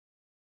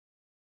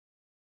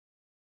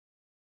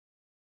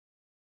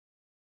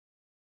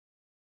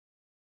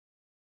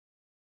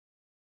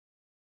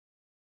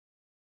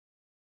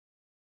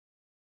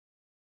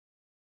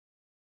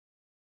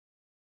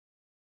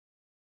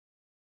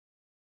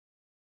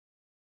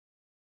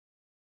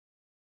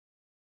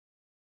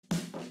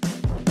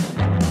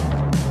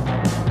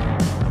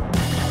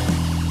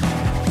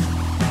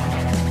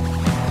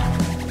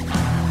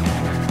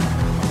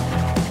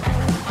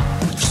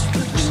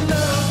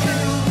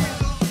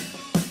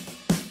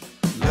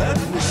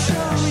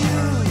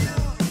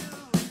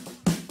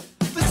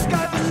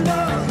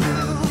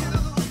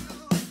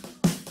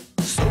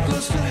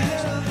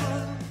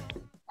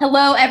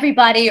Hello,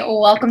 everybody.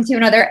 Welcome to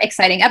another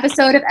exciting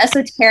episode of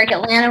Esoteric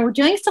Atlanta. We're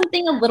doing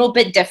something a little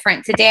bit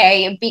different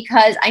today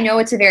because I know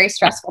it's a very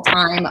stressful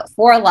time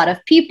for a lot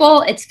of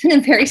people. It's been a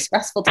very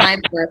stressful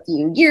time for a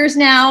few years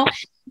now,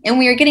 and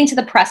we are getting to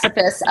the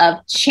precipice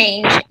of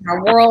change in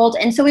our world.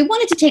 And so we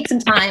wanted to take some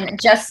time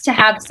just to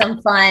have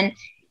some fun.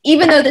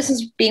 Even though this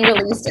is being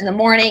released in the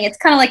morning, it's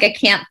kind of like a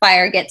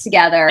campfire get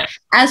together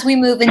as we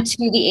move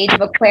into the age of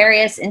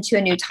Aquarius, into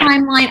a new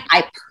timeline.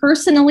 I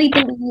personally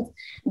believe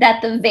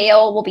that the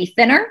veil will be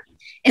thinner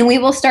and we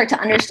will start to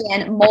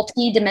understand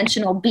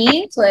multi-dimensional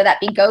beings, whether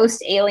that be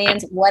ghosts,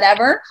 aliens,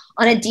 whatever,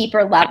 on a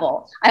deeper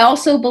level. I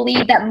also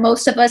believe that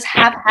most of us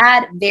have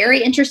had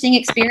very interesting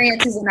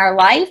experiences in our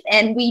life,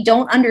 and we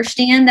don't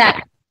understand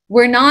that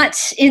we're not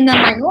in the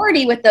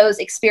minority with those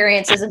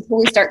experiences until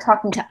we start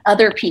talking to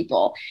other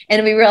people.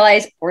 And we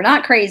realize we're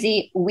not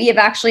crazy. We have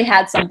actually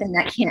had something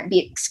that can't be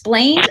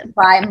explained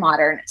by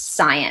modern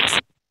science.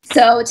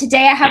 So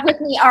today I have with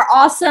me our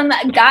awesome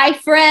guy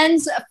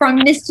friends from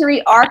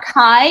Mystery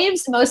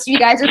Archives. Most of you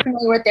guys are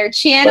familiar with their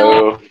channel.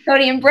 Hello.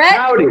 Cody and Brett.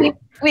 Howdy.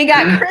 We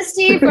got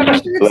Christy from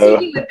Truth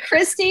Seeking with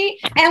Christy.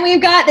 And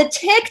we've got the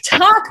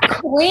TikTok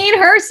queen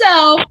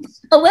herself,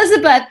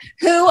 Elizabeth,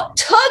 who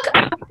took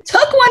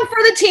one for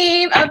the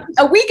team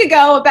a week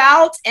ago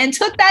and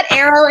took that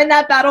arrow in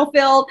that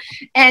battlefield.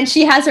 And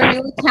she has her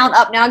new account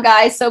up now,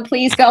 guys. So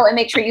please go and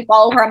make sure you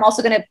follow her. I'm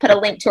also going to put a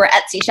link to her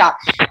Etsy shop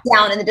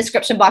down in the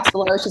description box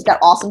below. She's got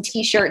awesome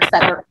t-shirts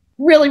that are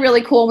really,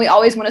 really cool. And we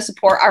always want to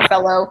support our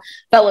fellow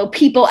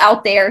people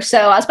out there.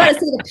 So I was about to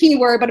say the P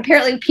word, but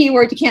apparently the P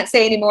word you can't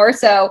say anymore.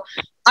 So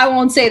I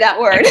won't say that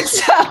word.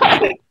 So,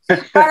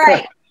 all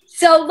right.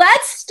 So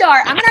let's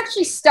start. I'm going to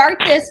actually start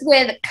this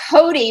with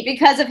Cody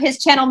because of his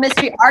channel,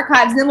 Mystery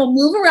Archives. And then we'll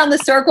move around the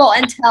circle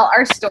and tell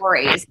our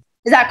stories.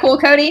 Is that cool,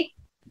 Cody?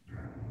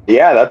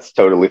 Yeah, that's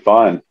totally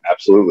fun.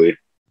 Absolutely.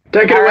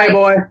 Take it away,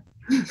 boy.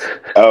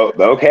 Oh,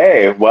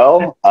 okay.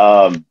 Well,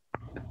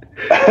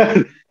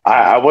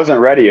 I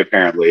wasn't ready,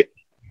 apparently.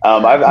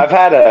 I've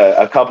had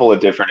a couple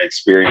of different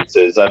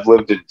experiences. I've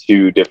lived in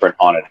 2 different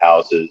haunted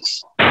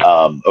houses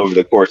over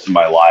the course of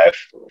my life.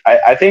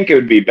 I think it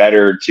would be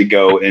better to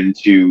go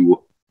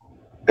into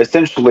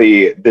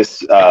essentially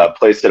this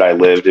place that I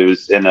lived. It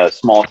was in a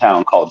small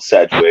town called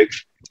Sedgwick.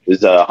 It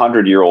was a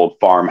 100-year-old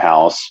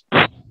farmhouse.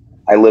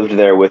 I lived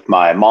there with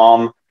my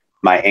mom,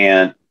 my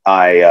aunt,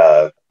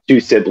 2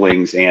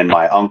 siblings, and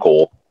my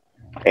uncle.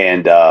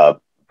 And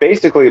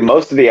basically,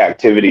 most of the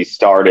activity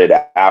started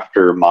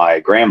after my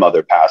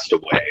grandmother passed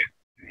away,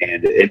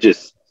 and it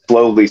just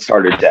slowly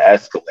started to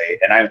escalate.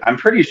 And I'm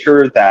pretty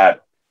sure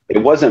that it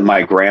wasn't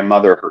my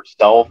grandmother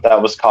herself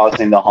that was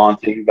causing the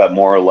haunting, but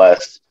more or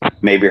less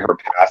maybe her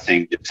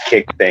passing just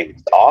kicked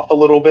things off a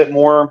little bit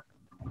more.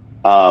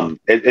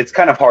 It's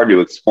kind of hard to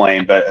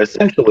explain, but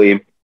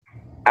essentially,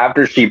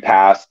 after she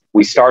passed,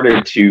 we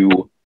started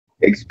to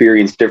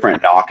experience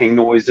different knocking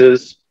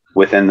noises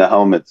within the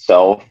home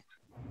itself.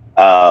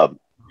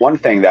 One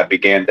thing that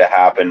began to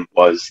happen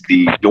was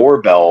the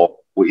doorbell,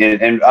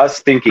 and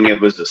us thinking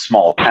it was a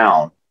small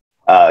town.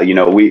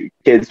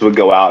 Kids would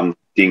go out and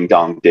ding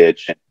dong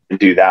ditch and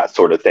do that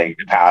sort of thing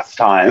to pass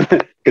time,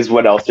 because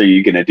what else are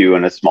you going to do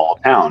in a small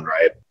town,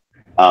 right?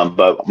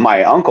 But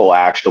my uncle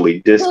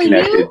actually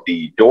disconnected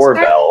the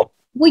doorbell.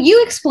 Will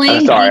you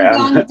explain ding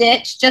dong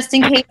ditch just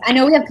in case? I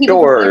know we have people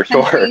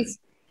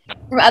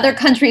from other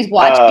countries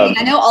watching.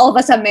 I know all of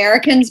us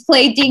Americans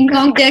play ding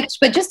dong ditch,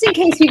 but just in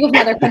case people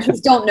from other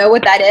countries don't know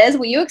what that is,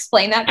 will you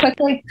explain that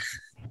quickly?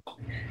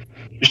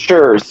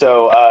 Sure.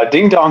 So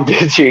ding dong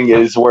ditching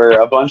is where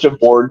a bunch of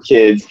bored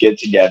kids get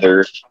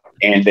together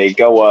and they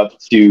go up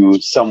to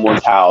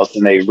someone's house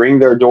and they ring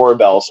their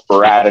doorbell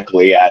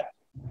sporadically at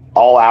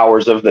all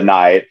hours of the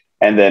night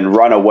and then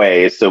run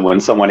away. So when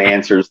someone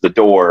answers the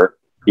door,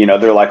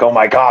 they're like, oh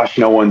my gosh,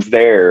 no one's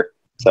there.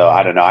 So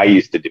I don't know. I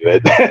used to do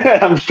it.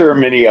 I'm sure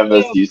many of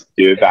us used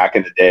to do it back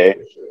in the day.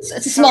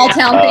 It's a small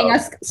town thing.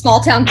 Us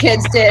small town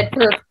kids did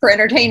for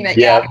entertainment.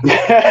 Yeah.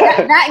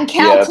 That and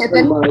cow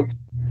tipping.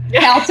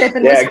 Cow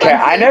tipping.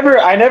 Yeah, I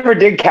never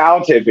did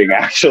cow tipping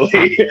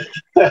actually.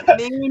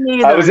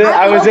 I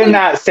was in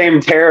that same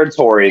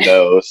territory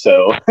though.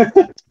 So.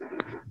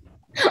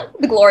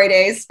 The glory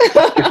days.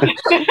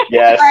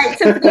 Yes. All right.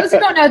 So for those who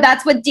don't know,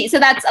 so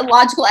that's a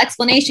logical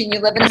explanation. You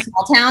live in a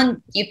small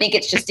town. You think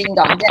it's just ding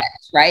dong ditch,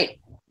 right?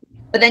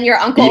 But then your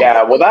uncle.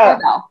 Yeah.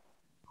 Well,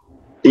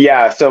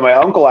 yeah. So my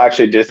uncle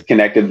actually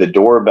disconnected the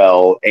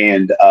doorbell,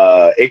 and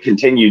it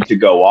continued to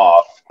go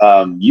off.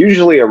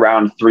 Usually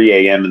around 3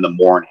 a.m. in the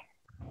morning,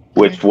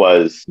 which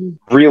was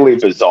really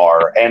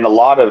bizarre, and a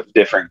lot of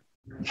different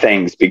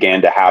things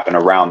began to happen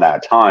around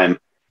that time,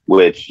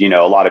 which, a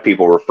lot of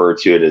people refer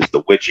to it as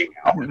the witching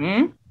hour.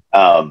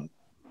 Mm-hmm.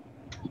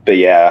 But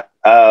yeah,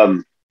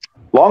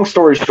 long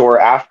story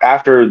short,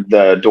 after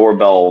the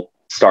doorbell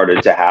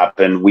started to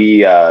happen,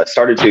 we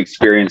started to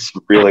experience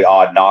really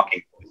odd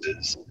knocking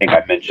noises. I think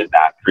I mentioned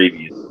that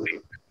previously.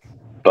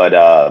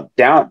 But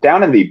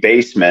down in the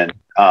basement,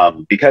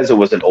 because it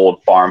was an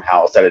old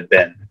farmhouse that had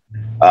been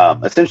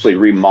essentially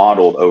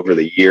remodeled over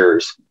the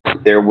years.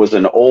 There was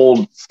an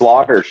old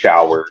slaughter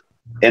shower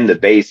in the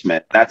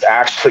basement. That's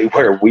actually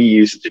where we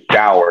used to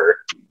shower.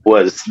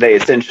 Was they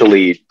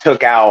essentially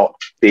took out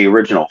the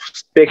original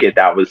spigot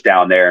that was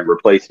down there and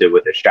replaced it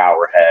with a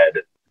shower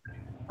head.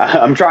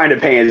 I'm trying to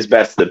paint as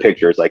best the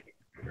picture as I can,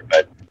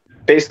 but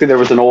basically there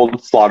was an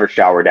old slaughter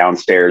shower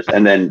downstairs,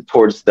 and then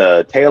towards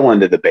the tail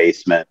end of the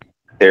basement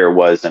there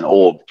was an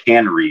old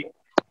cannery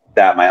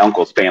that my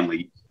uncle's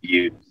family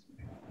used.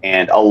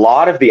 And a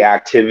lot of the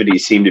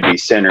activities seem to be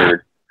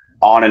centered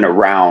on and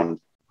around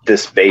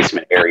this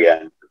basement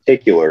area in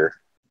particular.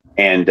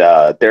 And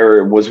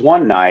there was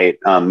one night,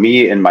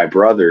 me and my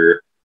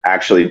brother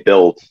actually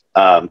built,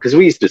 because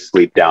we used to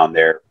sleep down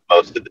there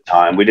most of the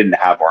time. We didn't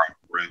have our own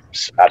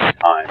rooms at the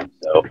time.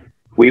 So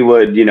we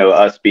would,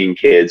 us being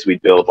kids,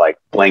 we'd build like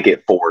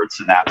blanket forts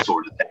and that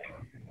sort of thing.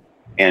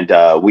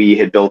 And we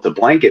had built a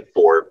blanket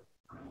fort.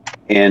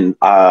 And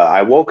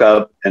I woke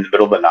up in the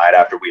middle of the night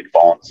after we'd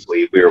fallen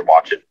asleep. We were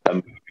watching a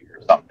movie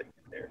or something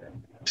there.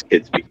 Just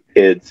kids being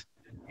kids.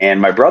 And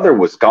my brother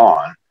was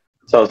gone.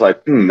 So I was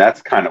like,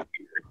 that's kind of weird.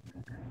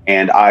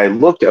 And I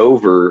looked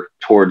over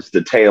towards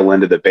the tail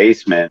end of the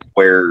basement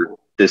where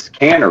this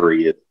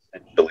cannery is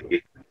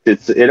essentially.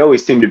 It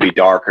always seemed to be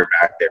darker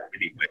back there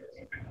anyway.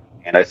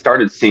 And I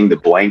started seeing the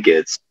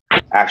blankets,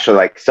 actually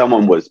like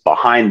someone was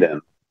behind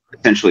them,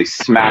 essentially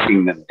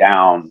smacking them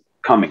down,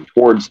 coming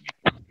towards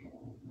me.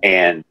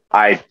 And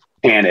I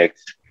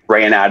panicked,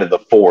 ran out of the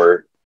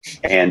fort,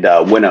 and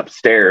went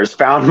upstairs,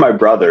 found my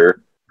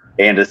brother,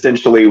 and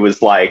essentially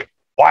was like,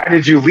 "Why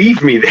did you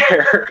leave me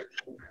there?"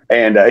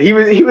 And he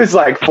was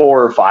like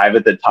 4 or 5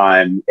 at the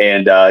time,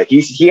 and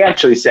he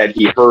actually said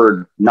he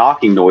heard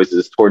knocking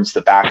noises towards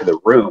the back of the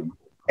room,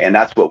 and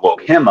that's what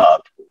woke him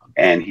up,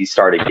 and he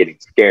started getting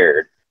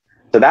scared.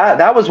 So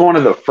that was one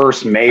of the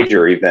first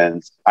major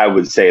events I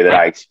would say that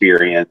I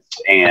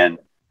experienced, and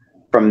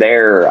from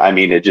there, I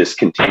mean, it just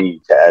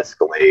continued to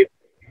escalate.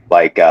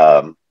 Like,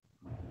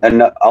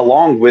 and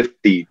along with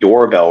the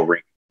doorbell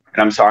ring.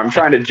 And I'm sorry, I'm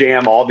trying to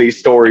jam all these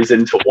stories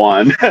into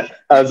one.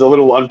 I was a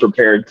little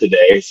unprepared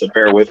today, so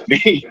bear with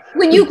me.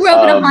 When you grew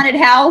up in a haunted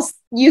house,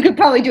 you could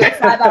probably do a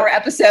 5-hour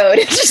episode.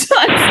 So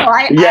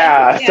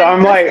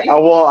I'm like,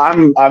 well,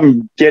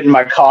 I'm getting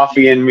my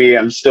coffee in me.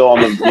 I'm still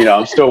on the,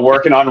 I'm still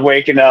working on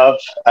waking up,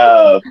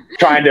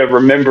 trying to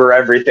remember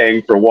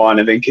everything for one,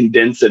 and then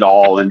condense it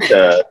all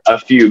into a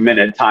few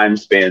minute time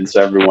span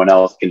so everyone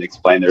else can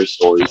explain their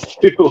stories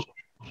too.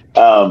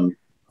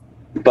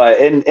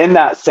 But in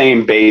that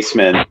same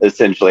basement,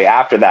 essentially,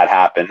 after that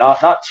happened,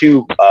 not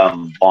too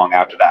long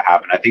after that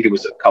happened, I think it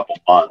was a couple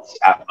months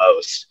at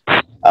most.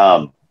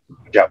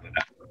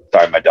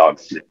 Sorry, my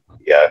dog's the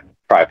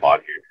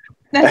tripod here.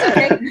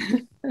 That's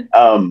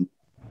okay.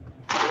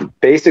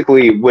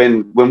 Basically,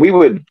 when we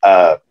would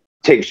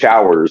take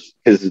showers,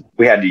 because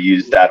we had to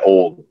use that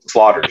old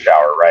slaughter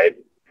shower, right?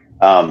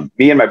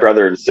 Me and my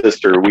brother and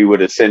sister, we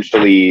would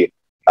essentially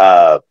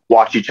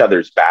watch each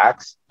other's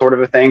backs, sort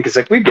of a thing, because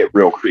like we'd get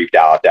real creeped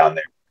out down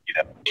there,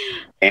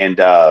 and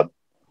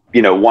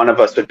one of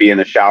us would be in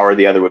the shower,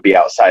 the other would be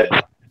outside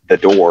the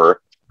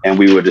door, and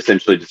we would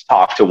essentially just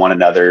talk to one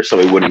another so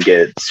we wouldn't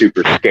get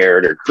super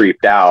scared or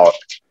creeped out.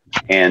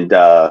 And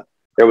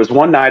there was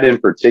one night in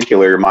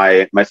particular,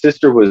 my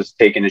sister was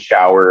taking a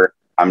shower,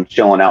 I'm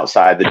chilling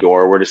outside the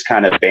door, we're just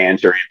kind of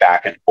bantering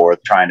back and forth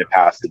trying to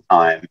pass the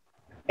time,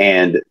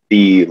 and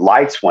the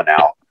lights went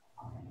out.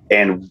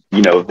 And,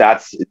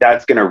 that's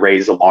going to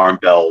raise alarm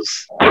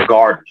bells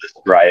regardless,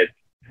 right?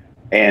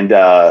 And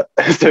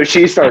so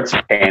she starts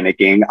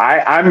panicking.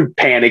 I'm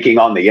panicking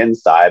on the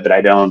inside, but I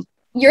don't,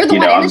 You're the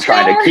one in I'm the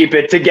trying shower? to keep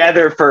it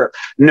together for,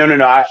 no.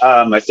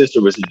 My sister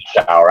was in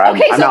the shower.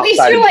 Okay, I'm so at least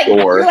outside you're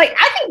the door. you're like,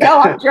 I can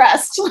go, I'm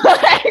dressed.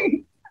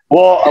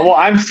 Well,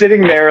 I'm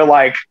sitting there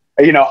like,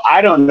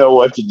 I don't know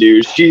what to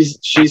do.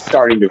 She's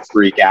starting to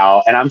freak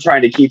out, and I'm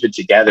trying to keep it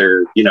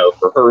together,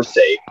 for her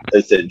sake,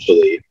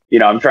 essentially.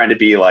 I'm trying to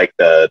be like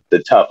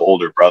the tough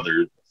older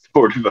brother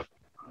sort of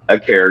a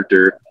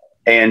character.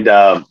 And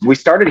we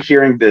started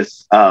hearing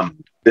this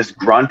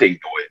grunting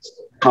noise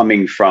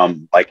coming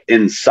from like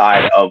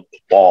inside of the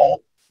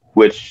wall,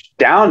 which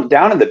down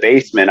in the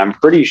basement, I'm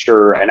pretty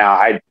sure, and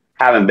I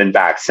haven't been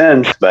back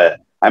since,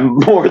 but I'm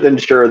more than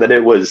sure that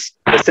it was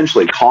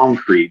essentially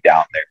concrete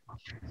down there.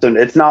 So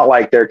it's not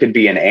like there could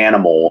be an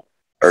animal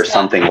or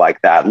something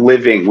like that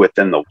living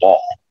within the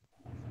wall.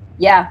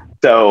 Yeah.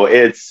 So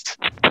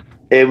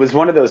it was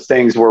one of those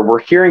things where we're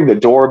hearing the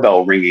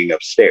doorbell ringing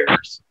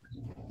upstairs.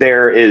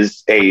 There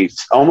is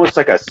almost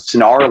like a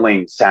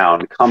snarling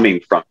sound coming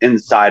from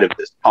inside of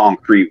this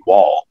concrete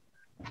wall.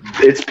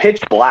 It's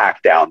pitch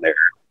black down there.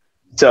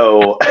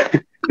 So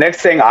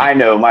next thing I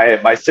know,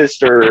 my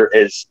sister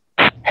is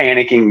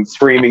panicking,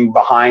 screaming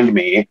behind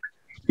me.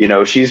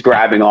 She's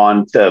grabbing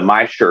on to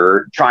my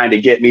shirt, trying to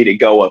get me to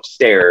go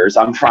upstairs.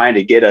 I'm trying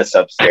to get us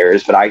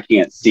upstairs, but I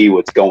can't see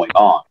what's going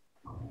on.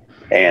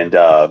 And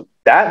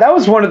that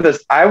was one of the,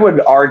 I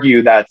would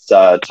argue that's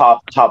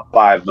top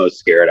 5 most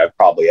scared I've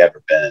probably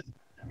ever been.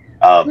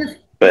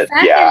 But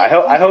yeah,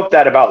 I hope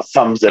that about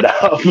sums it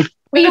up.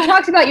 Well, you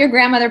talked about your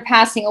grandmother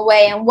passing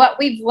away, and what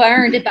we've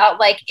learned about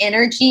like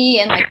energy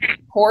and like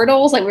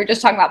portals, like we were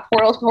just talking about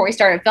portals before we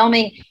started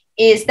filming,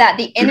 is that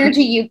the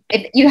energy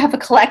if you have a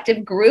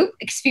collective group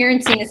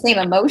experiencing the same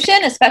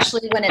emotion,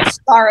 especially when it's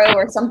sorrow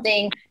or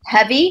something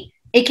heavy,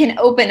 it can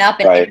open up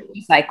an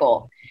energy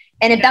cycle.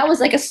 And if that was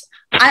like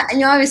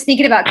I was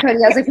thinking about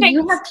Kody. I was like, when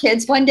you have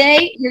kids one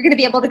day, you're going to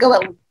be able to go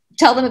and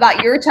tell them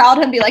about your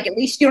childhood and be like, at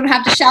least you don't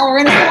have to shower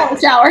in a small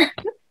shower.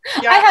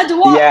 I had to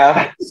walk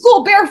to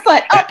school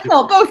barefoot,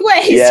 uphill both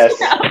ways. Yes,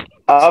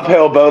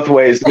 uphill both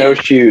ways, no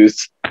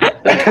shoes.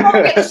 Like, I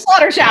don't get the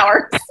slaughter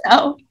shower.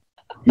 So.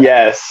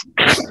 Yes.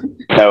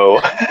 No.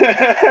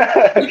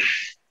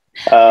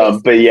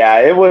 But yeah,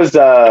 it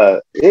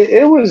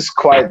was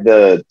quite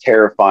the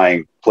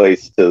terrifying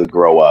place to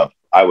grow up,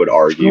 I would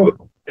argue.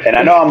 And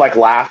I know I'm like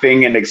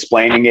laughing and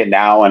explaining it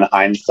now in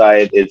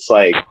hindsight. It's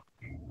like,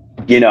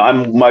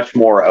 I'm much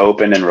more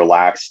open and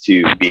relaxed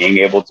to being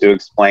able to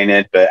explain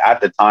it. But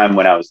at the time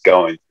when I was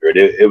going through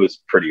it, it was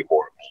pretty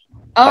horrible.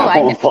 Oh,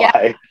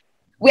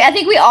 I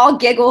think we all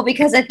giggle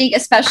because I think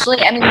especially,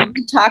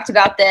 we talked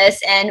about this,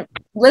 and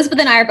Elizabeth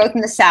and I are both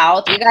in the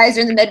South. You guys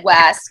are in the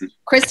Midwest.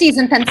 Christy's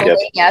in Pennsylvania.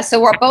 Yep.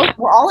 So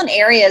we're all in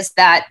areas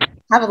that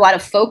have a lot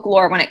of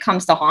folklore when it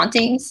comes to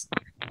hauntings.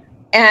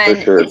 And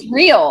it's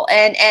real.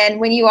 And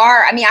when you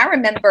are, I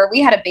remember we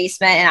had a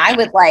basement, and I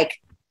would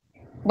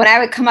when I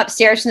would come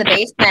upstairs from the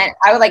basement,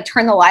 I would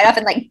turn the light off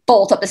and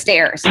bolt up the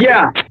stairs.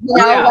 Yeah.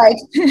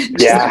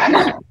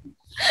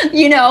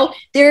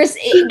 There's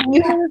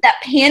you have that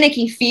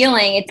panicky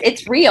feeling.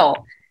 It's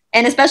real.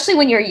 And especially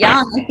when you're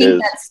young, I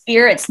think that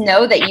spirits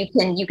know that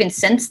you can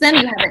sense them.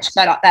 You haven't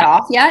shut that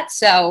off yet.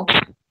 So,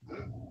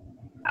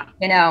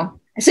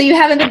 so you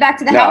haven't been back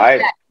to the house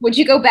yet. Would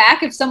you go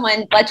back if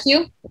someone let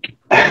you?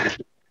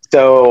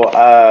 So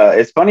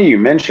it's funny you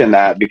mentioned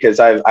that, because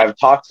I've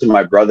talked to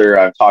my brother,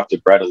 I've talked to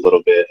Brett a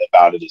little bit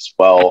about it as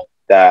well,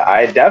 that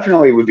I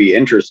definitely would be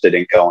interested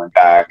in going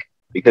back,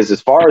 because as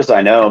far as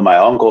I know, my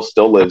uncle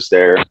still lives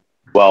there.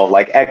 Well,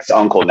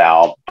 ex-uncle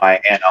now. My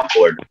aunt and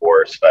uncle are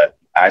divorced, but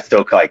I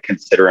still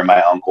consider him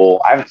my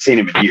uncle. I haven't seen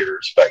him in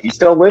years, but he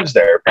still lives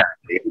there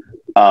apparently.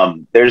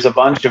 There's a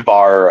bunch of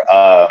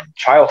our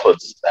childhood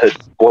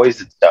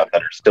boys and stuff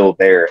that are still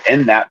there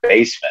in that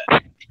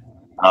basement.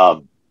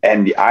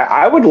 And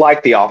I would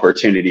like the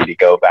opportunity to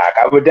go back.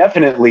 I would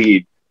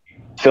definitely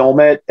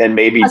film it and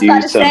maybe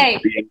do some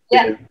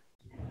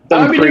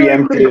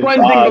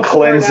preemptive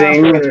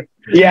cleansing.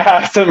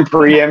 Yeah, some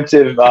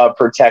preemptive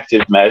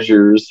protective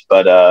measures.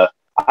 But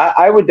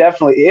I would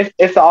definitely,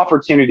 if the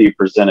opportunity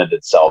presented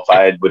itself,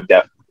 I would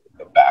definitely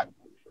go back.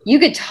 You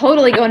could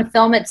totally go and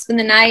film it, spend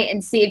the night,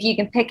 and see if you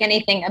can pick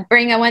anything.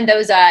 Bring a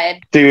Windows eye.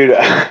 Dude,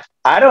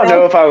 I don't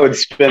know if I would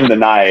spend the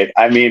night.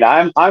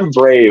 I'm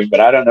brave, but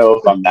I don't know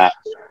if I'm that.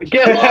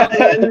 Get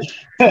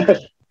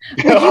lost.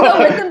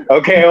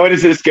 Okay, what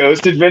is this,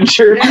 Ghost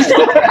Adventure?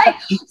 Right.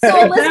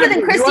 So Elizabeth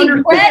and Christy,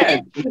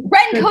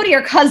 Brett and Kody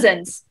are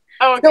cousins.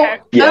 Oh,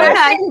 okay. So,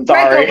 Brett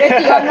go with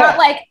you. I'm not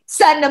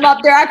setting them up.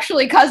 They're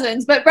actually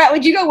cousins. But Brett,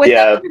 would you go with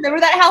them? Remember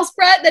that house,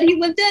 Brett, that he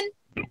lived in?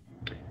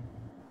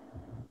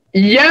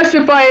 Yes,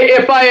 if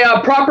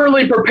I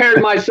properly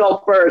prepared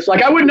myself first.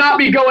 I would not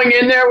be going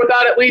in there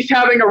without at least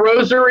having a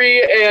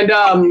rosary and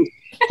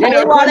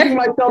cleansing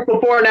myself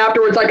before and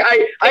afterwards.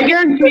 I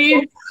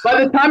guarantee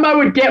by the time I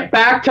would get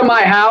back to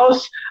my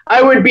house,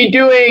 I would be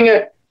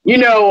doing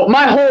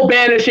my whole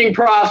banishing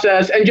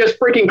process and just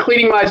freaking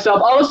cleaning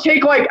myself. I'll just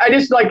take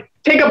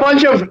take a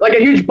bunch of a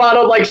huge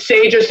bottle of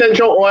sage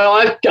essential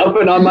oil and dump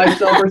it on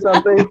myself or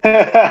something.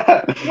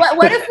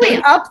 What if we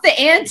up the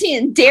ante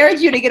and dared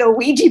you to get a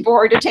Ouija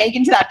board to take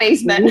into that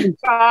basement?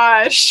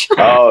 Gosh.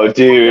 Oh,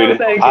 dude.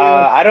 No,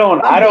 I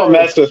don't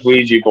mess with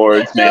Ouija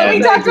boards, man. No,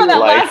 we talked about that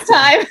last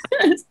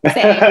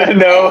time.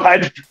 No,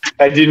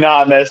 I do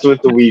not mess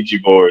with the Ouija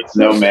boards.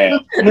 No, man.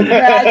 The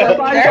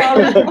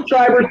 $5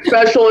 subscriber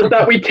special is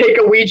that we take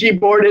a Ouija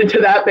board into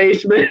that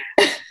basement.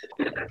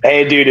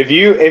 Hey, dude, if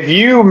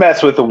you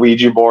mess with the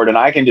Ouija board and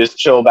I can just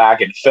chill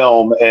back and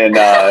film and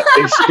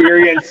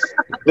experience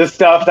the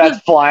stuff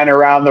that's flying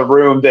around the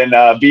room, then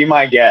be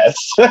my guest.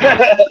 So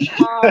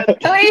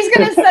he's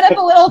going to set up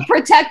a little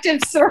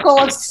protective circle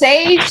of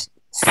sage,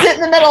 sit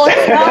in the middle of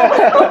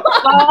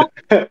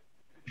the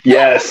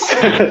Yes.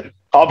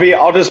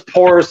 I'll just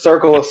pour a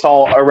circle of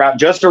salt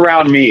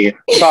around me.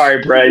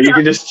 Sorry, Brett. You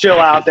can just chill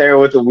out there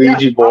with the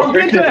Ouija board. I'll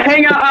get to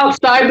hang out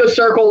outside the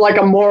circle like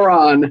a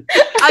moron.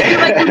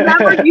 I'd be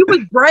remember, you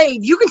was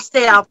brave. You can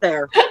stay out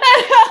there.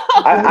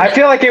 I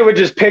feel like it would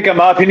just pick him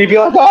up and he'd be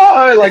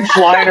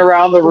flying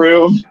around the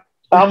room.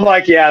 I'm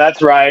yeah,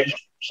 that's right.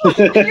 You're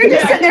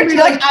just sitting there be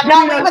I'm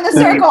not leaving the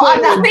circle.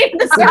 I'm not leaving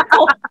the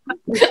circle.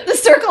 The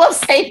circle of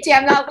safety.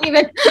 I'm not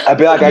leaving. I'd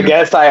be I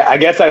guess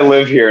I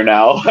live here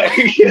now.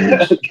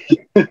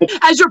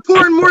 As you're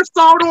pouring more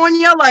salt on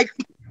you,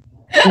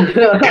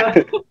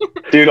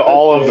 dude,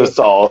 all of the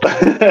salt.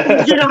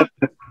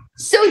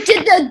 So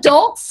did the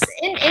adults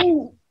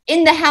in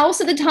in the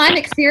house at the time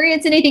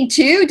experience anything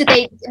too? Did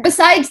they,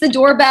 besides the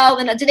doorbell,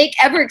 and did they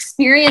ever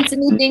experience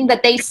anything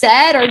that they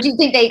said, or do you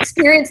think they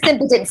experienced it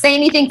but didn't say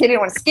anything? They didn't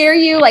want to scare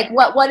you? Like,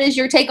 what is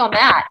your take on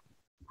that?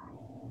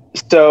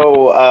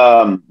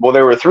 So, well,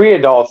 there were 3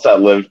 adults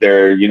that lived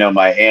there, you know,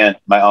 my aunt,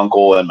 my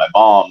uncle, and my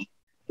mom.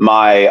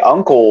 My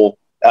uncle,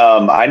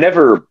 I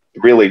never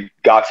really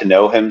got to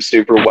know him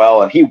super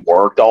well, and he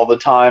worked all the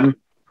time.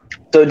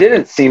 So it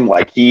didn't seem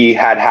like he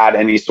had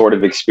any sort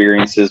of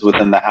experiences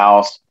within the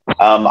house.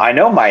 I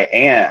know my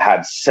aunt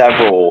had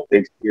several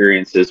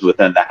experiences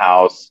within the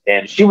house,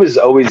 and she was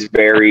always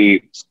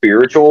very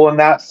spiritual in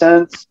that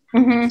sense.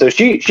 Mm-hmm. So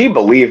she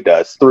believed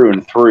us through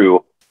and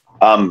through,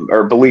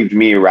 or believed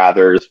me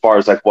rather, as far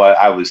as like what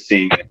I was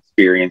seeing and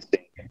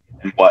experiencing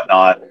and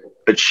whatnot.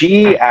 But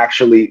she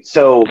actually,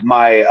 so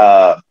my,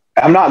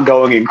 I'm not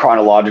going in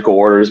chronological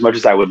order as much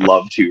as I would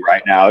love to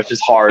right now. It's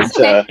just hard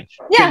to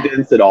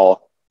condense it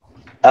all.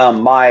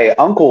 My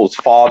uncle's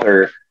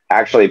father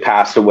actually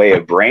passed away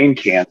of brain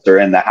cancer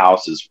in the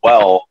house as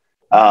well,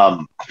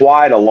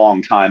 quite a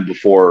long time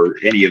before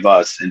any of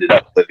us ended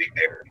up living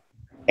there.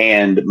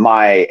 And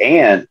my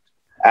aunt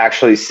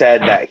actually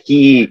said that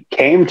he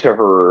came to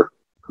her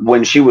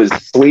when she was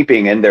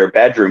sleeping in their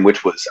bedroom,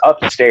 which was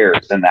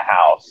upstairs in the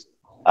house.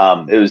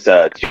 It was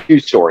a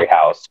 2-story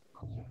house.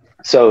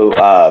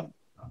 So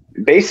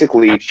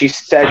basically, she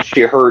said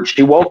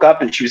she woke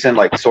up and she was in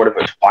like sort of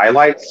a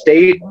twilight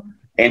state,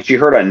 and she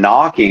heard a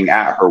knocking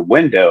at her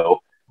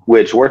window,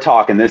 which we're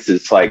talking, this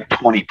is like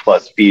 20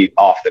 plus feet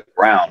off the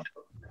ground.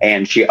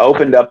 And she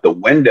opened up the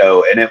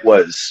window, and it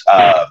was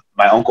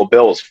my Uncle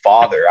Bill's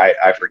father.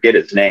 I forget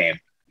his name,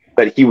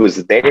 but he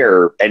was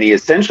there, and he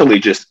essentially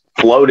just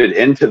floated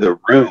into the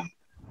room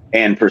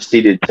and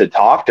proceeded to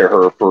talk to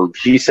her for,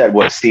 she said,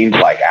 what seemed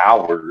like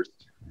hours,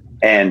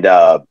 and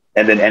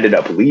then ended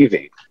up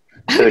leaving.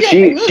 So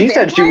she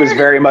said she was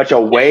very much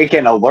awake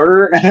and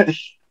alert.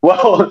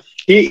 Well,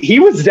 he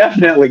was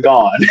definitely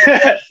gone.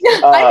 I'd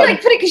be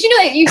like putting, because you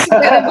know that you see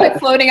them like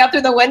floating up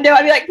through the window.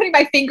 I'd be like putting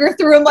my finger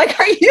through him, like,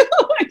 are you?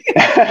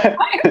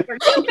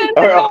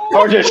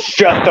 or just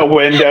shut the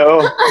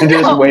window and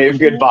just wave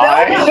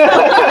goodbye.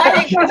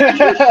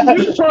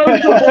 You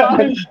close the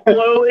blind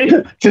slowly.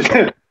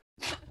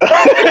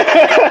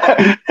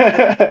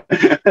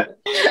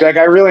 Like,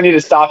 I really need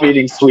to stop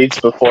eating sweets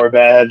before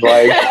bed.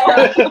 Like,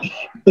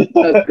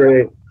 that's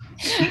great.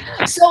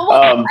 So,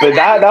 but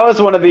that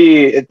was one of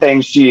the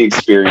things she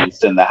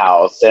experienced in the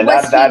house, and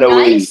that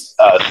always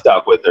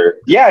stuck with her.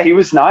 Yeah, he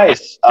was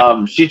nice.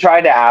 She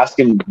tried to ask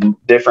him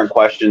different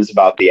questions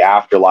about the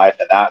afterlife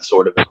and that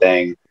sort of a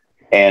thing,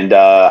 and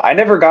I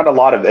never got a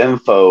lot of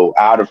info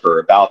out of her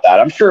about that.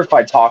 I'm sure if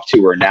I talked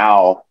to her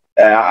now,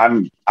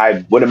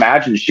 I would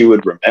imagine she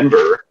would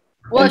remember.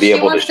 Well, if she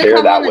wants to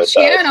come on the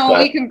channel,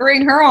 we can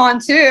bring her on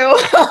too.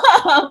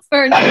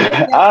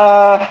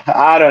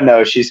 I don't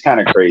know. She's kind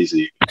of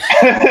crazy.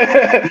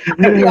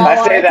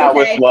 I say that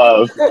with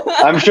love.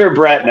 I'm sure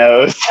Brett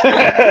knows.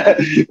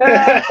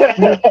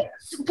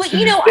 But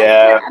you know,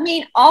 I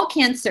mean, all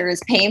cancer is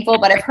painful,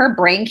 but I've heard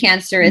brain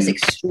cancer is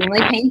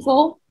extremely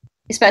painful,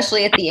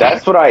 especially at the end.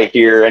 That's what I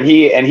hear. And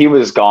he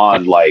was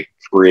gone like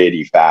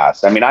pretty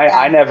fast. I mean,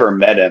 I never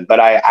met him, but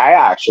I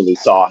actually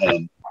saw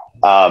him.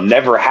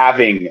 Never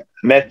having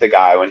met the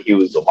guy when he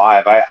was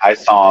alive, I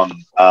saw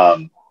him.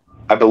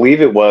 I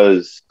believe it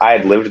was, I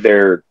had lived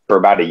there for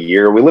about a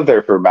year. We lived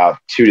there for about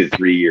 2 to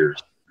 3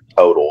 years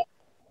total.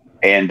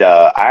 And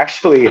I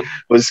actually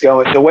was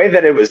going, the way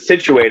that it was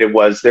situated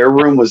was their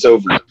room was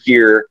over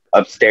here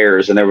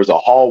upstairs, and there was a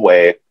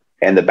hallway,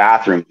 and the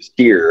bathroom was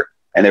here,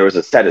 and there was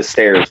a set of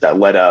stairs that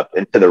led up,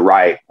 and to the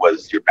right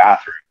was your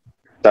bathroom.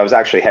 So I was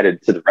actually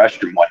headed to the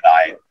restroom one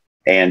night,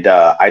 and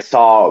I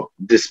saw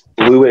this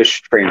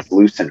bluish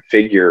translucent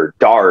figure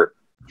dart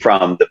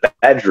from the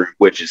bedroom,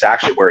 which is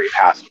actually where he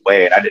passed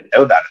away, and I didn't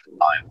know that at the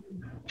time,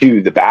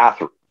 to the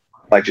bathroom,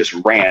 like just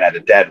ran at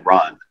a dead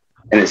run.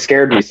 And it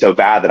scared me so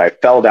bad that I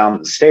fell down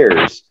the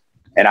stairs,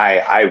 and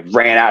I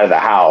ran out of the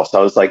house. I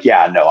was like,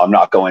 yeah, no, I'm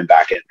not going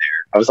back in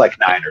there. I was like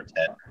 9 or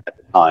 10 at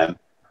the time.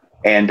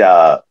 And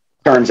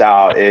turns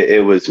out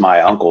it was my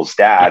uncle's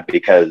dad,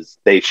 because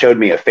they showed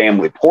me a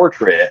family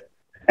portrait,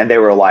 and they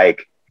were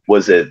like,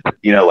 was it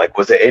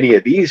any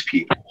of these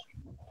people?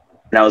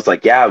 And I was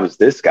like, yeah, it was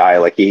this guy.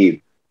 Like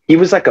he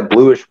was like a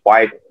bluish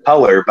white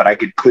color, but I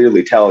could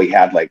clearly tell he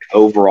had like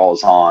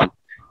overalls on.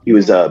 He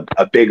was a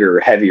bigger,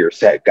 heavier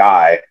set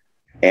guy.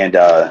 And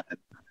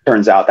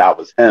turns out that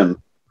was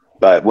him.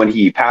 But when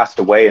he passed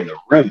away in the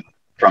room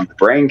from the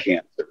brain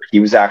cancer, he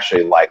was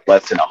actually like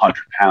less than 100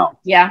 pounds.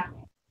 Yeah.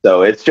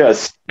 So it's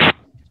just,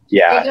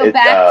 yeah,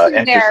 it's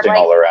interesting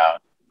all around.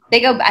 They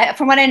go,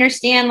 from what I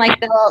understand, like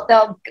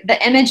the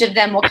image of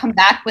them will come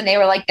back when they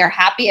were like their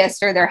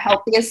happiest or their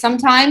healthiest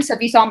sometimes. So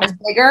if you saw them as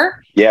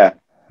bigger. Yeah.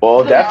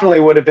 Well,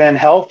 definitely would have been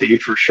healthy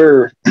for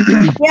sure.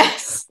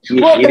 Yes.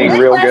 Well, eating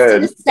real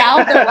good. The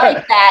South are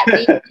like that.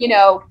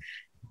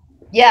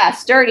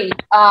 Sturdy.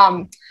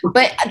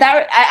 But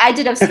that I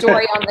did a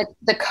story on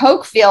the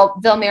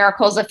Cokeville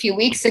miracles a few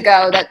weeks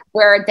ago,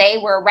 where they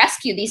were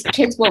rescued. These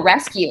kids were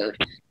rescued.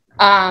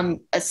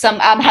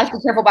 I have to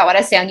be careful about what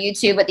I say on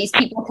YouTube, but these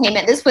people came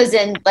in, this was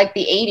in like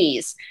the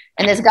 80s,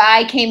 and this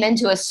guy came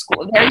into a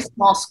school, a very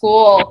small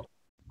school,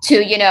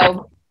 to, you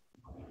know,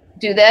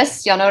 do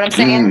this. Y'all know what I'm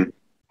saying?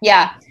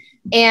 Yeah.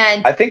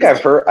 And I think I've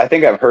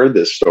heard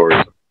this story.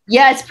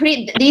 Yeah, it's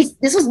pretty,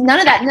 this was none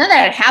of that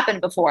had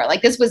happened before.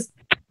 Like, this was,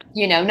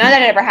 you know, none of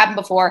that had ever happened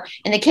before.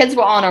 And the kids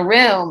were all in a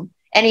room,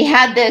 and he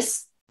had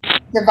this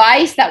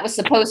device that was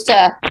supposed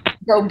to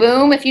go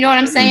boom, if you know what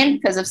I'm saying,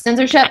 because of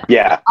censorship.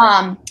 Yeah.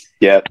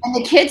 Yeah. And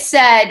the kids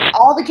said,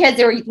 all the kids,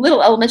 they were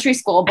little elementary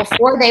school,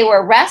 before they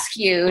were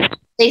rescued,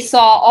 they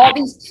saw all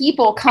these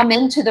people come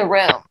into the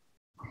room.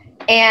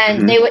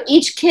 And they would,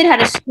 each kid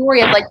had a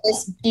story of like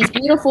these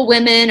beautiful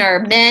women or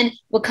men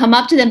would come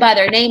up to them by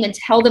their name and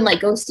tell them, like,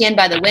 go stand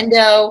by the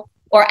window.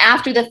 Or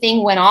after the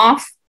thing went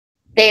off,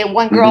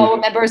 one girl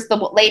remembers the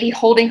lady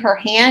holding her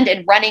hand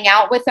and running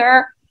out with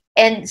her.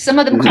 And some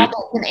of them called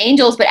them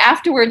angels, but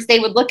afterwards they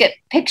would look at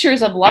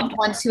pictures of loved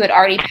ones who had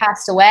already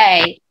passed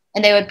away,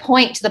 and they would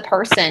point to the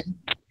person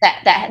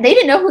that they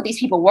didn't know who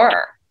these people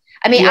were.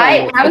 I mean,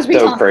 when I was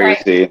retelling, so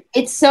crazy.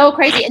 It's so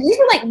crazy. And these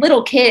were like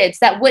little kids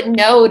that wouldn't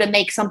know to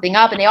make something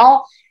up. And they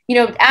all, you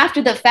know,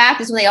 after the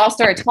fact is when they all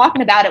started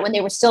talking about it, when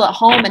they were still at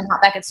home and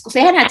not back at school. So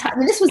they hadn't had time. I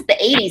mean, this was the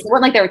 80s. It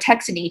wasn't like they were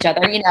texting each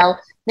other, you know,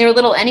 they were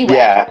little anyway.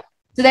 Yeah.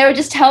 So they were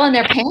just telling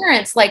their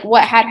parents like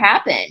what had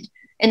happened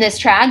in this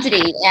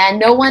tragedy.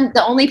 And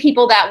the only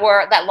people that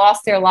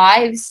lost their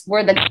lives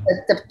were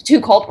the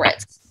two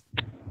culprits.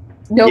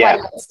 Nobody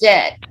else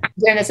did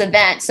during this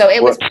event. So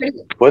it was pretty.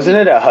 Wasn't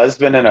it a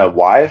husband and a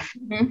wife?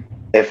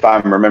 If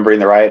I'm remembering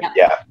the right?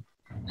 Yeah.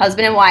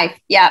 Husband and wife.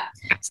 Yeah.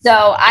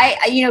 So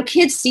you know,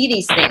 kids see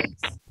these things.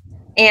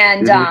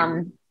 And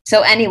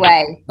so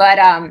anyway, but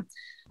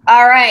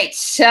all right.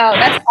 So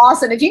that's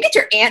awesome. If you get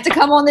your aunt to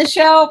come on this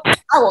show,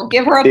 I will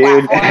give her a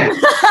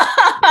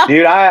platform.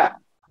 Dude,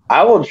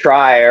 I will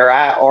try,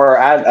 or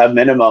at a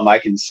minimum, I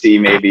can see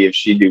maybe if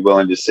she'd be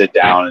willing to sit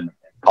down and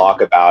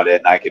talk about it,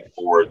 and I could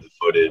forward the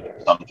footage or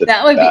something.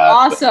 That would be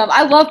awesome.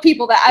 I love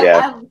people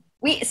that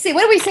we see.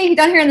 What do we say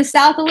down here in the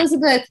South,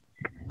 Elizabeth?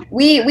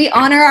 We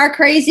honor our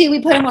crazy. We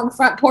put them on the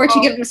front porch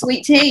and give them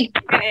sweet tea.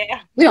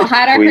 Yeah. We don't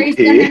hide our sweet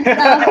crazy. We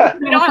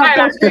don't hide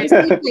our crazy.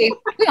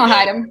 We don't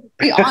hide them.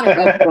 We honor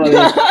them.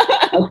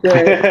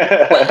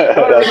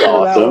 That's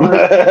awesome.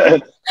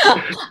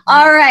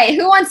 All right.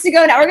 Who wants to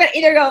go now? We're going to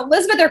either go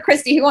Elizabeth or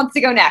Christy. Who wants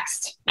to go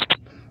next?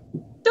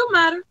 Don't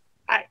matter.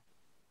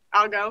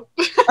 I'll go.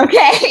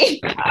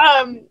 Okay.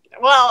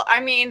 Well,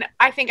 I mean,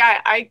 I think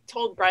I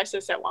told Bryce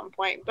this at one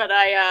point, but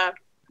I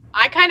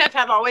kind of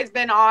have always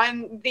been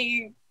on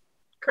the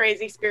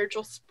crazy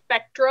spiritual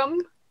spectrum,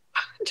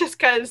 just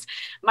because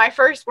my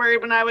first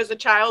word when I was a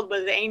child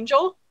was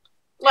angel.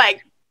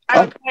 Like,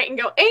 I would point and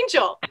go,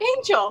 angel,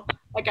 angel.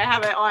 Like, I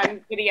have it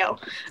on video.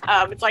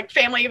 It's like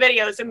family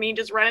videos of me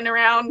just running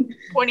around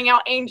pointing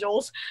out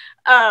angels.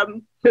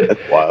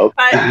 That's wild.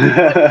 But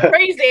what's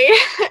crazy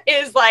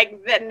is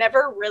like that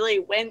never really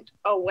went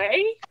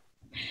away.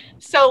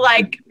 So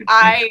like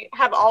I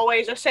have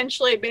always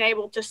essentially been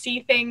able to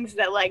see things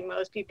that like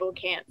most people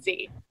can't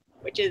see,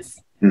 which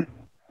is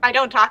I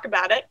don't talk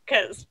about it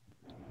because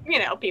you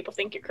know people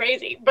think you're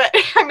crazy. But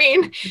I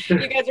mean,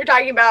 you guys are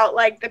talking about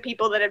like the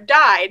people that have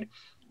died.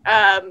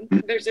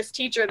 There's this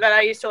teacher that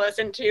I used to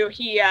listen to.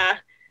 He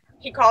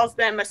calls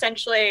them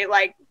essentially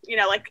like, you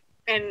know, like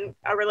in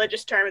a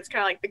religious term, it's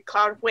kind of like the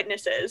cloud of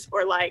witnesses,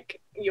 or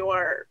like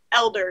your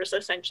elders,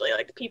 essentially,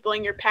 like the people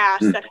in your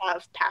past that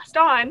have passed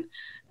on,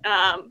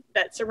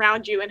 that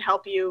surround you and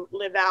help you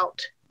live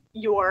out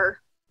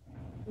your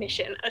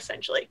mission,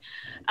 essentially.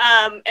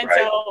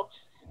 So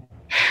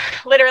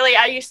literally,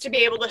 I used to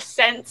be able to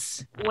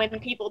sense when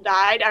people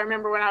died. I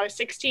remember when I was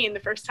 16, the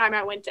first time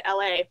I went to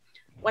LA,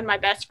 one of my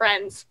best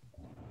friends,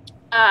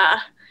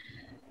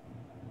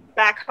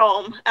 back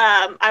home,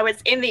 I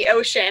was in the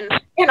ocean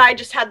and I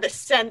just had this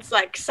sense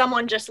like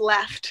someone just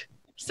left,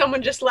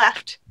 someone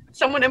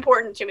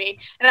important to me.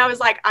 And I was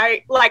like,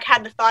 I like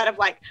had the thought of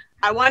like,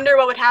 I wonder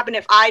what would happen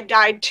if I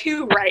died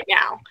too right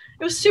now.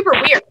 It was super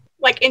weird,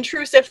 like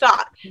intrusive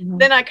thought.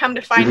 Then I come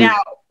to find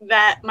out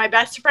that my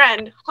best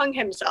friend hung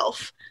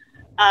himself.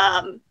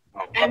 And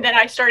then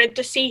I started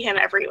to see him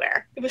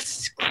everywhere. It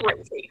was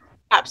crazy.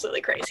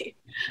 Absolutely crazy.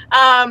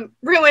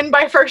 Ruined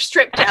my first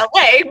trip to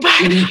LA, but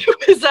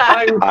it was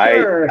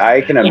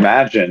I can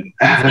imagine.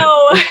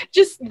 So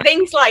just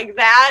things like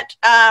that.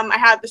 I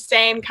had the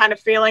same kind of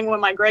feeling when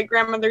my great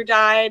grandmother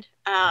died.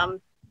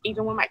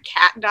 Even when my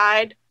cat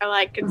died, I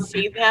like could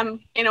see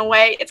them in a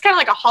way. It's kind of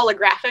like a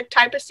holographic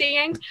type of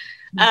seeing.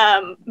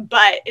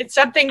 But it's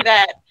something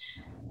that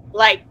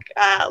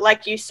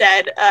like you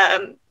said,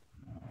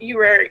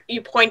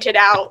 you pointed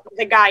out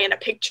the guy in a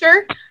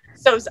picture.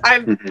 So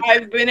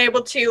I've been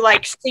able to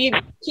like see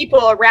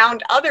people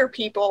around other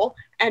people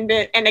and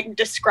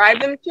describe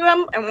them to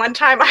them. And one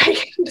time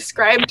I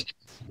described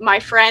my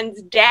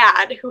friend's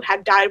dad who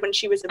had died when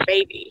she was a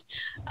baby.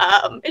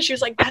 And she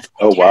was like, "That's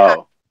my dad."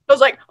 Wow. I was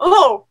like,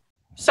 "Oh,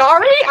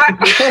 sorry.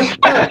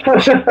 Well,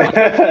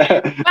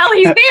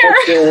 he's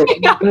there,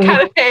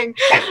 kind of thing.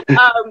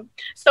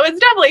 So it's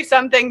definitely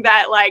something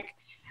that like,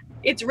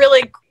 it's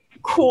really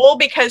cool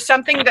because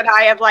something that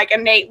I have like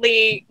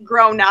innately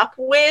grown up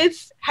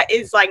with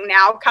is like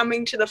now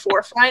coming to the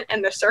forefront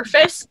and the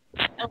surface.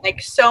 And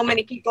like so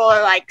many people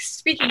are like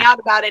speaking out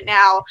about it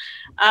now.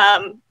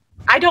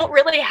 I don't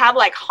really have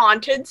like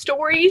haunted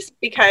stories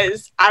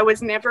because I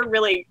was never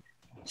really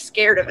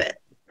scared of it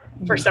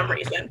for some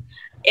reason.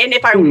 And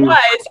if I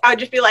was, I would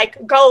just be like,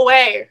 go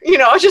away,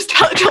 just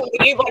tell it to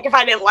leave, like if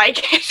I didn't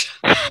like it.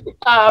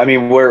 I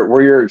mean,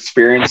 were your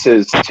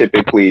experiences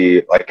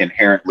typically like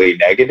inherently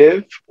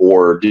negative,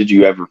 or did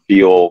you ever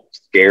feel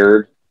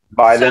scared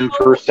by them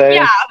per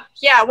se?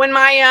 Yeah. When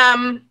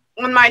I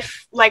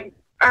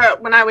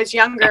was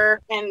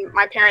younger and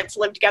my parents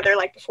lived together,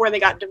 like before they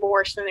got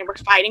divorced and they were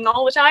fighting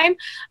all the time,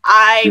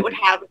 I would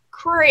have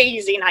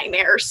crazy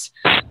nightmares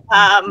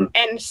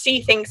and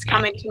see things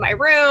come into my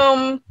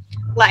room.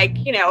 Like,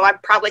 I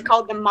probably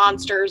called them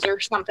monsters or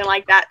something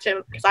like that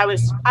too, because I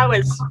was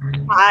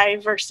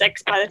 5 or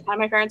 6 by the time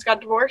my parents got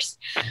divorced.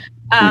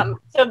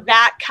 So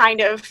that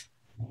kind of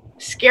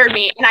scared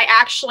me. And I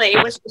actually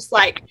was just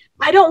like,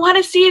 I don't want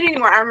to see it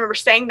anymore. I remember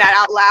saying that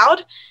out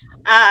loud.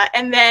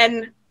 And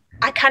then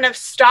I kind of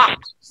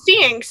stopped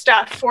seeing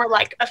stuff for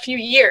like a few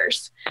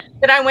years.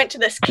 Then I went to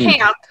this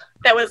camp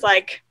that was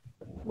like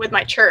with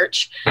my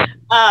church.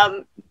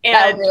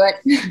 And do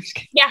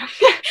it. Yeah.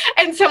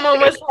 And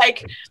someone was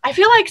like, I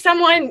feel like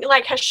someone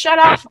like has shut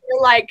off their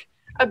like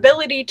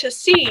ability to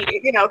see,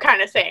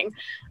 kind of thing.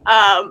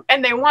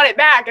 And they want it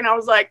back. And I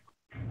was like,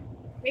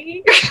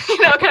 me?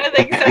 Kind of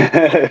thing.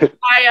 So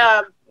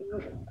I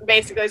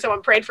basically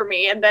someone prayed for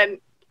me and then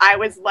I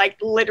was like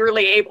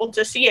literally able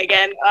to see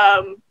again,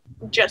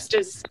 just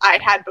as I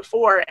had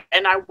before.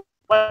 And I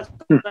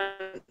wasn't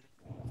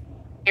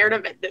scared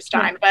of it this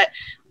time. But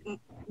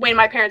when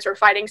my parents were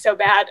fighting so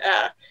bad,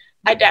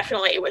 I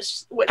definitely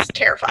was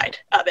terrified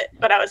of it,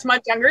 but I was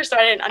much younger, so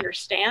I didn't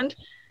understand.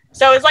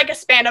 So it was like a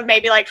span of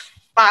maybe like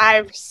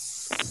 5,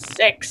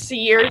 6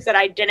 years that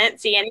I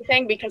didn't see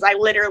anything because I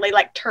literally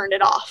like turned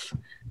it off.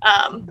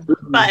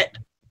 But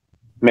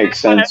makes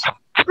sense.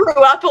 I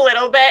grew up a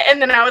little bit,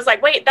 and then I was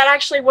like, wait, that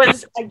actually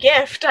was a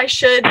gift. I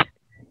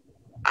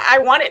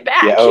want it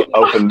back. Yeah,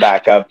 open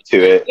back up to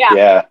it.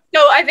 Yeah.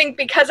 So I think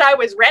because I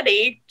was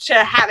ready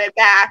to have it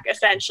back,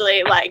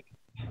 essentially, like,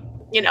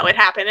 it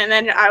happened. And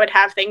then I would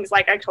have things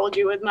like I told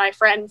you with my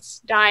friends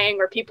dying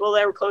or people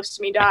that were close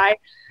to me die.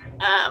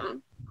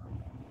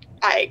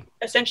 I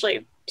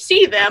essentially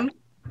see them,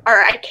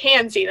 or I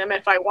can see them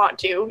if I want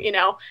to,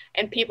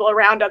 and people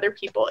around other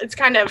people. It's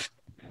kind of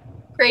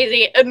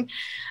crazy. And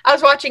I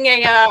was watching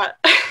a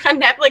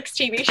Netflix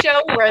TV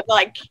show where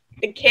like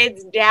the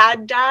kid's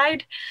dad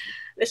died.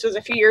 This was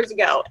a few years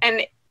ago.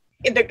 And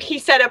he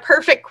said a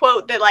perfect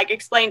quote that like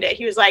explained it.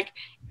 He was like,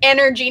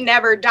 energy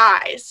never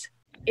dies.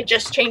 It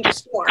just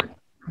changes form.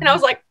 And I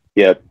was like,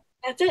 yep.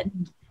 That's it.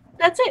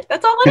 That's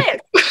all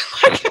it is.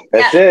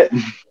 That's it.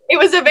 It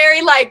was a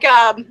very like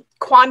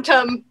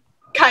quantum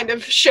kind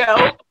of show.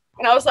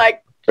 And I was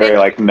like, very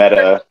like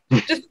meta.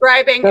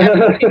 Describing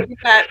everything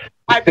that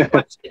I've been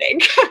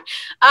questioning.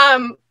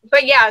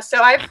 But yeah,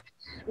 so I'm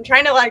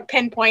trying to like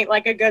pinpoint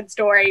like a good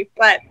story,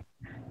 but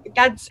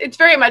it's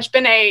very much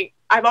been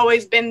I've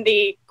always been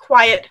the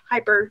quiet,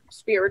 hyper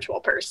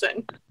spiritual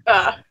person.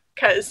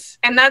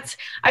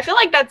 I feel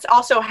like that's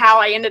also how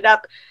I ended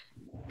up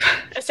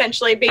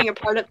essentially being a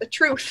part of the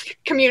truth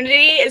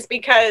community, is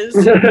because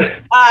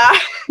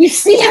you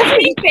see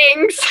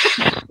things.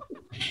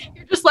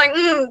 You're just like,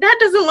 that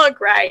doesn't look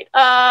right.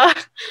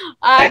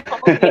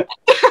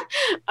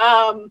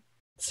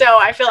 So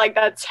I feel like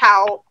that's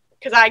how,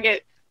 because I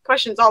get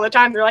questions all the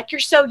time. They're like, you're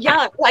so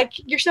young, like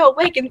you're so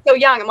awake and so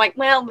young. I'm like,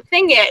 well, the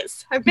thing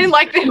is, I've been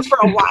like this for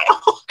a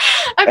while.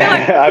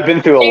 I've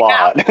been through a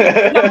lot.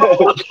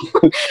 No,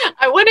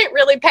 I wouldn't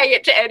really pay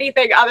it to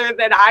anything other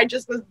than I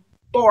just was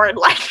born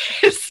like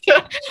this.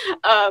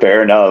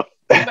 Fair enough.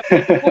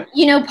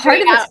 Part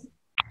of this,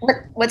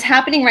 what's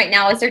happening right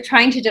now is they're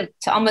trying to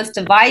almost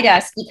divide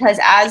us, because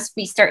as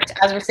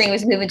we're saying, we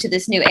move into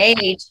this new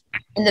age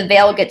and the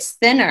veil gets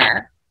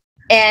thinner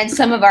and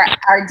some of our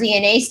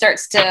DNA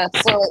starts to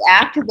slowly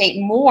activate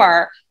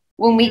more.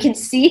 When we can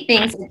see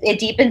things, it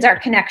deepens our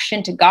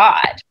connection to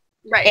God.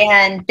 Right.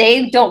 And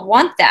they don't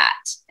want that.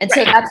 And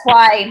so that's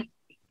why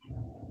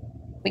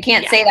we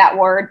can't say that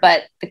word,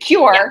 but the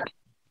cure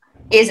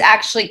is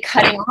actually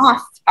cutting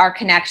off our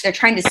connection. They're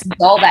trying to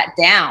dull that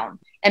down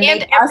and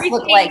make us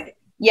look like,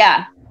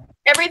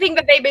 everything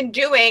that they've been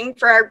doing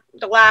for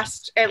the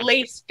last at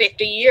least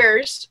 50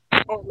 years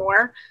or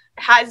more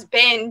has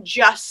been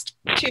just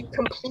to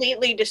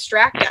completely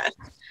distract us.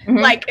 Mm-hmm.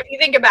 Like, if you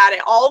think about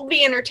it, all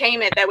the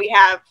entertainment that we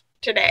have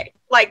today,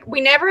 like,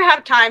 we never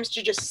have times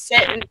to just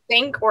sit and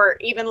think, or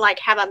even like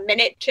have a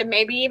minute to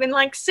maybe even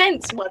like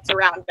sense what's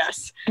around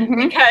us.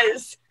 Mm-hmm.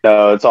 Because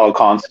it's all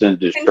constant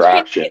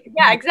distraction.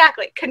 Yeah,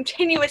 exactly.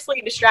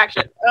 Continuously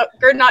distraction.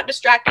 You're not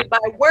distracted by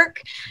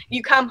work.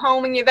 You come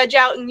home and you veg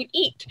out and you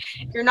eat.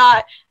 You're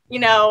not,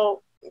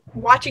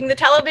 watching the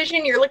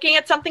television, you're looking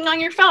at something on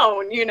your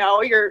phone, you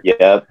know, you're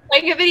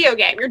playing a video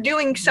game, you're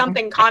doing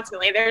something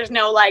constantly. There's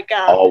no like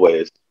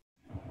always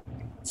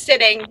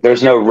sitting.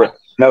 There's no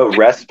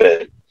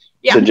respite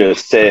to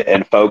just sit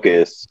and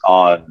focus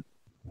on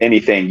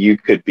anything you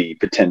could be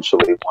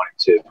potentially wanting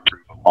to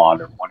improve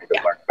upon or wanting to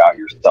learn about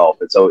yourself.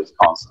 It's always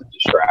constant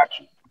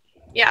distraction.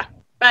 Yeah,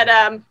 but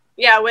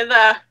with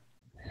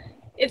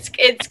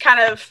it's kind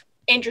of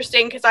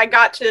interesting because I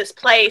got to this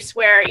place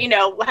where, you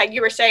know, like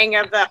you were saying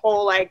of the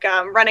whole like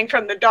running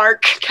from the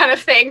dark kind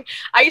of thing.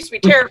 I used to be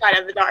terrified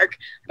of the dark,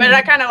 but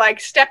I kind of like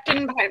stepped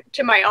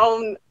into my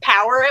own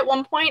power at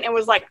one point and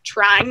was like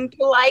trying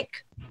to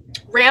like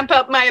ramp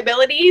up my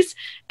abilities,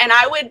 and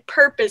I would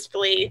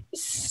purposefully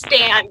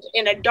stand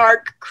in a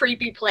dark,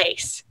 creepy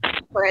place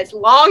for as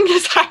long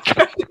as I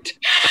could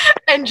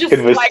and just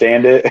could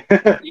withstand it.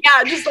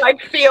 Just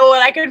like feel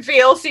what I could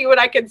feel, see what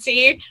I could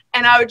see,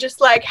 and I would just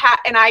like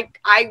and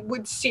I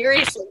would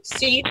seriously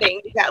see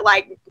things that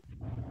like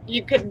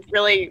you could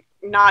really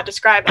not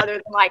describe other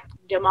than like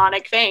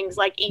demonic things,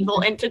 like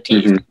evil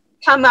entities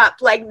come up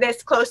like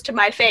this close to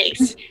my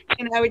face,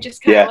 and I would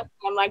just kind of look at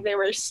them like they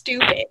were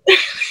stupid.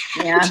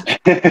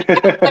 Like,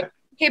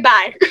 okay,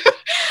 bye.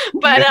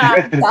 But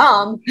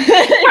dumb.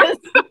 That's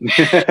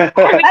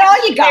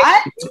all you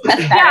got?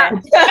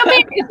 I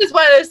mean, it's just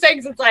one of those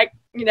things. It's like,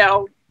 you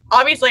know,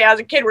 obviously as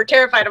a kid we're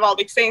terrified of all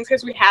these things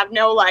because we have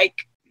no like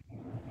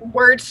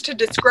words to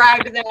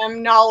describe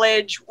them,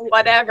 knowledge,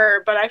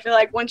 whatever. But I feel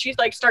like once you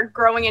like start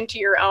growing into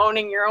your own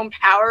and your own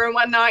power and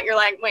whatnot, you're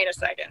like, wait a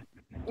second,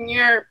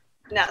 you're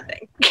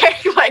nothing.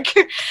 Like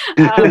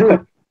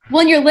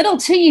when you're little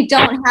too, you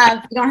don't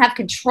have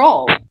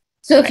control.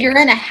 So if you're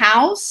in a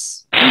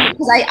house,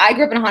 because I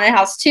grew up in a haunted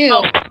house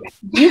too,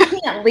 you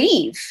can't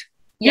leave.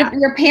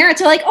 Your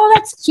parents are like, oh,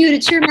 that's cute,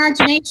 it's your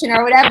imagination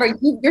or whatever.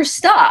 You're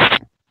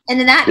stuck, and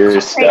then that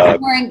creates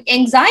more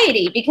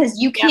anxiety because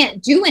you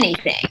can't do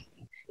anything.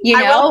 You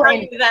know, I will tell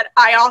you that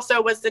I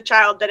also was the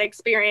child that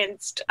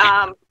experienced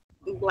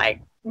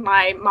like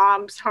my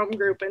mom's home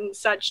group and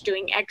such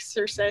doing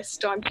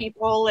exorcist on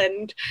people,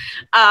 and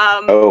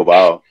oh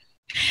wow,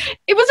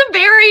 it was a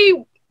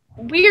very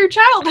weird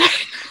childhood.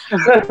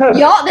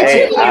 Y'all, the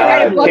two of you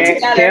read a book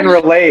together. Can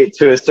relate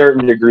to a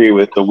certain degree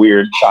with the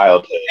weird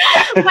childhood.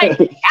 Like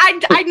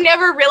I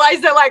never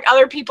realized that like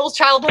other people's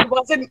childhood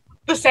wasn't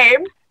the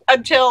same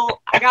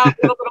until I got a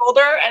little bit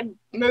older and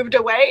moved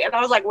away, and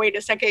I was like, wait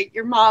a second,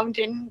 your mom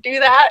didn't do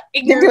that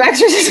in your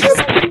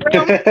exorcism?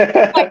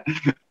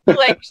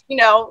 Like, you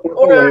know,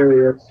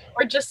 or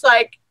just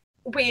like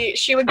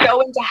she would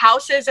go into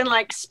houses and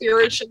like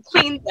spiritually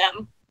clean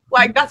them.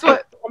 Like that's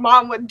what my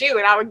mom would do,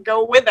 and I would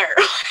go with her.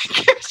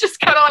 Like, it was just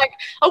kind of like,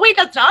 oh wait,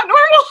 that's not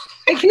normal.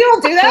 Like, you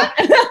don't do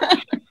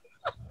that.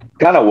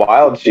 Kind of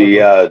wild she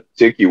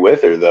took you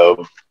with her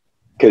though,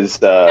 because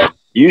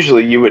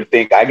usually you would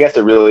think, I guess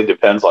it really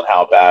depends on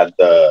how bad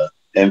the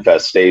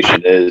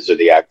infestation is or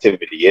the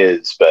activity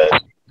is,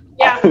 but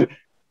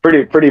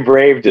pretty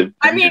brave to.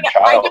 I mean,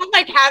 I don't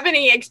like have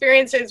any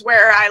experiences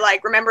where I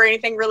like remember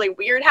anything really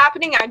weird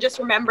happening. I just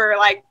remember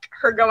like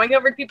her going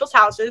over to people's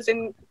houses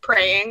and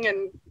praying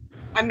and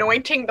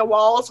anointing the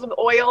walls with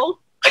oil.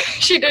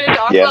 She did it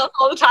dog wells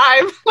all the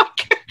time.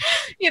 Like,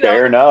 you know,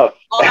 fair enough.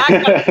 All that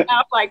kind of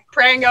stuff, like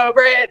praying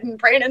over it and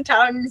praying in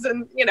tongues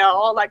and, you know,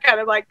 all that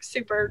kind of like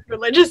super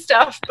religious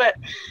stuff. But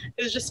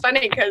it was just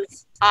funny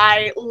because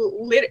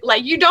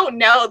like you don't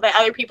know that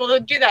other people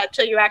don't do that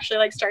till you actually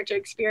like start to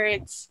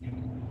experience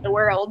the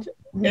world.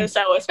 And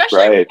so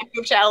especially when I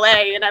moved to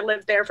LA and I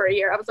lived there for a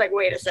year, I was like,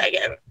 wait a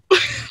second.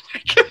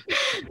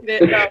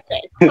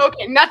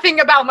 Okay, nothing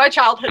about my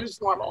childhood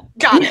is normal.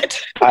 Got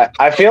it.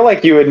 I feel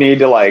like you would need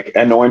to like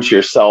anoint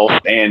yourself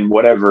and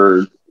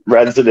whatever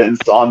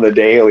residents on the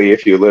daily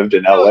if you lived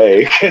in LA,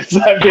 because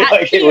I feel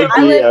like it would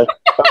be a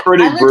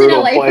pretty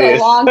brutal place. I lived in LA for a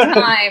long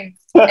time,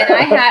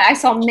 and I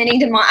saw many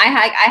demons.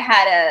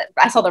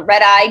 I saw the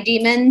red-eye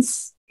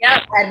demons.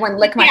 Yeah, I had one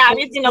lick my face.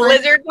 I've seen the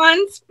lizard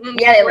ones.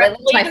 Yeah, they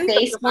licked my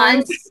face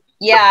once.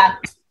 Yeah.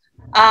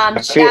 I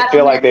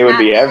feel like they would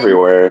be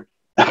everywhere.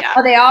 Yeah.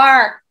 Oh, they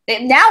are.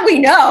 Now we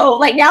know.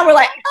 Like now we're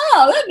like,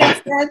 oh,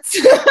 that makes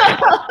sense.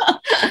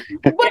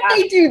 What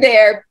they do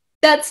there?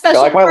 That's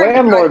special. Like my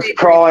landlord's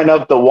crawling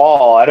up the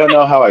wall. I don't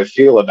know how I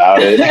feel about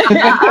it.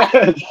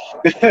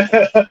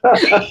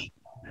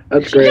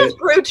 That's she great. just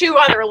grew 2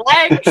 other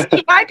legs.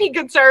 He might be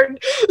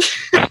concerned.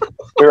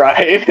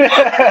 Right.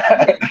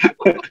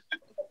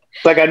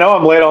 It's like, I know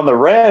I'm late on the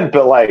rent,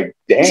 but like,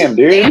 damn,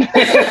 dude.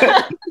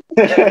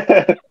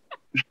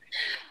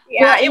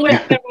 Yeah, it was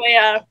definitely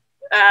an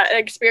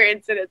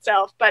experience in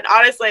itself. But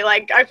honestly,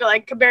 like, I feel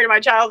like compared to my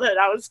childhood,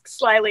 I was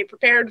slightly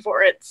prepared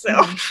for it. So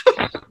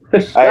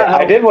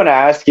I did want to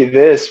ask you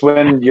this.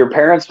 When your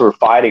parents were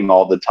fighting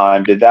all the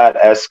time, did that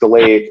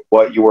escalate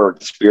what you were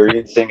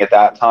experiencing at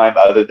that time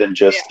other than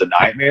just the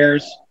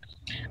nightmares?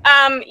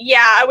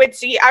 Yeah,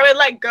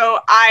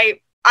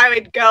 I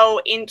would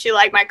go into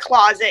like my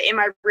closet in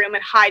my room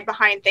and hide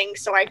behind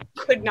things so I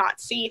could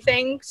not see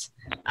things.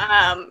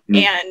 And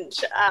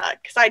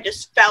because I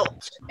just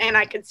felt and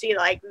I could see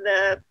like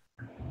the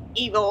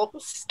evil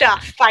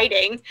stuff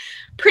fighting.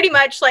 Pretty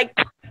much like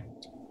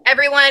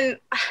everyone,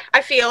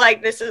 I feel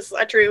like this is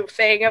a true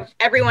thing of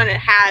everyone that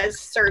has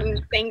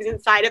certain things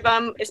inside of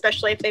them,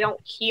 especially if they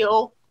don't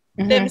heal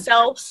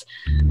themselves.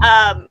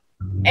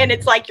 And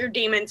it's like your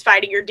demons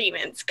fighting your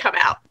demons come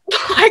out.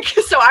 Like,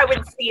 so I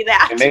would see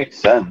that. It makes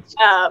sense.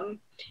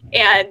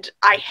 And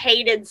I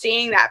hated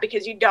seeing that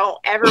because you don't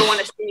ever want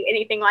to see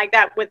anything like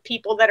that with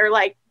people that are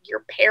like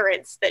your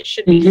parents that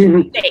should be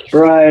safe.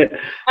 Right.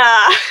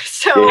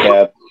 So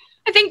Yeah.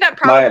 I think that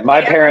probably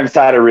my parents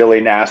had a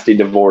really nasty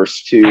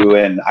divorce too,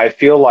 and I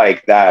feel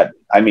like that.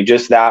 I mean,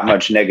 just that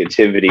much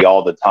negativity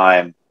all the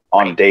time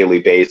on a daily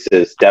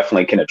basis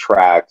definitely can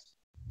attract,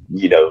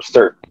 you know,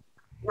 certain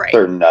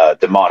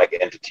demonic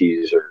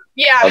entities or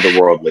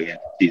otherworldly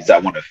entities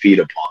that want to feed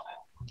upon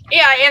it.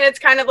 Yeah, and it's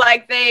kind of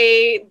like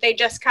they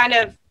just kind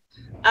of,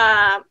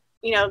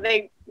 you know,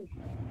 they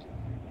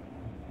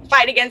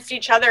fight against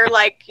each other,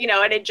 like, you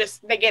know, and they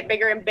get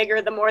bigger and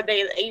bigger the more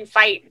you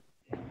fight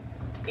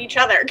each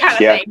other, kind of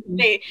thing.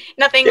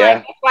 Nothing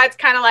like, that's why it's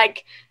kind of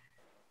like,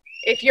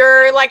 if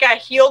you're like a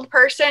healed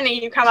person and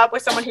you come up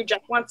with someone who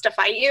just wants to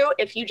fight you,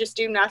 if you just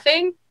do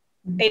nothing,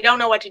 they don't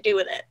know what to do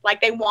with it.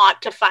 Like, they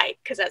want to fight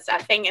because that's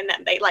that thing in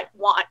them. They like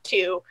want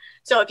to.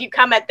 So if you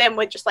come at them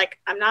with just like,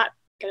 I'm not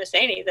gonna say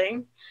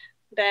anything,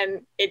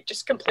 then it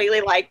just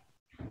completely like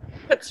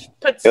puts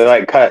it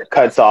like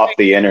cuts off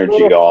the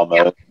energy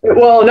almost.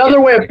 Well,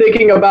 another way of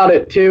thinking about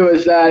it too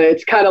is that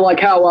it's kind of like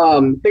how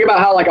think about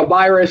how like a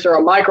virus or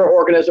a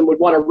microorganism would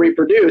want to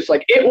reproduce.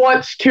 Like, it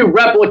wants to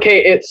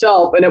replicate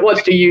itself, and it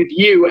wants to use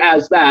you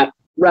as that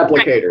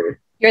replicator.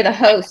 You're the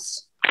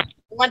host.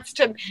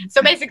 So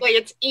basically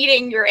it's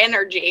eating your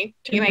energy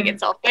to make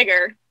itself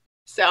bigger.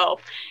 So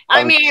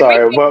I'm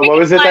sorry, what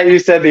was it that you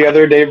said the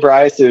other day,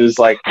 Bryce? It was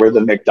like, we're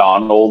the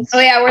McDonald's. Oh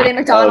yeah, we're the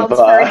McDonald's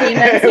for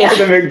demons. We're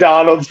the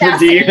McDonald's for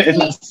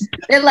demons.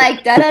 They're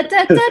like, da da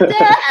da da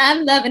da.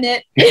 I'm loving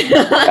it.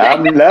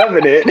 I'm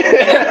loving it.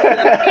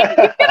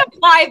 You can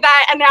apply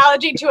that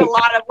analogy to a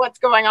lot of what's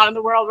going on in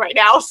the world right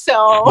now.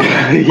 So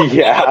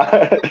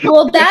yeah.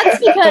 Well,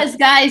 that's because,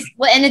 guys,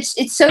 and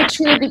it's so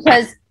true,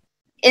 because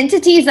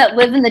entities that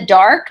live in the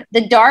dark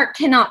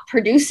cannot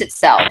produce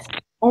itself.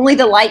 Only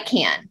the light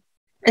can.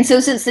 And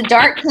so since the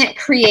dark can't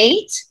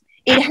create,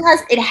 it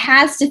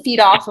has to feed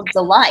off of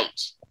the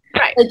light.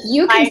 Right. Like,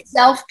 you can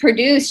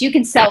self-produce, you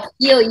can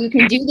self-heal, you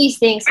can do these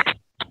things.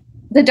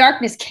 The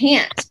darkness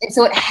can't. And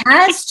so it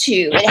has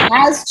to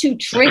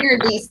trigger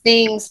these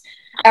things,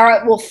 or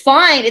it will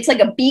find, it's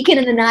like a beacon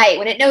in the night.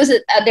 When it knows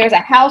that there's a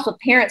house with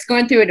parents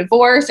going through a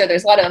divorce, or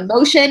there's a lot of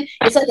emotion,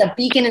 it's like a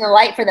beacon in the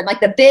light for them. Like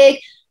the big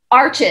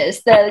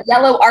arches, the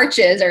yellow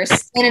arches are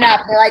standing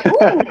up. They're like,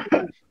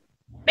 ooh.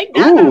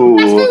 Ooh,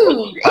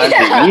 food.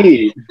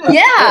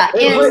 Yeah.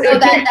 And so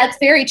that's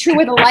very true.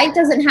 Where the light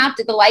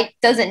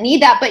doesn't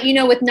need that. But, you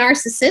know, with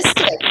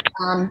narcissistic,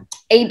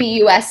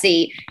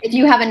 ABUSE, if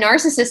you have a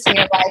narcissist in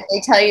your life,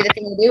 they tell you the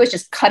thing to do is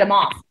just cut them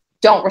off.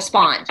 Don't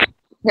respond.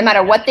 No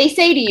matter what they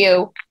say to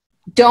you,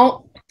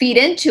 don't feed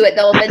into it.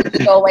 They'll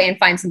eventually go away and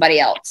find somebody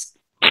else,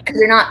 because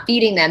you're not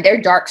feeding them.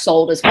 They're dark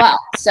souled as well.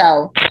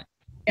 So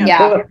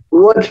yeah.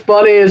 What's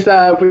funny is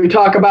that if we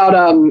talk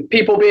about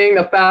people being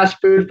the fast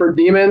food for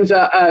demons,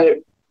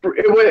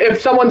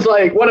 if someone's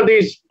like, one of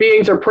these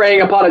beings are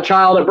preying upon a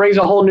child, it brings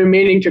a whole new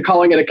meaning to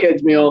calling it a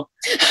kid's meal.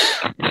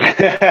 Oh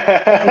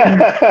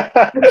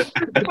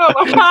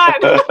my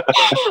God.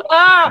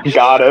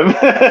 Got him.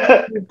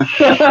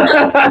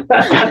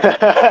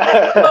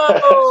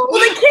 Well,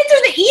 the kids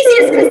are the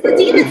easiest, because the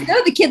demons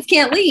know the kids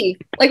can't leave.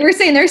 Like we're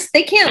saying,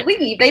 they can't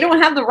leave. They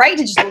don't have the right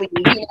to just leave,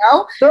 you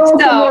know? They're also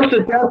more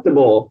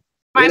susceptible.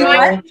 My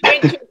mind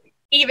went to an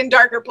even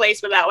darker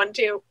place with that one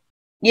too.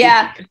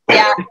 Yeah.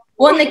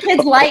 Well, and the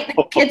kid's light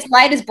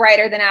is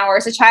brighter than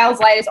ours. A child's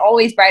light is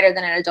always brighter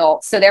than an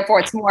adult, so therefore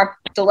it's more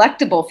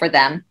delectable for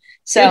them.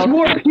 So it's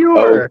more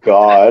pure. Oh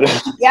God.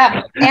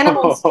 Yeah,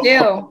 animals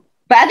do.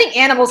 But I think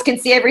animals can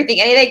see everything.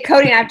 Anything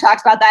Kody and I have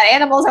talked about that.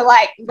 Animals are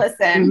like,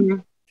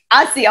 listen,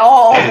 I see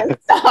all this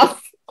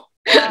stuff.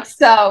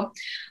 So,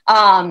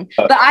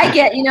 but I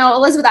get, you know,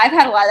 Elizabeth, I've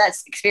had a lot of that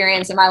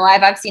experience in my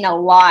life. I've seen a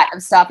lot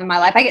of stuff in my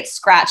life. I get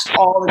scratched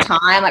all the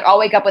time. Like, I'll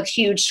wake up with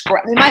huge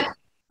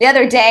the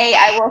other day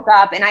I woke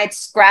up and I had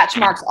scratch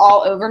marks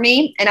all over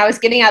me, and I was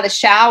getting out of the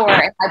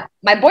shower, and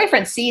my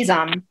boyfriend sees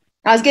them.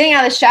 I was getting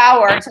out of the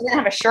shower, so I didn't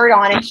have a shirt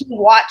on, and he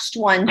watched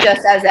one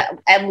just as a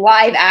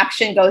live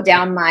action go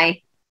down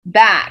my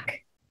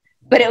back.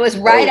 But it was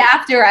right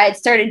after I had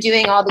started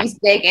doing all these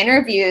big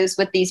interviews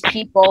with these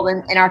people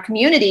in our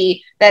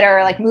community that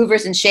are like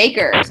movers and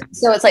shakers.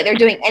 So it's like they're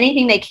doing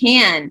anything they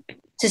can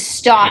to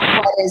stop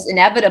what is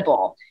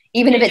inevitable.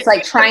 Even if it's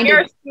like trying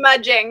to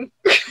smudging.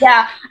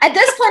 Yeah. At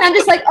this point, I'm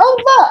just like,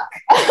 oh, look.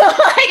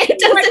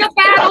 It's like a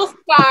battle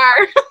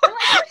scar.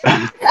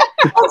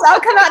 So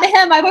I'll come out to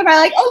him. My boyfriend,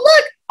 like, oh,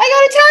 look, I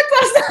got attacked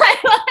last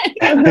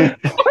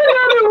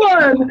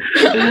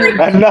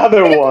night.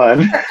 Another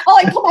one. I'll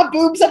like pull my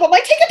boobs up. I'm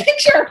like, take a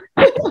picture.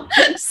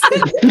 Send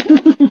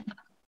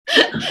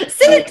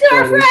it to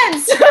our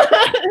friends.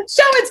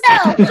 Show and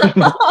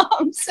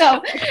tell.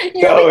 So,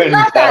 you know, we can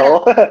laugh at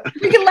him.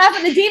 We can laugh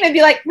at the demon and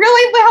be like,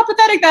 really? How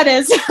pathetic that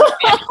is.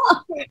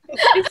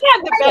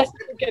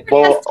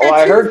 Well,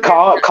 I heard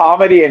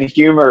comedy and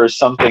humor is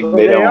something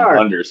they don't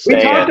understand.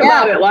 We talked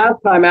about it last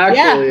time,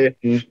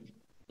 actually.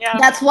 Yeah.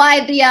 That's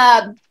why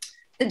the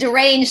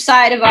deranged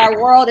side of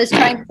our world is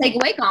trying to take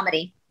away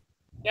comedy.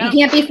 Yeah. You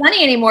can't be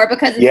funny anymore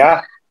because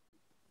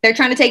they're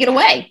trying to take it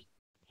away.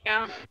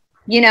 Yeah.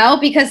 You know,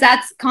 because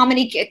that's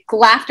comedy.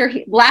 Laughter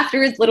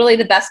is literally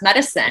the best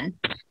medicine.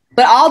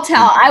 But I'll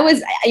tell,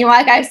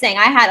 like I was saying,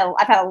 I've had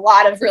a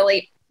lot of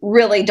really,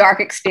 really dark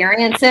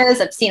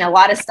experiences. I've seen a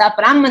lot of stuff,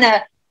 but I'm going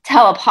to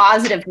tell a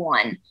positive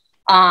one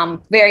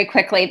very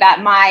quickly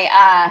that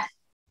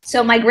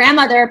my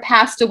grandmother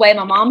passed away,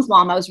 my mom's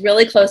mom. I was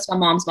really close to my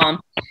mom's mom.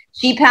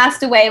 She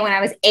passed away when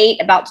I was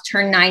 8, about to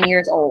turn 9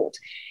 years old.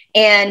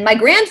 And my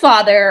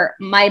grandfather,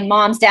 my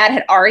mom's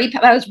dad,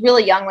 I was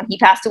really young when he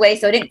passed away,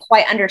 so I didn't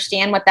quite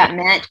understand what that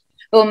meant.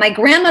 But when my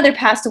grandmother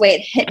passed away,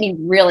 it hit me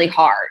really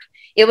hard.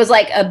 It was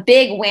like a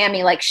big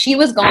whammy, like she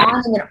was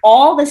gone. And then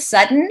all of a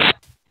sudden,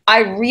 I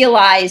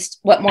realized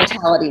what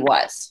mortality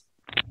was.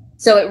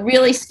 So it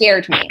really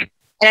scared me.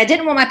 And I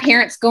didn't want my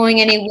parents going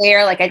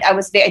anywhere. Like I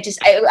was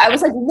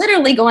like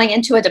literally going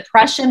into a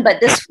depression, but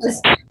this was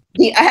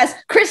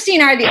Christy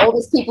and I are the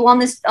oldest people on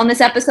this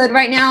episode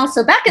right now.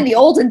 So back in the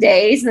olden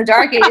days, in the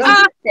dark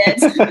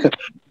ages,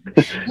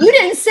 you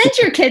didn't send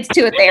your kids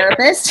to a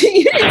therapist.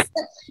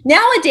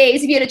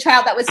 Nowadays, if you had a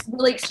child that was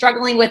really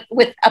struggling with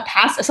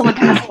someone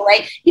passing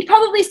away, you'd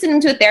probably send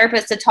them to a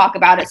therapist to talk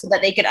about it so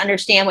that they could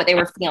understand what they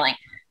were feeling.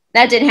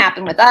 That didn't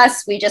happen with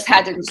us. We just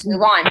had to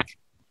move on.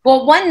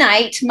 Well, one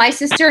night, my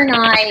sister and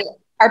I,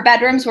 our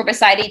bedrooms were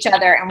beside each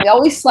other, and we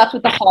always slept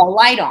with the hall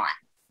light on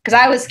because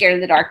I was scared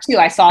of the dark too.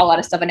 I saw a lot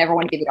of stuff. I never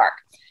wanted to be in the dark,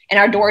 and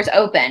our doors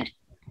opened.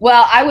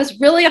 Well, I was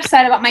really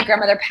upset about my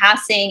grandmother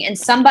passing, and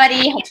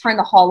somebody had turned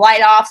the hall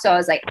light off. So I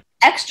was like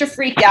extra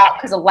freaked out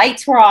because the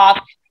lights were off,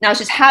 and I was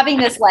just having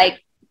this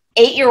like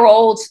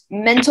 8-year-old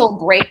mental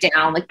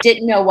breakdown, like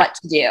didn't know what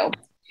to do.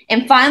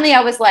 And finally,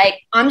 I was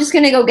like, I'm just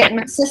going to go get in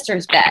my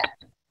sister's bed.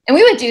 And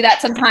we would do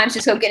that sometimes,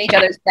 just go get in each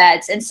other's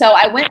beds. And so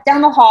I went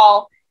down the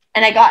hall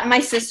and I got in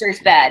my sister's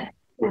bed.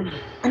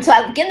 And so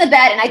I get in the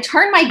bed and I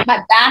turned my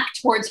back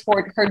towards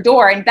her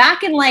door. And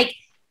back in like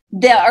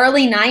the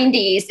early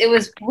 90s, it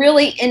was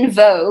really in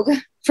vogue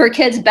for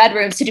kids'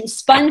 bedrooms to do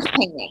sponge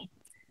painting.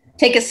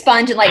 Take a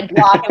sponge and like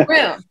block a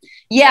room.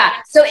 Yeah.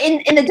 So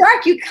in the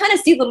dark, you kind of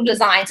see little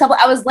designs. So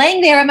I was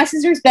laying there in my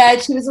sister's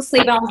bed. She was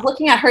asleep and I was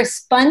looking at her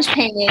sponge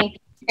painting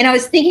and I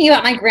was thinking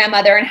about my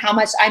grandmother and how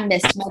much I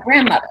missed my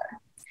grandmother.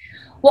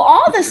 Well,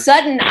 all of a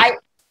sudden,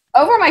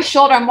 over my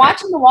shoulder, I'm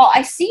watching the wall.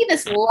 I see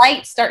this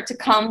light start to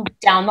come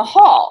down the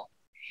hall.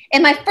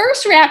 And my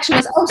first reaction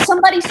was, oh,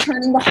 somebody's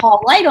turning the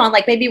hall light on.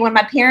 Like maybe when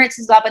my parents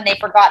is up and they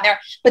forgot there.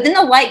 But then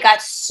the light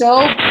got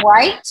so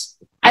bright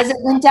as it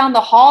went down the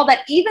hall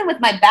that even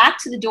with my back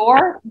to the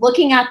door,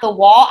 looking at the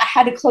wall, I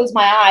had to close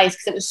my eyes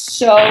because it was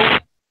so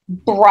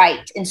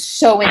bright and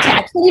so intense.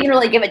 I couldn't even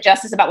really give it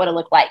justice about what it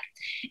looked like.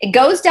 It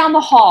goes down the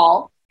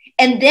hall.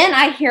 And then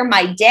I hear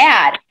my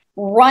dad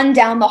run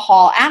down the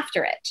hall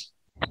after it.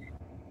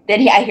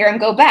 Then I hear him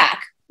go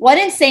back. Well, I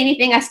didn't say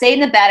anything. I stayed in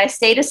the bed. I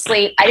stayed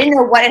asleep. I didn't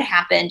know what had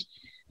happened.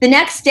 The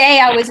next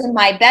day I was in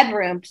my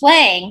bedroom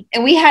playing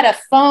and we had a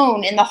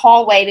phone in the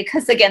hallway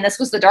because again, this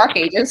was the dark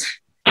ages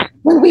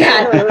when we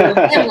had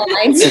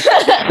landlines.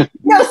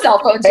 No cell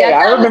phones yet. Hey,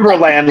 I remember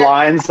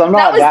landlines. I'm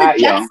not that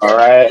young, all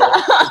right?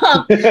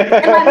 And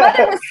my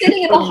mother was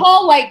sitting in the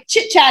hallway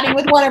chit-chatting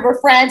with one of her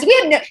friends. We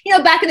had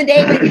no, back in the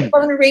day when the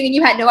phone would ring and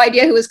you had no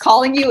idea who was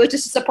calling you. It was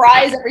just a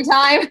surprise every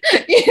time.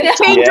 You know?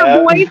 Change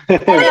your voice.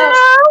 Hello?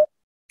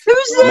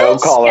 Who's this? No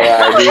caller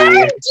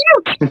ID.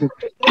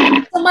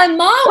 So my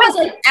mom was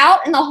like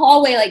out in the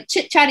hallway, like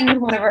chit-chatting with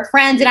one of her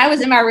friends, and I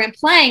was in my room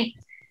playing.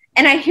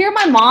 And I hear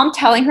my mom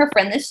telling her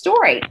friend this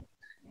story.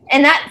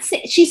 And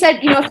she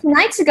said, a few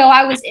nights ago,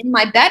 I was in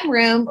my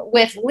bedroom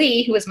with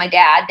Lee, who was my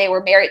dad. They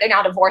were married. They're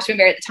now divorced. We were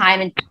married at the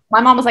time. And my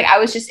mom was like, I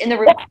was just in the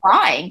room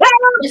crying.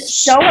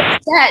 Just so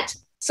upset.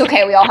 It's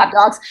okay. We all have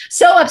dogs.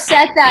 So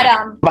upset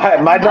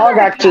that my dog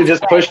actually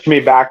just pushed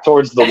me back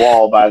towards the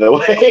wall, by the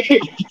way.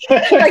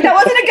 Like that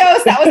wasn't a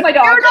ghost. That was my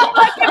dog.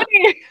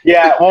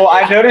 Yeah. Well,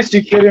 I noticed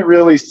you couldn't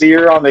really see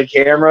her on the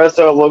camera,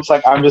 so it looks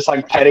like I'm just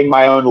like petting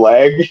my own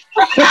leg.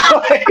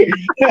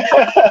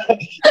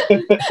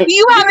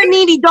 You have a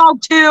needy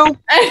dog too.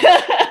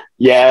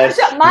 Yes,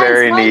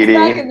 very needy.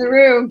 Back in the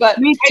room, but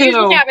me too. I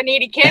usually have a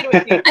needy kid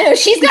with me. I know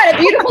she's got a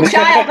beautiful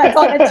child that's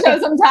on the show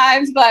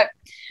sometimes, but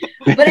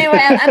anyway,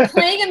 I'm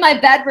playing in my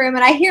bedroom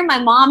and I hear my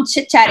mom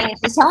chit-chatting and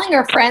she's telling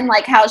her friend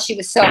like how she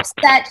was so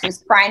upset. She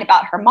was crying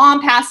about her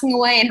mom passing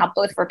away and how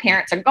both of her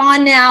parents are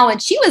gone now.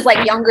 And she was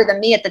like younger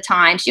than me at the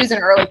time. She was in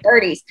her early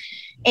 30s.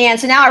 And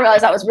so now I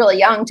realize I was really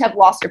young to have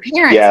lost her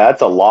parents. Yeah,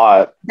 that's a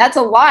lot. That's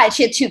a lot.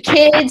 She had 2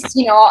 kids,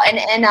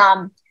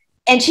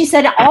 and she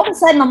said, all of a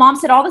sudden, my mom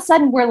said, all of a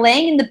sudden we're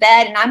laying in the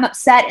bed and I'm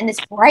upset. And this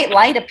bright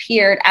light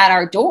appeared at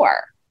our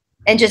door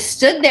and just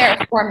stood there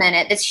for a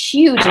minute, this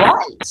huge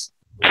light.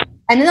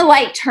 And then the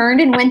light turned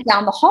and went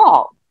down the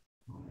hall.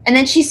 And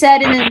then she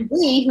said, and then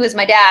Lee, who is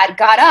my dad,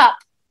 got up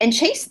and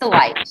chased the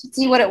light to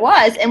see what it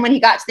was. And when he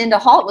got to the end of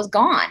the hall, it was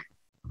gone.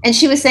 And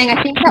she was saying,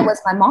 I think that was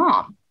my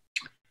mom.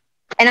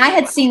 And I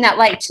had seen that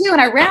light too.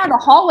 And I ran out of the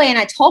hallway and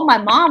I told my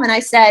mom and I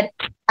said,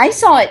 I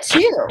saw it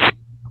too.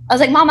 I was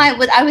like, Mom,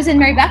 I was in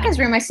Mary Becca's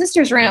room, my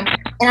sister's room,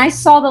 and I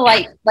saw the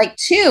light like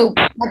too.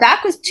 My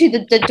back was to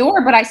the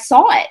door, but I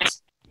saw it.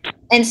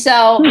 And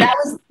so that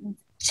was,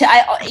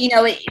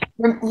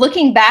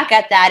 looking back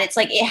at that, it's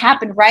like it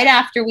happened right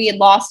after we had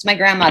lost my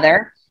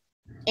grandmother.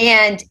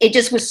 And it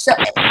just was so,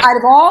 out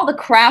of all the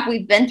crap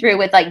we've been through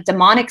with like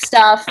demonic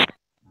stuff,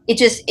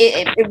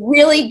 it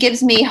really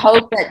gives me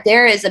hope that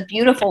there is a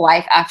beautiful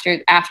life after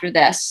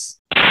this,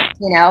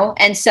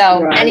 And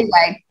so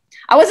Anyway,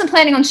 I wasn't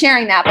planning on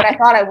sharing that, but I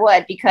thought I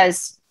would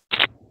because.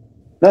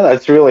 No,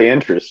 that's really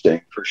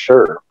interesting for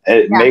sure.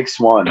 It makes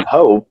one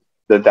hope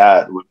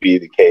that would be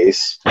the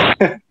case.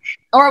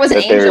 Or it was an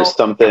angel. There's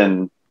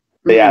something,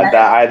 that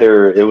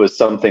either it was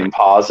something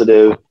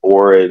positive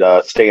or it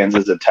stands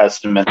as a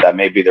testament that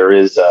maybe there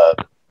is a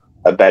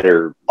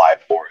better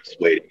life for us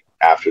waiting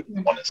after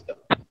this one is done.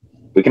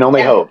 We can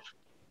only hope.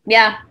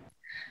 Yeah.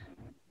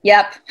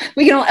 Yep.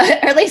 We can, or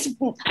at least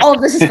all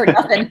of this is for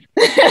nothing.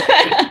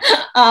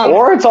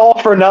 Or it's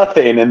all for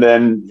nothing. And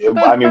then,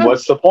 I mean,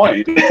 what's the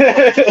point?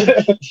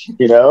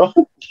 Yeah.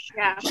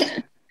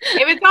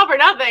 If it's all for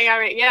nothing, I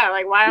mean,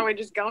 like, why aren't we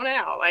just going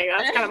out? Like,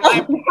 that's kind of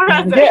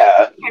my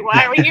Like,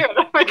 why are we here?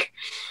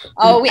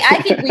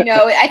 I think we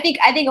know. I think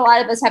a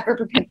lot of us have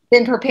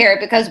been prepared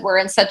because we're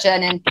in such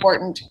an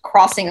important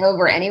crossing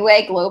over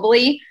anyway,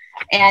 globally.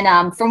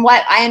 And from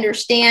what I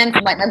understand,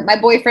 from my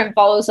boyfriend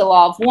follows the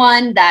law of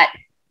one, that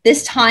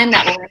this time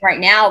that we're in right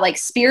now, like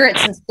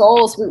spirits and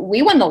souls,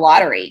 we won the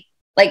lottery.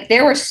 Like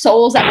there were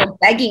souls that were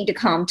begging to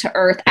come to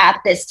Earth at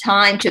this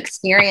time to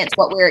experience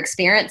what we're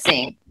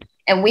experiencing.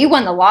 And we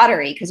won the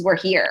lottery because we're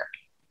here.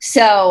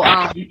 So,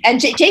 and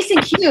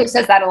Jason Q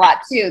says that a lot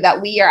too,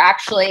 that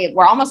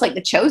we're almost like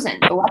the chosen,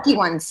 the lucky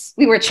ones.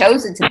 We were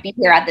chosen to be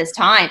here at this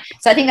time.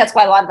 So I think that's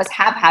why a lot of us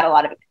have had a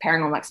lot of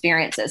paranormal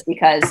experiences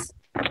because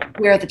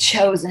we're the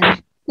chosen.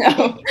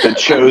 The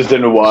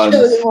chosen ones.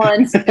 Chosen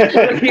ones.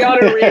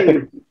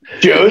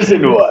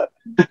 Chosen one.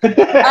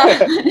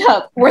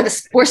 No, we're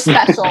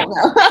special.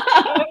 No.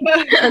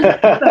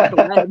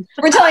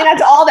 We're telling that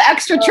to all the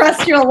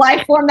extraterrestrial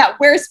life form that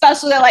we're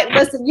special. They're like,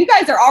 listen, you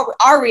guys are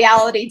our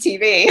reality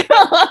TV.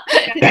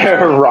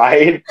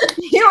 Right.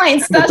 You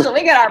ain't special.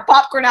 We get our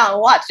popcorn out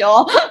and watch,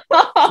 y'all.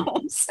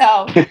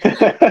 So.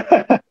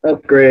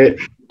 That's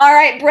great. All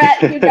right,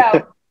 Brett, you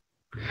go.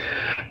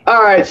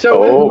 All right.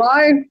 So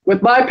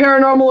with my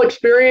paranormal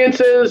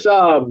experiences,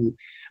 I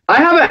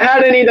haven't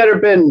had any that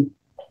have been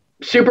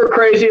super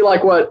crazy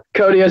like what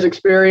Kody has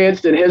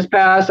experienced in his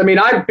past. I mean,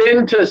 I've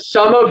been to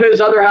some of his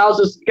other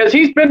houses because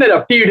he's been in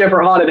a few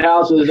different haunted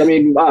houses. I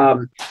mean,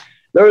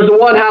 there was the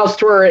one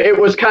house where it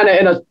was kind of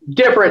in a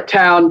different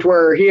town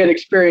where he had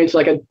experienced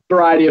like a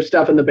variety of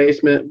stuff in the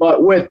basement.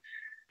 But with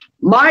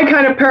my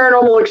kind of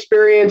paranormal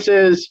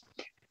experiences,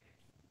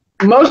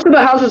 most of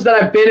the houses that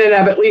I've been in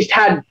have at least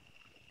had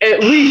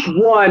at least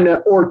one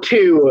or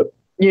two,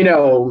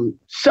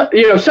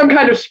 some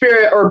kind of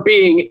spirit or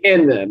being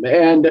in them.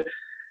 And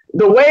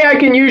the way I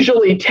can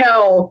usually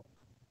tell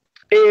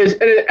is,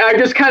 and I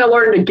just kind of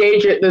learned to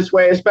gauge it this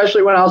way,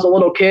 especially when I was a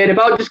little kid, if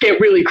I would just get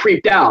really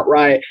creeped out,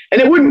 right? And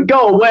it wouldn't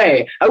go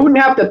away. I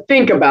wouldn't have to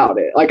think about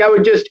it. Like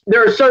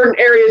there are certain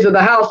areas of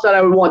the house that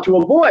I would want to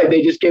avoid.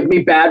 They just give me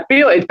bad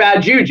feelings. It's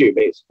bad juju,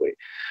 basically.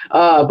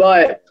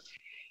 But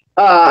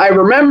I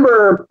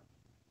remember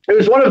it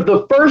was one of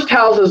the first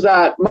houses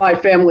that my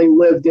family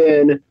lived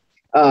in.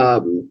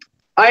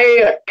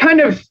 I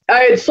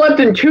had slept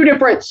in two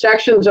different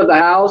sections of the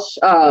house.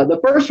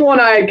 The first one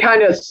I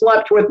kind of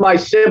slept with my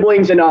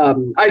siblings, and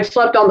I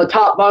slept on the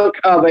top bunk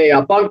of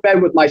a bunk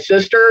bed with my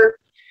sister,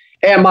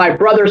 and my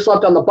brother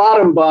slept on the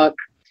bottom bunk.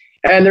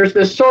 And there's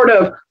this sort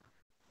of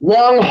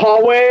long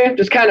hallway,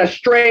 just kind of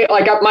straight,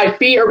 like my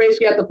feet are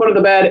basically at the foot of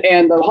the bed,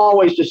 and the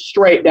hallway's just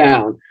straight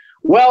down.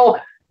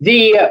 Well,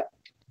 the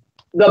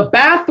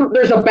bathroom,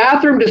 there's a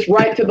bathroom just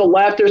right to the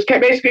left. There's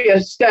basically a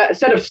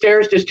set of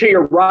stairs just to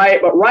your right,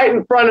 but right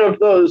in front of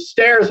those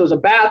stairs was a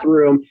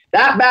bathroom.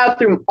 That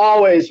bathroom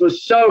always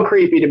was so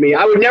creepy to me.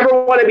 I would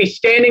never want to be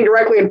standing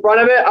directly in front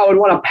of it. I would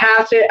want to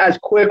pass it as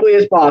quickly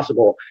as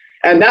possible.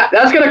 And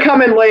that's going to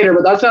come in later,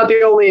 but that's not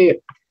the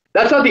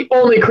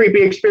only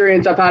creepy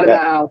experience I've had in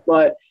that house.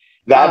 But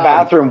that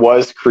bathroom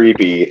was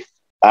creepy.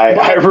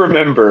 I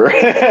remember.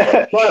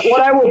 But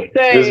what I will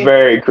say, it was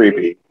very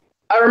creepy.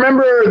 I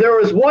remember there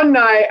was one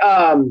night,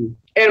 and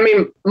I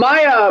mean,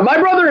 my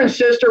brother and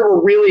sister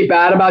were really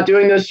bad about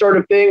doing this sort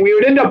of thing. We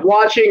would end up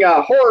watching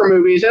horror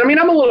movies. And I mean,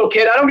 I'm a little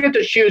kid. I don't get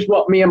to choose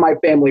what me and my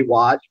family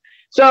watch.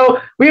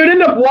 So we would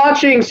end up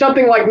watching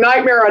something like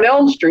Nightmare on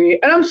Elm Street,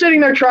 and I'm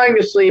sitting there trying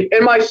to sleep,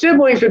 and my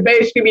siblings would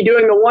basically be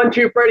doing the 1,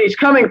 2, Freddy's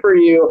coming for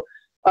you.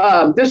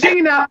 They're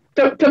singing that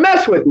to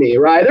mess with me,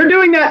 right? They're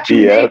doing that to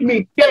make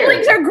me scared.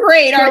 Siblings are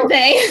great, aren't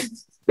they?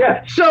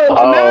 Yeah. So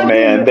oh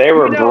man, they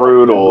were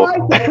brutal.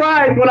 I'm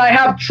surprised when I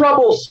have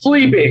trouble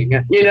sleeping.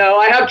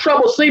 I have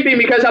trouble sleeping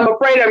because I'm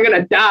afraid I'm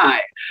gonna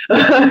die.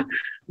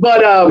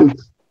 But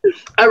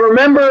I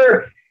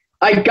remember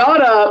I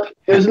got up.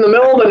 It was in the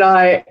middle of the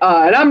night,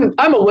 and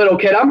I'm a little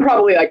kid. I'm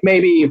probably like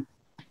maybe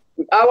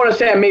I want to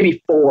say I'm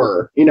maybe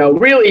 4.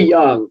 Really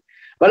young.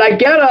 But I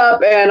get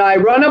up and I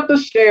run up the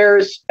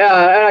stairs and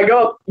I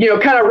go up,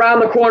 kind of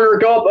around the corner,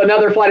 go up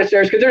another flight of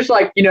stairs because there's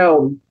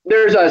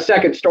there's a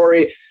second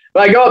story.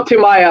 But I go up to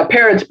my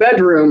parents'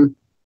 bedroom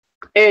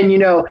and,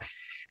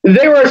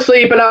 they were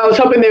asleep and I was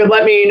hoping they would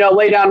let me,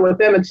 lay down with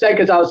them instead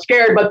because I was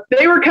scared. But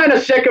they were kind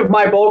of sick of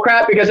my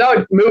bullcrap because I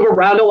would move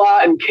around a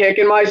lot and kick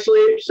in my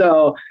sleep.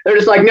 So they're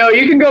just like, no,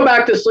 you can go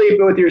back to sleep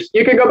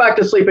you can go back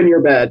to sleep in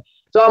your bed.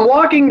 So I'm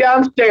walking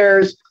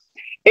downstairs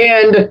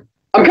and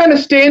I'm kind of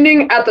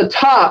standing at the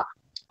top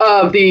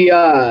of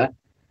the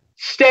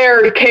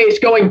staircase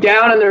going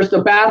down, and there's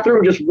the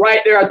bathroom just right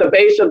there at the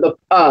base of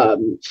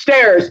the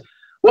stairs.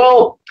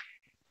 Well,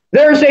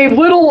 there's a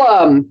little,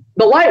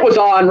 the light was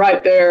on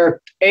right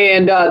there,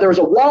 and there was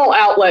a wall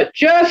outlet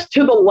just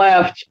to the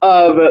left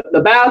of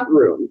the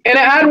bathroom. And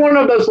it had one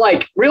of those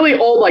really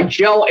old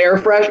gel air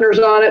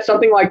fresheners on it,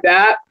 something like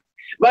that.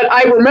 But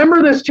I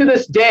remember this to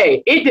this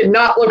day. It did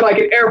not look like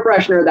an air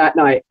freshener that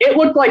night. It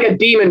looked like a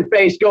demon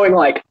face going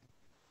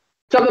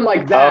something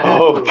like that.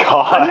 Oh,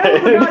 God.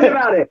 I've never forgotten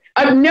about it.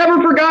 I've never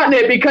forgotten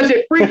it because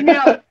it freaked me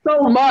out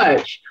so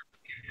much.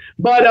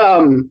 But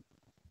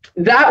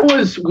that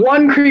was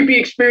one creepy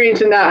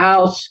experience in that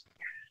house.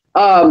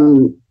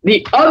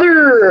 The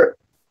other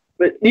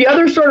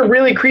sort of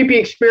really creepy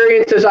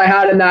experiences I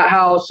had in that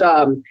house,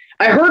 I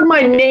heard my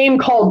name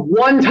called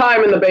one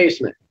time in the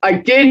basement. I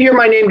did hear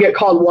my name get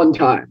called one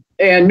time.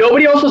 And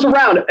nobody else was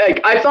around.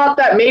 I thought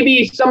that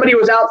maybe somebody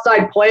was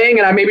outside playing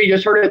and I maybe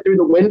just heard it through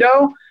the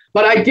window.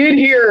 But I did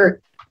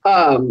hear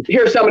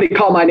somebody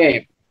call my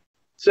name.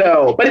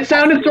 So, but it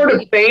sounded sort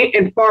of faint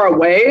and far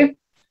away.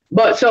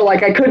 But so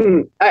I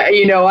couldn't, I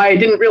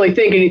didn't really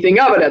think anything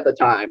of it at the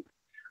time.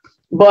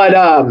 But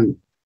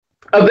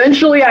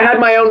eventually I had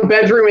my own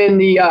bedroom in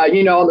the,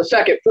 on the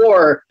second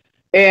floor.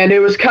 And it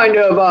was kind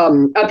of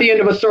at the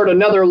end of a sort of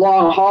another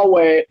long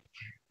hallway.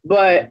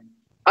 But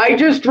I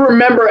just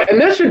remember,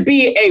 and this would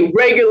be a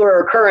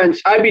regular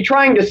occurrence. I'd be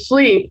trying to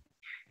sleep,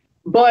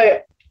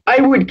 but I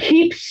would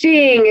keep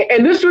seeing,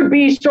 and this would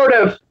be sort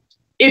of,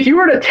 if you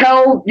were to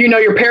tell,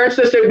 your parents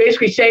this, they would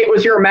basically say it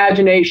was your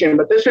imagination,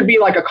 but this would be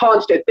a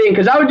constant thing.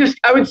 Cause I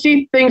would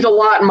see things a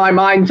lot in my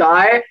mind's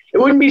eye. It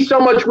wouldn't be so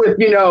much with,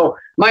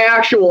 my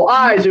actual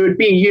eyes. It would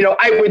be,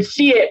 I would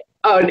see it,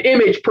 an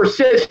image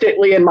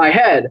persistently in my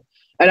head.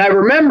 And I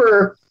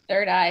remember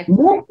third eye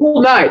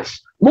multiple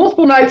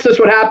nights this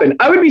would happen.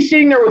 I would be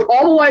sitting there with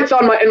all the lights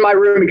on in my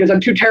room because I'm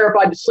too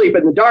terrified to sleep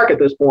in the dark at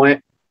this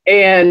point.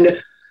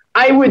 And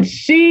I would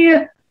see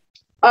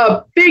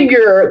a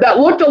figure that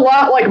looked a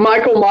lot like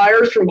Michael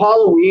Myers from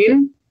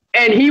Halloween,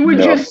 and he would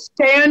just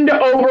stand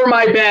over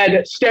my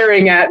bed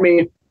staring at me,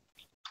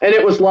 and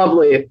it was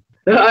lovely.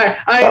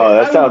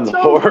 That sounds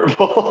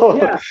horrible.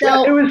 Yeah,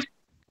 so it was.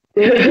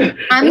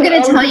 I'm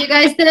going to tell you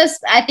guys this.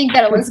 I think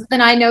that Elizabeth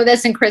and I know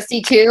this, and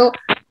Christy too,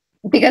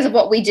 because of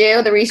what we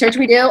do, the research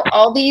we do.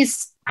 All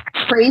these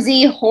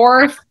crazy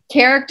horror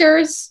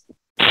characters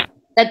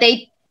that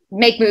they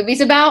make movies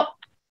about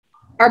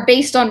are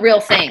based on real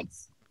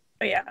things.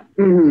 Oh, yeah.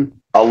 Mm-hmm.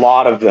 A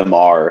lot of them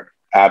are.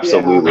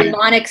 Absolutely.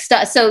 Demonic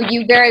stuff. So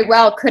you very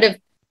well could have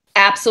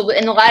absolutely,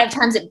 and a lot of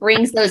times it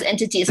brings those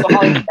entities what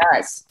Hollywood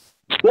does.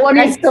 Well, I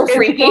mean, that's so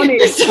freaky. Funny.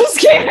 It's so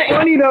scary. It's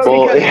funny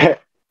though,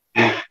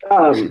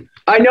 because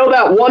I know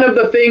that one of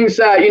the things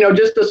that,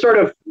 just to sort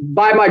of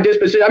by my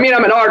disposition, I mean,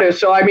 I'm an artist,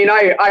 so I mean,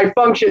 I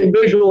function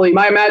visually.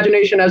 My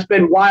imagination has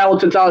been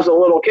wild since I was a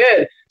little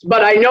kid.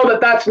 But I know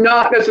that that's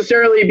not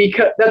necessarily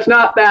because that's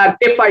not that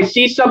if I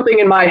see something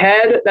in my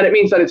head that it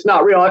means that it's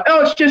not real.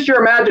 Oh, it's just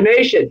your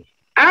imagination.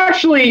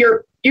 Actually,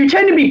 you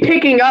tend to be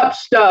picking up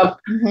stuff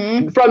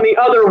from the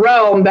other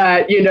realm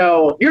that,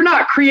 you're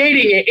not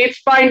creating it. It's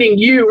finding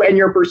you and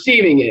you're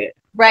perceiving it.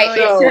 Right.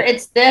 So,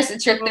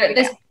 it's your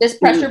this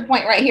pressure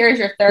point right here is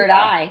your third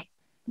eye.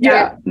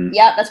 Yeah.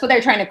 Yeah. That's what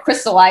they're trying to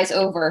crystallize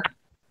over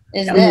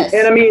is this.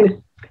 And I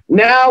mean,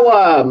 now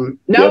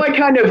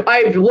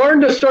I've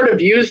learned to sort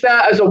of use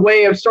that as a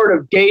way of sort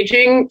of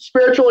gauging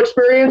spiritual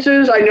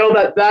experiences. I know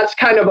that that's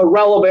kind of a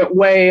relevant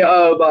way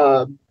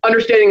of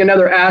understanding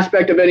another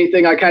aspect of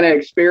anything I kind of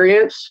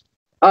experience.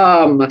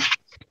 And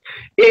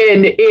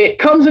it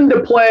comes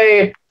into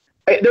play.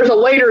 There's a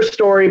later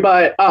story,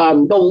 but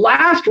the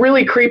last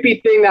really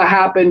creepy thing that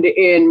happened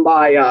in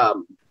my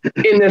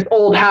in this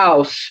old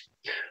house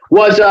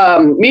was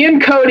me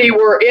and Kody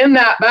were in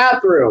that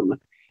bathroom.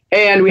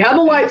 And we had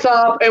the lights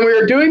off, and we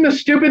were doing the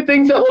stupid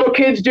things that little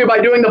kids do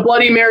by doing the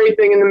Bloody Mary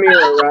thing in the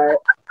mirror, right?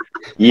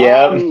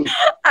 Yeah.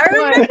 I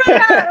remember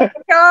that.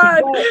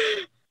 God.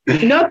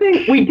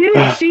 Nothing. We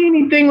didn't see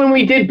anything when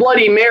we did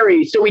Bloody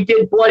Mary, so we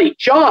did Bloody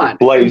John.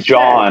 Bloody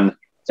John.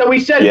 So we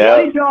said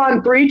Bloody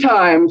John 3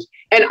 times,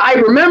 and I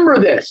remember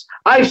this.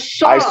 I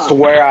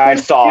swear I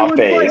saw a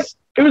face.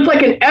 it was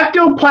like an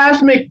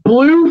ectoplasmic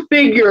blue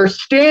figure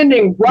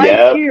standing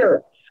right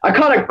here. I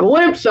caught a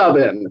glimpse of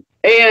him,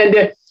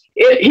 and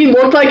he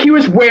looked like he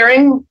was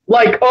wearing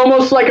like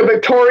almost like a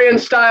Victorian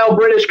style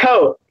British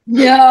coat.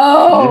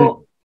 No.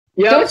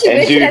 Yeah, don't you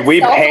and dude,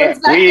 we panicked.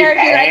 We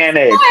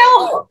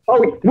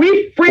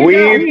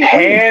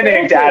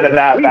panicked out of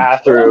that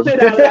bathroom. We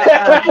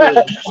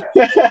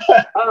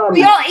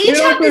all each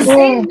have the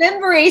same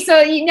memory,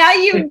 so now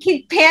you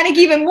can panic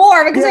even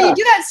more because when you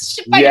do that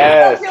shit by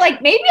yourself, you're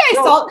like, maybe I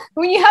saw.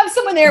 When you have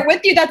someone there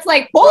with you, that's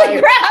like, holy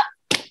crap.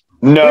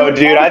 No,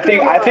 dude, I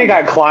think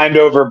I climbed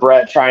over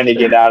Brett trying to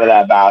get out of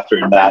that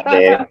bathroom that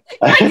day.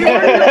 I think you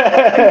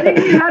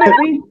had at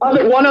least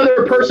one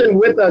other person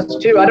with us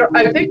too.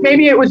 I think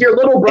maybe it was your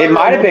little brother. It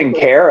might have been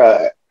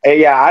Kara.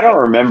 Yeah, I don't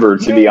remember,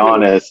 to be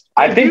honest.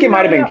 I think it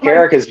might have been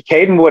Kara because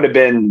Caden would have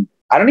been.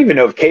 I don't even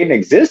know if Caden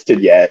existed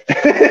yet,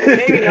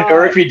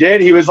 or if he did,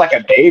 he was like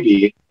a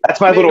baby.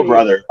 That's my little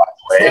brother, by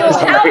the way.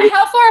 So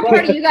how far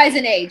apart are you guys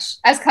in age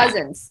as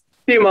cousins?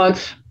 A few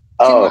months.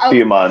 Oh, a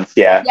few months,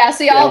 yeah. Yeah,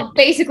 so y'all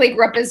basically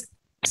grew up as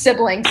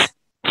siblings.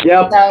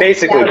 Yep, so,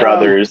 basically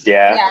brothers,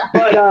 yeah.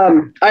 But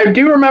I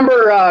do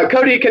remember,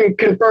 Kody can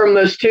confirm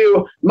this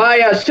too.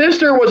 My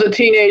sister was a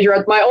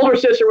teenager. My older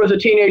sister was a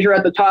teenager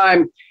at the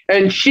time,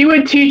 and she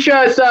would teach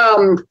us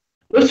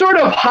the sort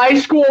of high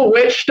school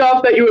witch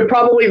stuff that you would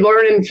probably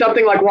learn in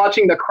something like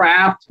watching The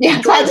Craft.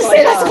 Yeah,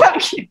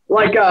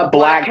 like a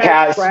Black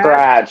Cat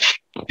Scratch.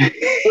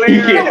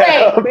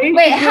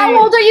 Wait, how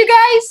old are you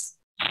guys?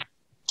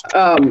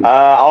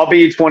 I'll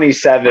be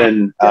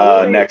 27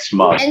 next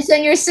month. And so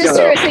your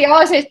sister, so you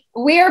always say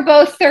we're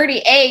both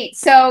 38.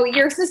 So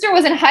your sister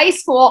was in high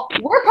school.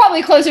 We're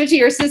probably closer to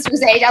your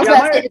sister's age. I was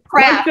about to say The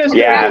Craft. My sister's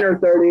in her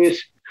 30s.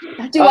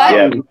 Do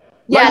I?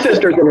 My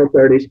sister's in her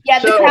 30s. Yeah,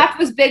 The Craft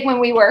was big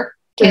when we were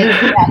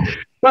kids.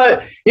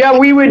 But yeah,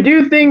 we would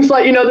do things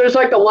like, there's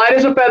like the light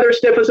as a feather,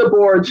 stiff as a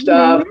board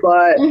stuff.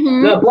 But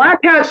the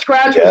Black Cat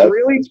Scratch was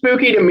really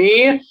spooky to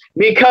me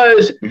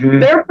because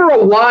there for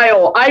a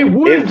while I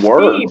would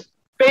see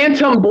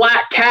phantom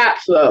black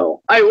cats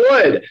though. I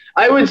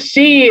would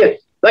see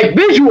like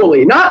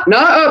visually, not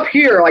up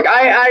here. Like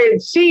I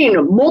had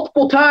seen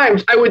multiple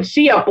times, I would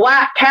see a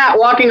black cat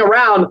walking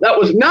around that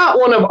was not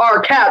one of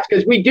our cats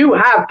because we do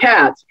have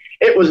cats.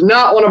 It was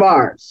not one of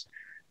ours.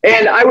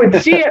 And I would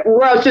see it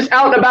where I was just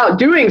out and about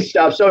doing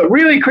stuff. So it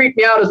really creeped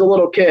me out as a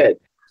little kid.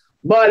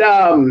 But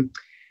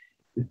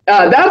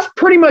that's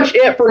pretty much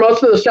it for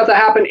most of the stuff that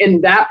happened in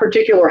that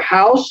particular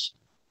house.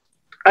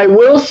 I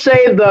will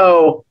say,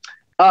 though,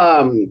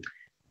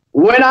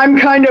 when I'm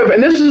kind of,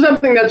 and this is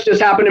something that's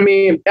just happened to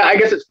me, I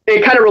guess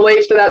it kind of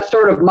relates to that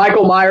sort of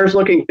Michael Myers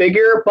looking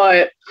figure,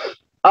 but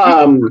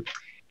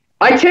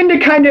I tend to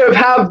kind of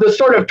have the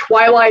sort of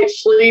twilight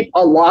sleep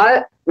a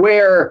lot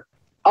where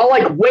I'll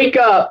like wake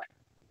up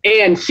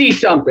and see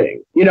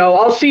something,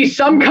 I'll see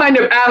some kind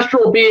of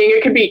astral being.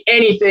 It could be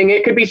anything.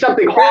 It could be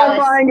something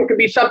horrifying. It could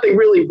be something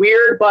really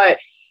weird, but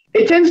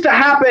it tends to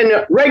happen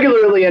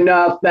regularly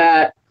enough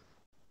that,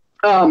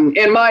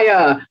 and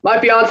my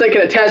fiance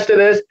can attest to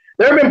this.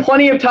 There have been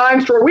plenty of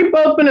times where we've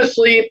both been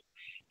asleep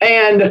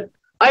and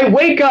I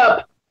wake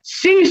up,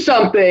 see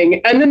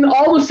something, and then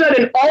all of a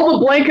sudden all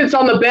the blankets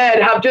on the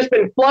bed have just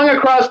been flung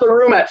across the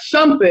room at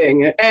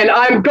something and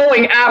I'm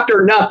going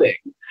after nothing.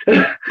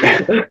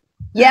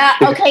 Yeah,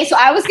 okay, so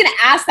I was going to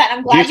ask that.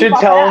 I'm glad you should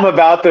tell them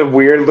about the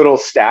weird little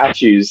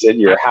statues in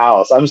your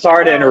house. I'm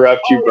sorry to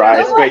interrupt you,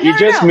 Bryce, but you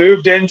just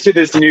moved into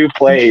this new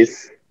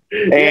place,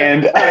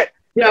 and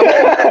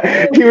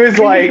he was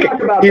like,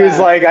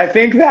 I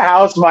think the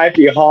house might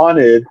be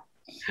haunted,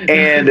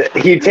 and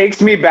he takes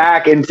me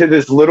back into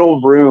this little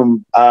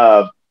room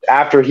right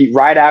after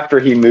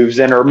he moves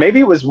in, or maybe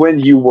it was when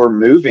you were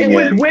moving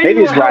in.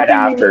 Maybe it's right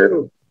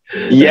after.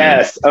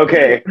 Yes,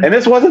 okay, and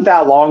this wasn't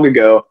that long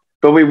ago.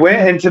 But we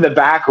went into the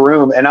back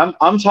room, and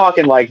I'm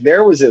talking like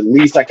there was at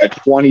least like a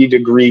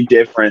 20-degree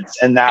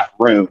difference in that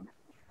room.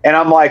 And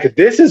I'm like,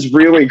 this is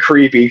really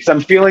creepy because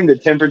I'm feeling the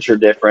temperature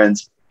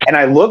difference. And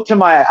I looked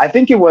to I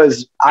think it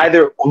was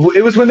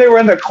when they were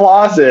in the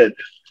closet.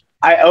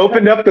 I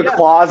opened up the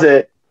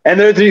closet, and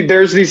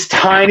there's these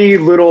tiny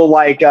little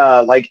like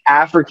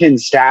African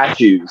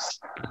statues.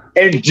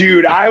 And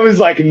dude, I was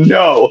like,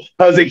 no.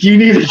 I was like, you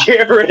need to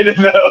get rid of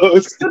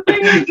those.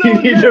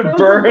 You need to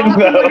burn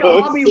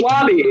those.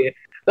 Lobby.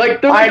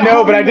 I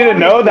know, but I didn't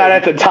know that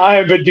at the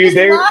time. But dude,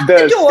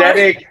 the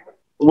aesthetic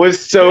was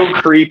so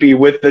creepy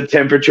with the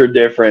temperature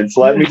difference.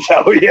 Let me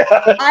tell you.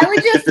 I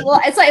would just,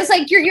 it's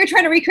like you're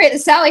trying to recreate the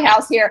Sally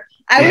house here.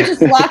 I would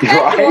just lock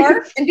that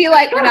door and be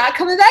like, we're not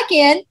coming back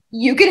in.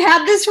 You can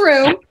have this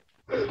room.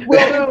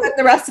 We'll put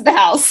the rest of the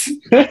house.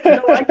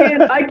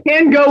 I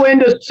can go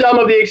into some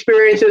of the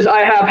experiences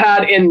I have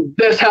had in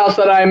this house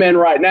that I'm in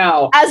right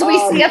now. As we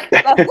see a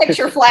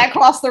picture fly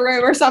across the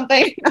room or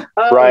something.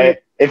 Right.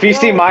 If you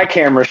see my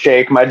camera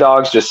shake, my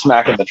dog's just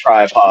smacking the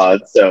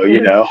tripod. So,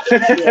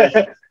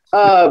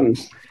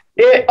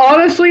 It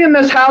honestly, in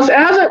this house, it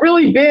hasn't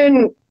really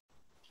been.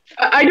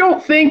 I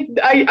don't think.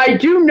 I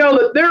do know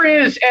that there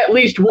is at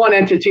least one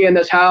entity in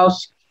this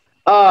house.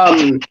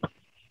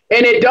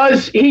 and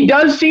he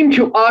does seem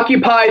to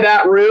occupy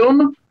that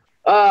room.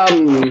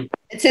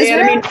 It's his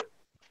room?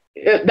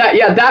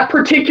 That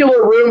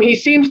particular room, he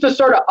seems to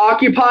sort of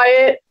occupy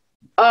it.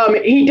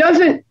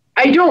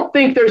 I don't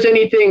think there's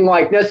anything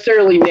like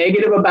necessarily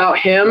negative about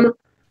him.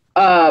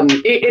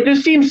 It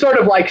just seems sort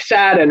of like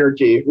sad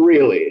energy,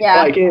 really.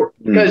 Yeah.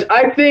 Because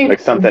I think like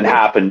something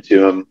happened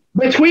to him.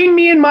 Between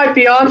me and my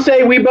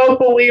fiance, we both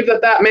believe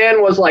that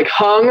man was like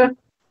hung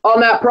on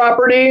that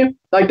property,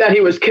 like that he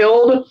was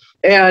killed,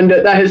 and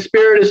that his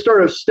spirit is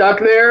sort of stuck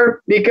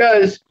there,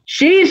 because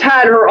she's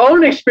had her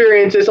own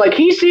experiences. Like,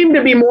 he seemed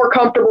to be more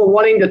comfortable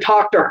wanting to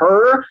talk to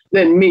her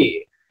than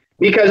me,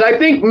 because I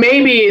think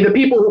maybe the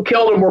people who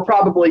killed him were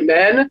probably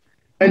men.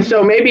 And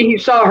so maybe he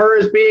saw her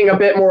as being a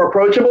bit more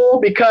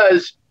approachable,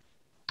 because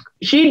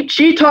she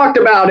talked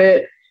about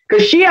it,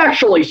 because she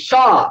actually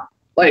saw,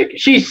 like,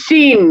 she's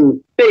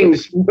seen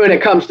things when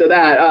it comes to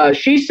that.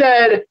 She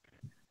said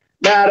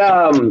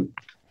that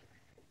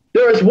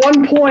there was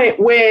one point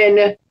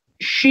when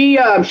she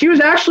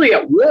was actually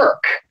at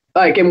work,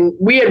 like, and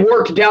we had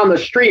worked down the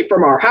street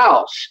from our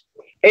house,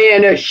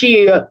 and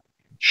she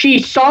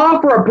saw,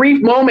 for a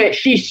brief moment,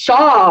 she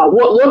saw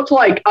what looked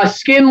like a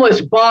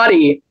skinless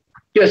body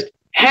just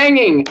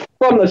hanging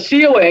from the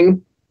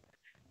ceiling.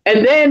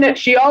 And then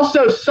she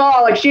also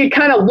saw, like, she had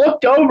kind of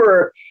looked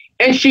over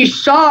and she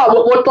saw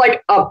what looked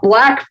like a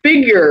black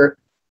figure,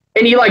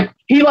 and he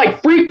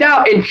freaked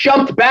out and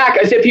jumped back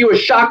as if he was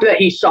shocked that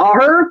he saw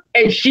her,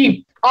 and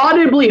she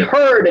audibly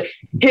heard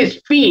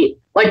his feet,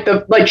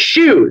 like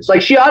shoes,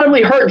 like she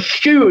audibly heard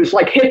shoes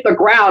like hit the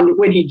ground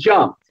when he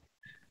jumped.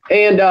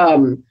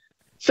 And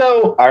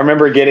so I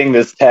remember getting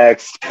this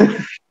text.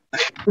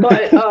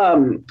 But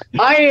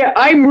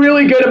I'm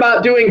really good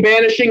about doing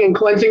banishing and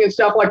cleansing and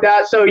stuff like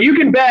that. So you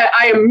can bet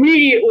I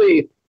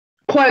immediately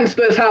cleansed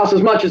this house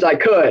as much as I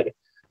could.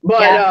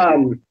 But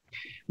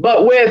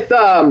but with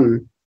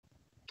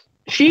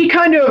she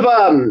kind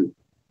of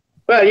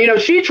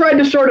she tried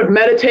to sort of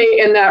meditate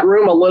in that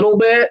room a little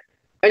bit,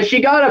 and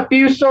she got a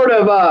few sort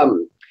of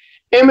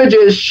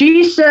images.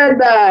 She said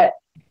that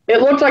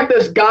it looked like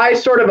this guy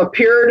sort of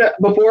appeared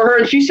before her,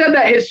 and she said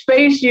that his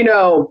face,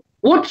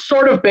 looked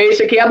sort of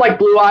basic. He had like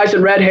blue eyes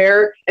and red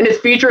hair, and his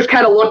features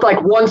kind of looked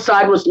like one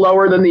side was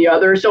lower than the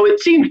other. So it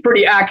seemed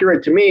pretty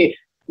accurate to me.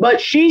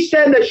 But she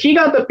said that she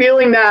got the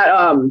feeling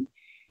that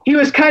he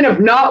was kind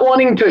of not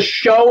wanting to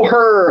show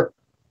her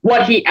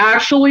what he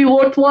actually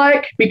looked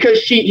like,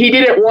 because he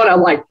didn't want to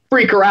like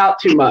freak her out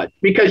too much,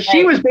 because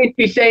she was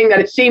basically saying that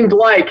it seemed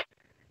like,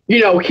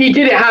 he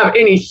didn't have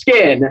any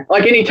skin.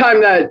 Like,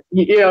 anytime that,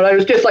 it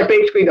was just like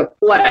basically the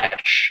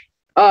flesh.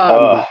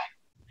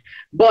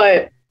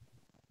 But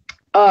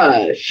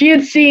she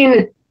had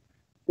seen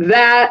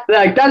that,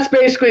 like, that's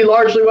basically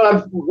largely what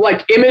I've,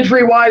 like,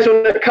 imagery wise,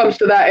 when it comes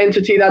to that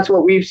entity, that's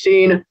what we've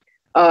seen.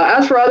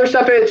 As for other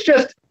stuff, it's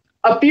just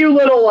a few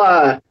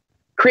little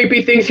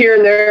creepy things here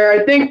and there.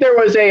 I think there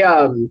was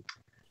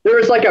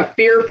like a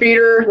fear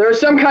feeder. There was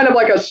some kind of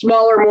like a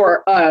smaller,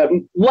 more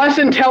less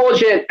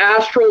intelligent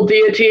astral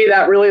deity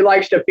that really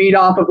likes to feed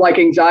off of like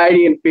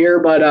anxiety and fear.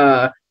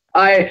 But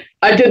I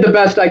did the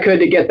best I could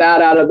to get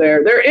that out of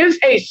there. There is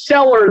a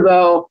cellar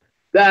though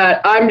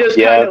that I'm just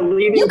kind of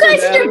leaving. You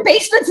guys in your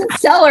basements and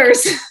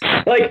cellars.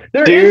 Like,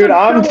 dude,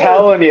 I'm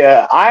telling you,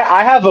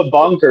 I have a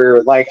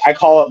bunker. Like, I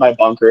call it my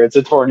bunker. It's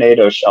a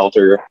tornado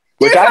shelter,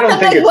 which I don't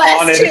think it's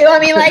haunted. Too. I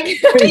mean, like,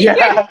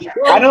 yeah,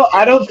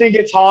 I don't think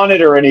it's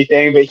haunted or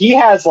anything. But he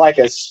has like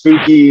a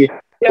spooky,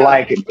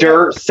 like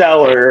dirt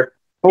cellar.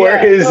 Where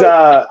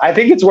I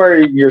think it's where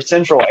your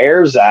central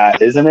air's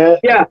at, isn't it?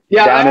 Yeah.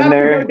 Down I in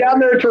there. have to go down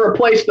there to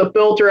replace the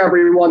filter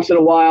every once in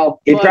a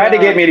while. He tried to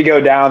get me to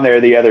go down there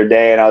the other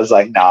day, and I was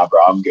like, "Nah,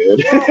 bro, I'm good."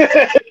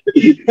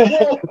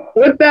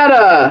 With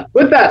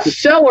that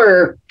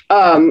cellar,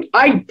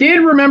 I did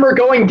remember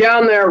going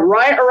down there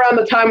right around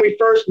the time we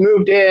first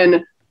moved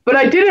in, but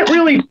I didn't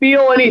really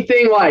feel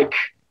anything like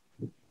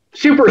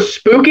super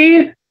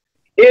spooky.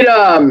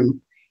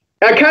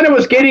 I kind of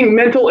was getting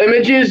mental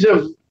images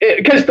of,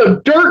 because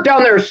the dirt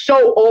down there is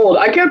so old,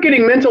 I kept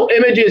getting mental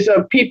images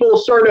of people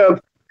sort of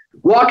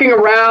walking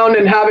around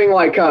and having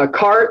like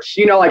carts,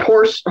 like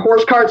horse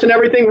carts and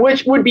everything,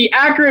 which would be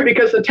accurate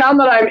because the town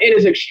that I'm in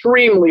is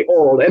extremely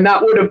old, and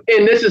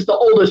this is the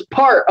oldest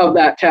part of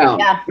that town.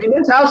 Yeah. I mean,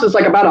 this house is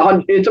like about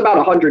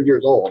 100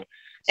 years old.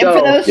 And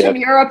for those from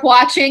Europe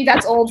watching,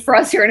 that's old for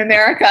us here in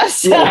America.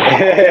 So.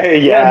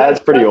 Yeah, that's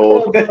pretty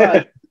old.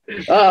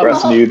 For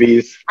us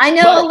newbies. I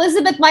know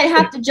Elizabeth might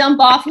have to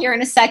jump off here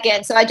in a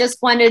second, so I just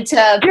wanted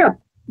to.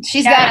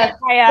 She's got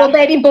a little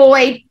baby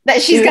boy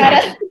that she's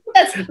got to.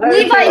 That's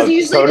Levi's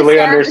usually totally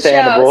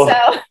understandable. The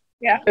show, so.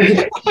 Yeah.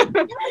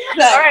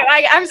 All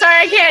right, I'm sorry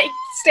I can't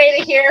stay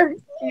to hear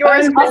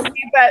yours, but.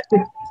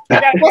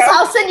 Well,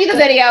 I'll send you the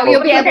video.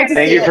 You'll be able to see it.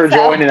 Thank you for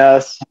joining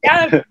us.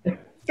 Yeah,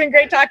 it's been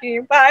great talking to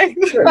you. Bye.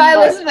 Bye,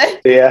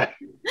 Elizabeth. Yeah.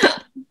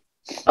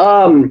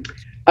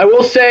 I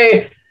will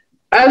say,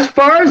 as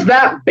far as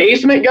that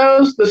basement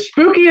goes, the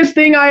spookiest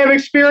thing I have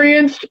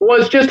experienced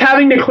was just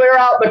having to clear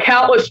out the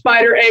countless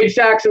spider egg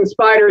sacs and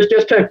spiders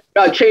just to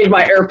change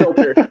my air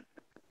filter.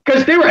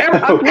 Because they were,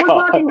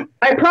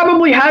 I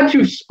probably had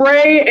to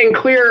spray and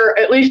clear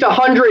at least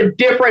 100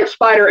 different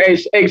spider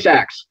egg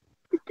sacs.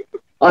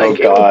 Like,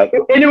 oh God!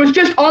 And it was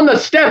just on the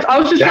steps. I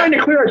was just trying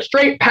to clear a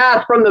straight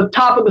path from the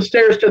top of the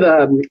stairs to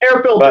the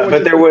air filter.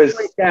 But there was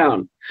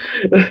down.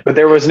 But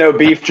there was no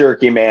beef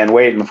jerky man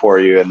waiting for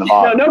you in the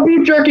mall. No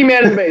beef jerky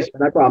man in the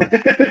basement. I promise.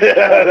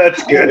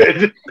 That's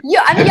good.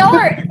 Yeah, I mean, y'all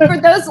are, for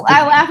those,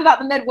 I laugh about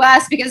the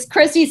Midwest because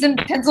Christy's in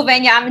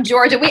Pennsylvania, I'm in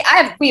Georgia. We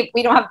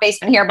don't have a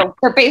basement here, but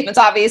their basement's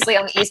obviously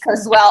on the East Coast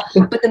as well.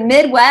 But the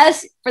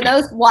Midwest, for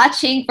those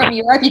watching from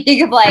Europe, you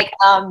think of like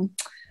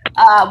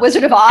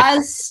Wizard of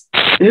Oz,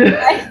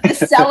 like the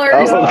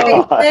cellars.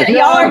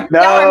 Y'all are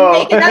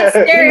making that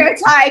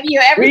stereotype.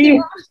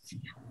 Everything.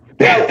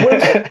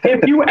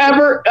 If you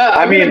ever,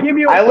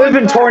 I live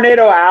in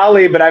Tornado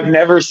Alley, but I've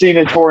never seen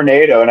a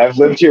tornado, and I've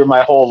lived here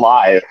my whole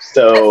life.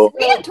 So we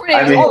get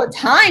tornadoes all the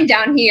time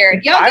down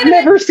here. I've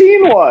never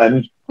seen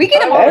one. We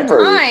get them all the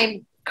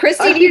time.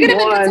 Christy, do you get them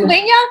in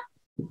Pennsylvania?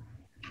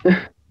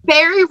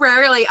 Very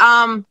rarely.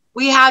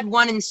 We had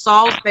one in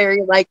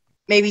Salisbury, like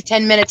maybe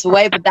 10 minutes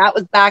away, but that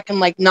was back in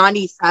like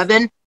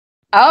 '97.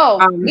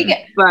 Oh, we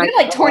get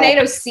like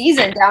tornado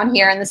season down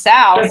here in the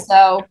South.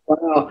 So,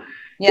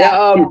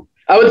 yeah.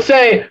 I would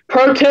say,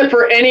 pro tip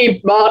for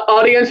any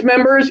audience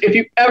members, if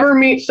you ever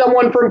meet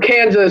someone from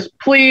Kansas,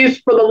 please,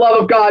 for the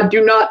love of God,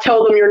 do not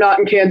tell them you're not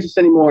in Kansas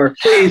anymore.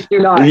 Please do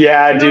not.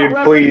 Yeah, dude,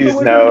 please,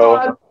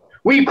 no.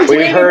 We've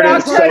heard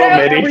it so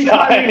many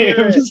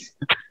times.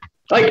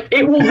 Like,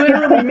 it will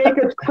literally make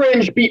us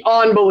cringe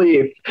beyond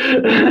belief.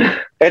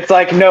 It's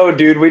like, no,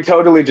 dude, we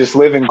totally just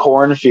live in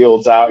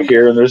cornfields out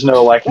here, and there's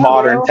no, like,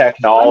 modern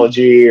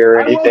technology or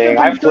anything.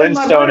 I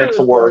Flintstone it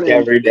to work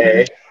every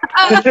day.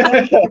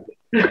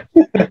 I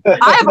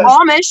have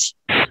Amish.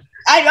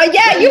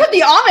 Yeah, you have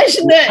the Amish.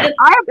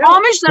 I have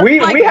Amish. We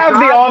have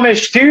the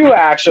Amish too,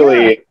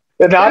 actually.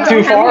 Yeah. Not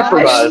too far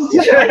from us.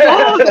 They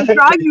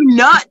drive you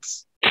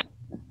nuts.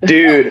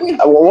 Dude,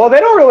 well, they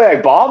don't really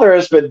like bother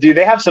us, but dude,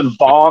 they have some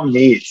bomb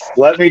meats.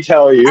 Let me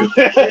tell you.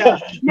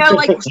 No,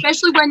 like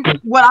especially when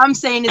what I'm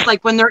saying is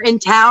like when they're in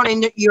town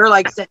and you're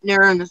like sitting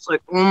there and it's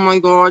like, oh my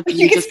God,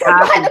 you just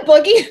behind the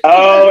buggy.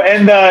 Oh,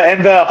 and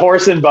the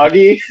horse and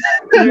buggy.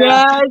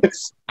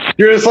 Yes.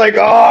 You're just like,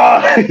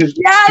 oh,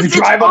 yes, you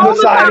drive on the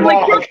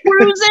sidewalk. Like you're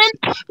cruising,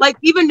 like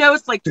even though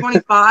it's like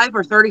 25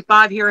 or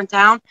 35 here in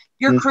town,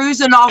 you're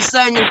cruising. All of a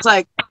sudden, it's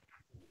like.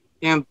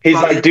 He's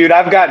like, dude,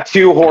 I've got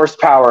 2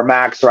 horsepower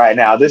max right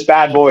now. This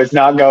bad boy is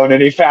not going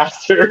any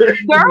faster. There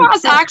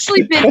has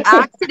actually been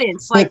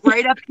accidents, like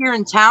right up here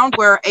in town,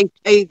 where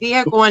a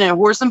vehicle and a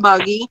horse and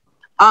buggy.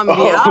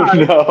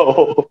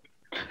 No.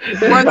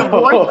 Where the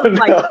horse was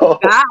like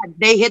bad.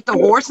 They hit the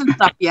horse and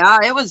stuff. Yeah,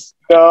 it was.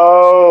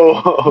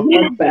 No.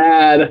 That's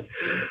bad.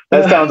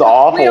 That sounds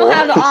awful. We don't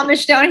have the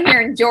Amish down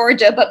here in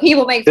Georgia, but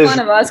people make fun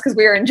of us because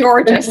we're in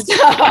Georgia. So.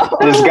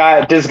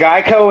 Does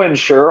Geico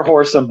insure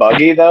horse and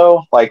buggy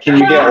though? Like, can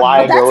you get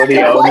liability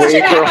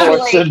only for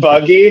horse and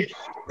buggy?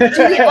 Do the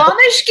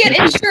Amish get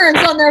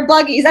insurance on their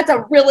buggies? That's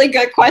a really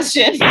good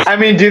question. I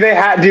mean, do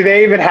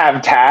they even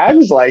have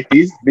tags? Like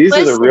these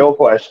are the real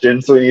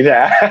questions we need to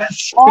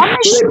ask.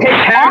 Amish, do they pay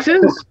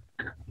taxes?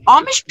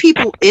 Amish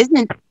people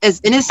isn't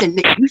as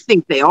innocent that you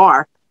think they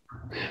are.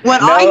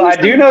 I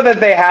do know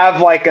that they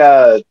have like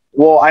I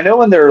know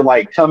when they're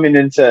like coming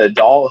into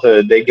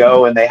adulthood, they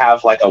go and they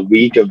have like a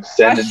week of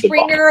sending to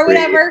or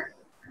whatever.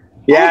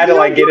 Yeah, to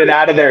like get it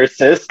out of their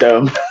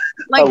system.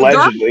 Like,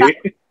 allegedly.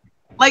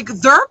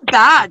 They're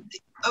bad.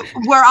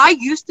 Where I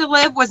used to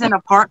live was an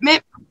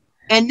apartment,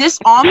 and this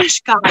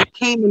Amish guy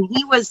came and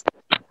he was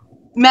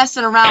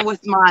messing around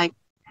with my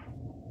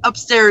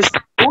upstairs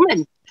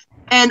woman.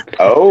 And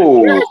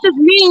this is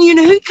mean,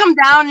 he'd come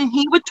down and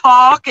he would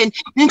talk, and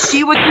then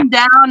she would come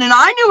down, and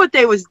I knew what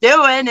they was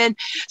doing. And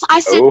so I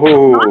said,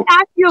 "Can I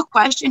ask you a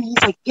question?"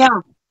 He's like, "Yeah."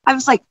 I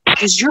was like,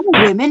 "Does your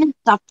women and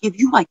stuff give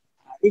you like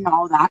and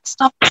all that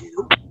stuff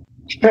too?"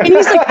 And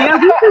he's like, "Yeah,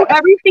 we do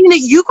everything that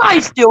you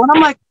guys do." And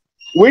I'm like,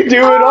 "We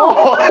do it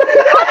all."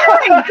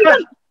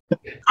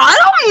 I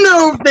don't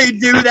know if they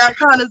do that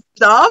kind of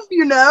stuff,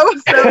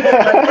 So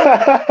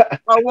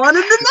I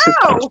wanted to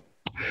know.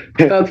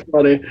 That's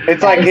funny.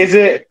 It's like, is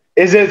it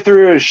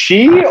through a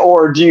she,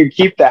 or do you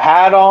keep the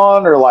hat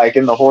on, or like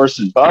in the horse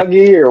and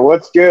buggy, or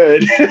what's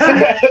good?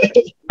 I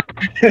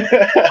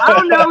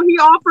don't know. He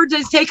offered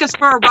to take us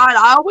for a ride.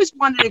 I always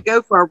wanted to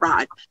go for a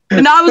ride,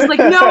 and I was like,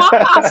 "No,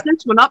 I'll pass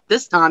this one up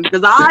this time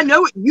because I know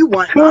what you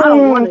want. I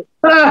don't want it."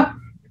 Yeah,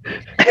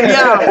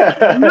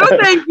 no,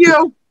 thank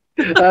you.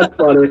 That's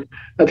funny.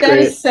 That's that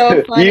great. Is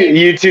so funny.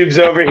 YouTube's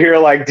over here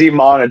like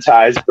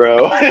demonetized,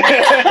 bro.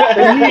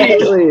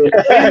 Immediately.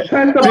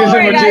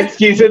 Sorry, guys.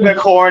 She's in the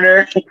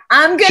corner.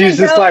 She's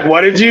just like,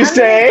 "What did you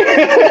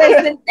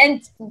say?"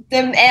 And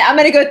I'm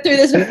gonna go through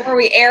this before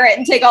we air it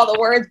and take all the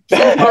words. All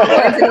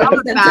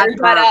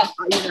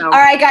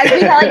right, guys,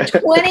 we got like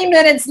 20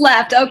 minutes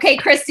left. Okay,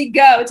 Christy,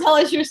 go. Tell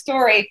us your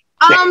story.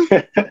 I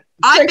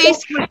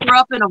basically grew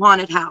up in a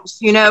haunted house.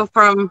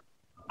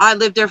 I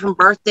lived there from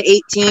birth to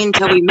 18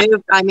 until we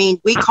moved. I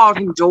mean, we called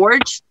him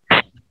George.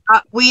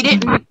 We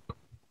didn't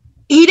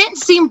he didn't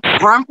seem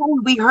harmful.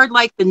 We heard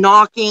like the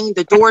knocking,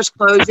 the doors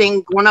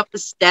closing, going up the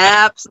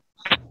steps.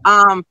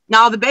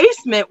 Now the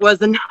basement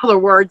was, in other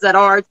words, at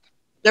ours.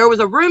 There was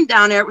a room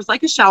down there. It was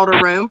like a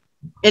shelter room,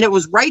 and it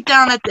was right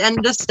down at the end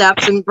of the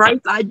steps. And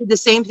Bryce, I did the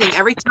same thing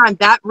every time.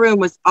 That room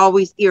was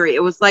always eerie.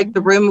 It was like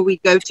the room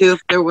we'd go to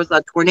if there was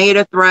a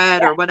tornado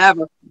threat or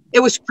whatever. It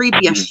was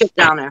creepy as shit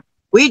down there.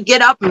 We'd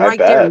get up and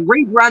there, and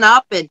we'd run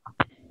up,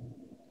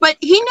 but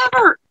he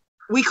never.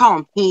 We call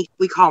him Heath.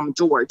 We call him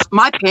George.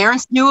 My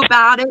parents knew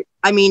about it.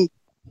 I mean,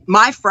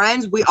 my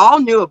friends, we all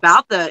knew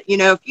about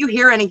if you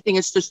hear anything,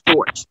 it's just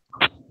George.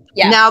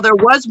 Yeah. Now there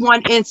was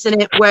one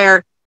incident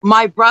where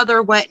my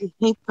brother went and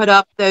he put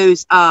up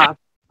those,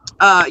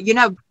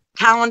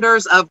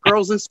 calendars of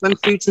girls in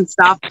swimsuits and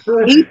stuff.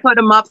 He put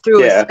them up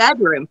through his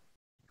bedroom.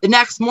 The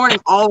next morning,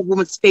 all of them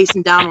was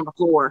facing down on the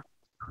floor.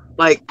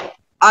 Like,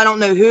 I don't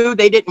know who.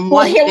 They didn't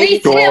want.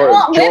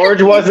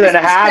 George wasn't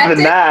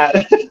having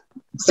that.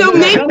 So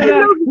maybe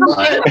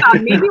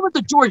maybe it was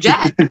a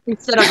Georgette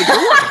instead of a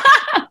George.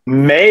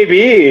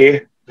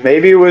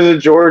 Maybe it was a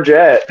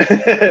Georgette.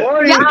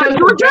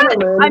 Georgette.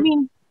 I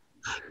mean,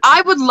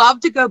 I would love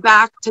to go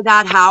back to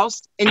that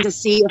house and to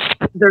see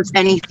if there's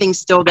anything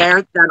still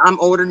there. That I'm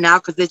older now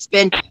because it's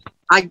been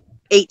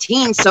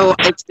 18, so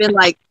it's been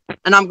like,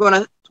 and I'm going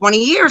to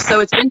 20 years, so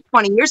it's been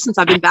 20 years since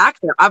I've been back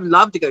there. I'd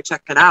love to go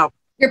check it out.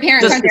 Your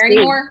parents aren't there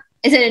anymore?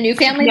 Is it a new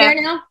family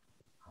there now?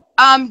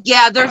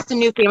 Yeah, there's the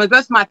new family.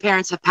 Both my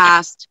parents have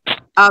passed.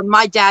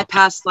 My dad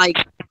passed like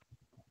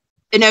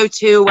in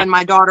 2002 when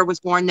my daughter was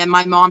born. Then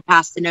my mom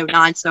passed in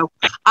 2009. So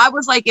I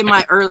was like in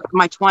my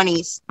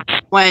 20s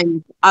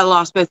when I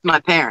lost both my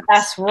parents.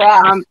 That's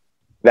rough.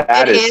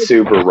 That is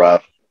super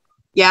rough.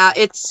 Yeah,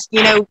 it's,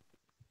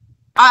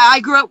 I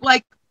grew up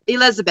like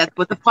Elizabeth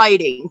with the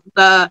fighting,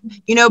 but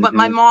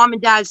my mom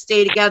and dad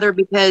stay together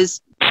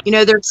because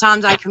there's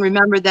times I can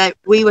remember that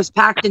we was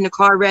packed in the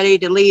car ready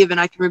to leave, and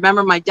I can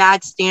remember my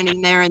dad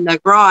standing there in the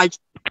garage,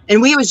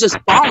 and we was just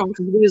bawling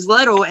because we was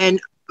little,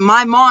 and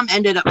my mom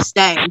ended up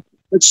staying.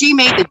 But she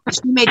made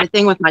the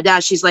thing with my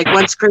dad. She's like,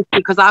 once Christy,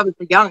 because I was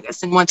the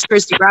youngest, and once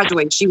Christy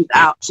graduated, she was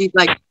out. She's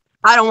like,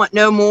 I don't want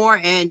no more.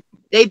 And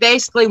they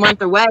basically went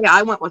their way.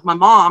 I went with my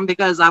mom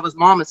because I was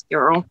mama's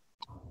girl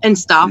and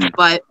stuff.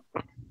 But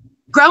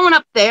growing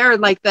up there, it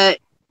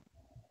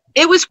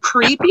was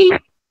creepy.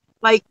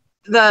 Like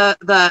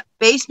the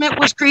basement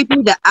was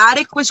creepy. The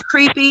attic was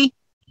creepy.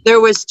 There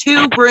was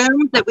 2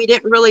 rooms that we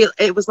didn't really,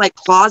 it was like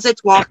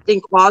closets,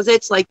 walked-in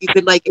closets, like you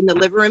could like in the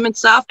living room and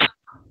stuff.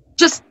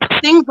 Just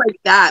things like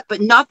that,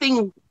 but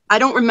nothing, I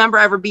don't remember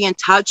ever being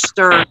touched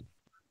or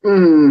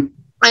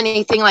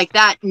anything like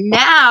that.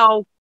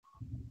 Now,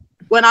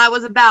 when I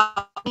was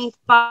about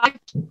 25,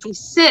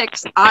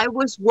 26, I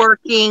was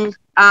working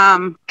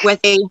with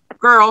a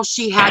girl.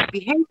 She had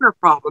behavior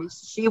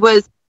problems. She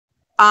was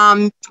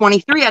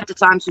 23 at the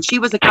time, so she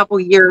was a couple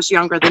years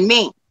younger than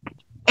me.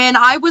 And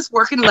I was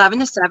working 11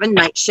 to 7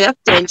 night shift,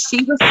 and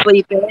she was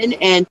sleeping,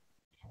 and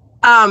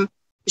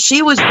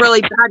she was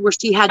really bad where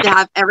she had to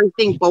have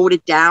everything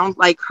bolted down,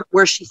 like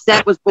where she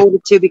sat was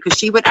bolted to, because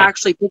she would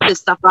actually pick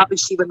this stuff up and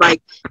she would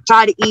like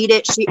try to eat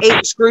it. She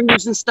ate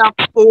screws and stuff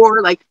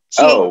before, like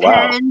she ate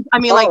pens. I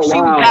mean, like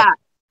she was bad.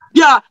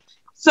 Yeah.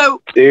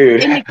 So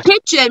in the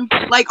kitchen,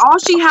 like all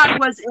she had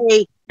was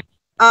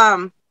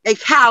a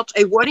couch,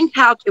 a wooden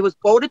couch. It was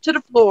bolted to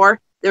the floor.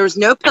 There was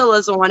no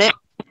pillows on it.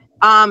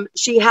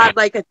 She had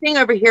like a thing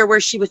over here where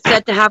she was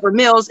set to have her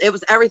meals.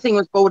 Everything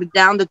was bolted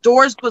down. The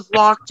doors was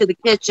locked to the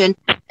kitchen.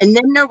 And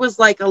then there was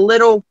like a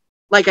little,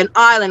 like an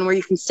island where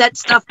you can set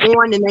stuff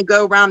on and then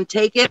go around and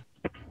take it.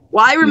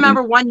 Well, I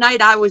remember one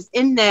night I was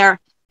in there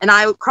and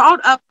I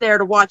crawled up there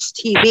to watch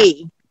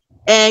TV,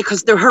 and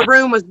because her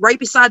room was right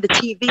beside the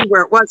TV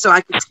where it was, so I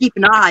could keep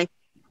an eye.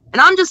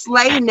 And I'm just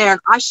laying there,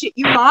 and I shit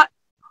you not,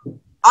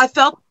 I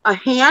felt a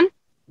hand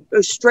go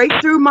straight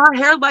through my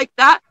hair like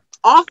that.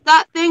 Off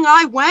that thing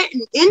I went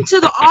and into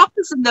the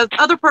office, and the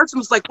other person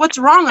was like, what's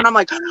wrong? And I'm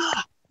like,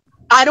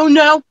 I don't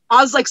know.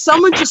 I was like,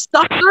 someone just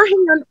stuck their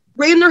hand,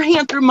 ran their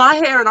hand through my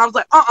hair. And I was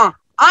like, I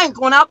ain't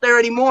going out there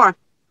anymore.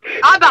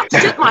 I about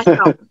shit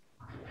myself.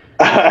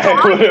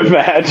 I would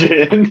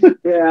imagine.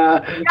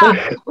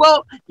 Yeah.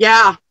 Well,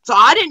 yeah. So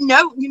I didn't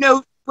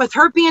know, with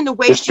her being the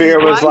way the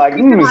spirit was like,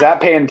 is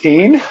that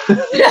Pantene?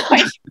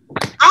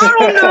 I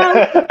don't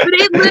know. But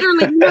it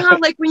literally, how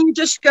like when you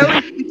just go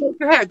and you take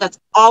your hair, that's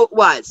all it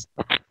was.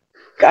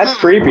 That's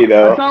creepy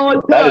though.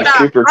 That is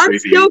super creepy. I'm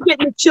still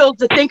getting the chills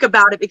to think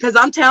about it, because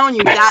I'm telling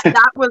you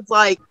that was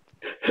like.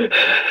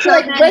 So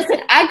like,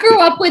 listen, I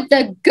grew up with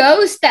the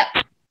ghost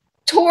that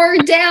tore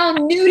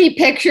down nudie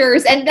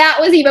pictures, and that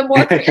was even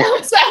more creepy.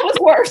 That was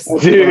worse.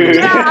 Dude.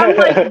 Yeah, I'm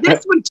like,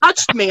 this one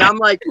touched me. I'm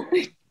like,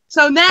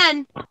 so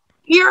then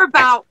here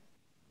about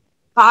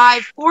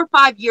 4 or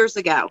 5 years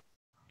ago,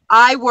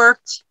 I work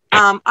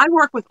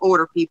with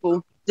older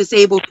people,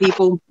 disabled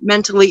people,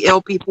 mentally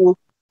ill people.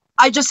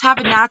 I just have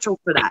a natural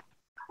for that.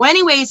 Well,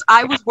 anyways,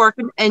 I was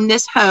working in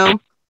this home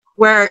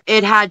where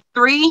it had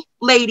 3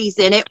 ladies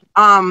in it.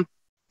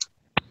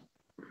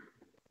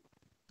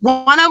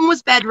 One of them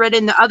was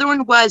bedridden, the other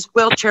one was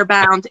wheelchair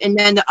bound, and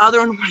then the other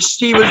one was,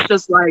 she was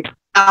just like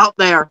out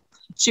there.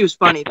 She was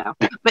funny though.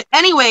 But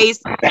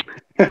anyways,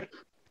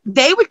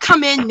 they would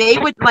come in, they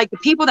would, like, the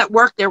people that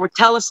worked there would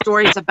tell us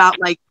stories about,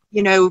 like,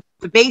 you know,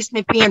 the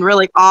basement being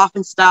really off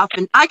and stuff.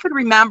 And I could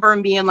remember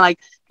and being like,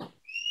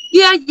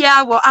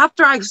 yeah, well,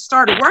 after I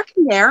started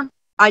working there,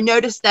 I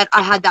noticed that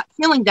I had that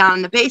feeling down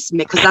in the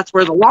basement, because that's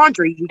where the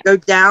laundry, you go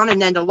down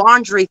and then the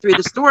laundry through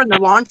the store and the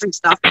laundry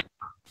stuff.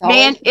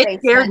 Man, it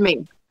scared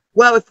me.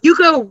 Well, if you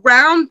go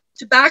round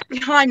to back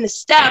behind the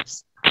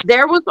steps,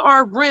 there was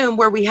our room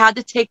where we had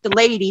to take the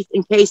ladies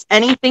in case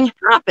anything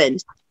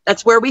happened.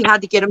 That's where we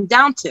had to get them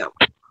down to.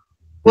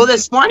 Well,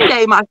 this one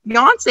day, my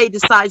fiance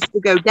decides to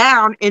go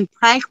down and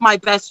prank my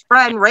best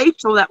friend,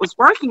 Rachel, that was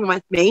working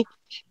with me.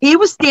 He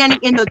was standing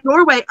in the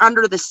doorway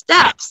under the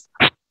steps,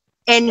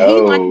 and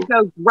he went to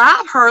go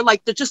grab her,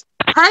 like, to just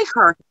prank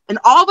her. And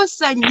all of a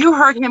sudden, you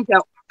heard him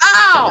go,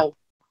 ow!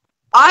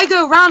 I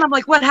go around, I'm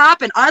like, what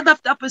happened? I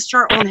left up his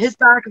shirt on his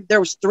back, and there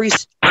was 3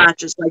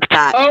 scratches like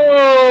that.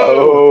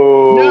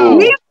 No.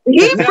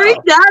 He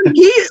freaked out.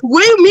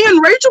 Me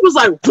and Rachel was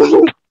like,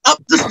 up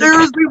the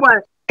stairs we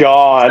went.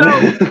 God.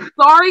 So,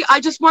 sorry, I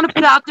just want to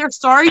put out there,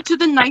 sorry to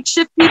the night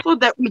shift people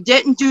that we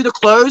didn't do the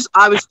clothes.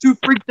 I was too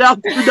freaked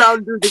out to go down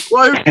and do the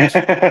clothes.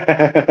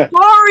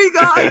 Sorry,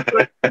 guys,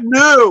 but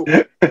no.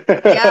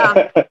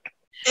 Yeah.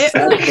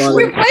 Your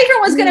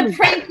boyfriend was going to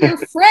prank your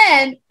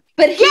friend,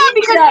 but he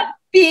ended up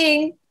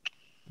being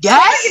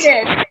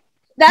targeted.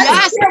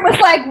 That was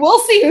like, we'll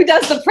see who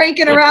does the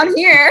pranking around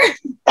here.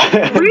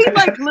 We,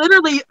 like,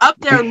 literally up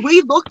there, and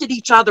we looked at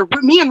each other.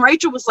 Me and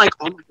Rachel was like,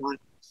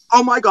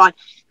 oh my God.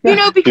 You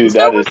know, because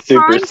dude, that is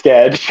super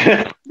sketch.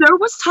 There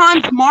was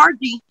times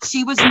Margie,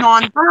 she was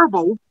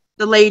nonverbal.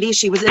 The lady,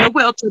 she was in a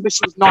wheelchair, but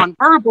she was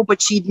nonverbal, but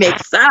she'd make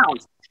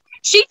sounds.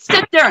 She'd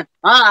sit there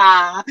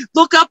and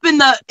look up in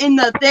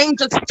the thing,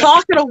 just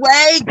talking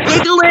away,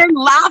 giggling,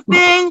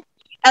 laughing.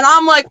 And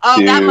I'm like, oh,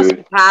 dude, that must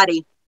be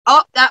Patty.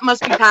 Oh, that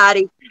must be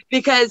Patty.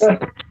 Because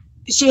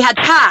she had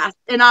passed.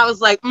 And I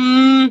was like,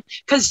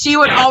 because she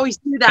would always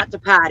do that to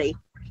Patty.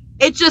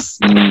 It just,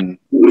 I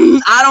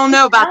don't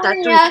know about that.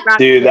 Yeah.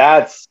 Dude,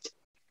 that's,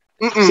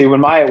 see, when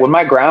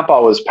my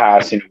grandpa was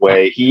passing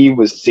away, he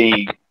was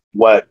seeing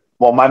my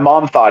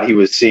mom thought he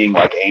was seeing,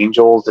 like,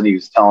 angels, and he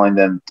was telling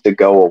them to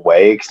go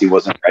away because he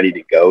wasn't ready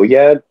to go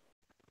yet.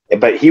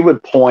 But he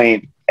would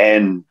point,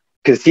 and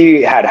because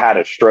he had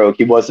a stroke,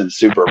 he wasn't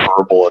super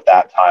verbal at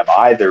that time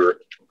either.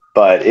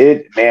 But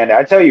man,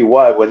 I tell you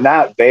what, when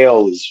that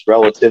veil is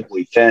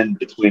relatively thin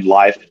between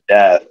life and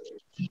death,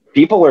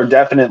 people are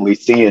definitely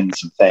seeing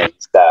some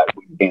things that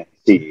we can't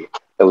see.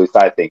 At least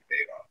I think they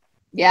are.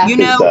 Yeah. You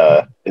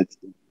know, it's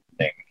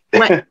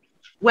interesting.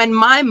 when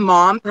my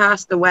mom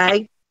passed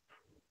away,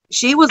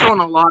 she was on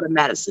a lot of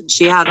medicine.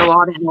 She had a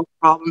lot of health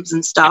problems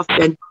and stuff.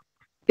 And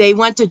they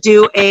went to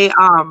do a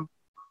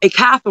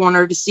cath on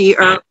her to see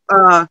her,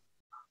 a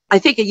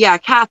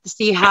cath to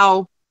see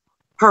how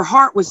her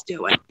heart was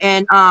doing.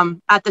 And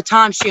at the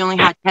time, she only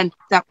had 10%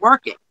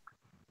 working.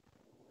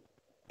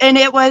 And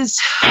it was...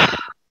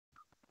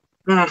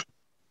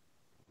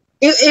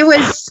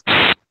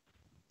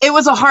 It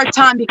was a hard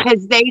time,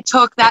 because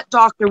that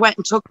doctor went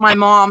and took my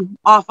mom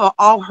off of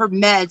all her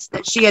meds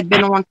that she had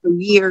been on for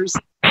years.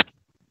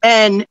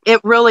 And it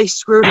really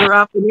screwed her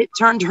up, and it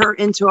turned her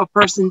into a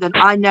person that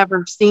I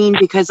never seen,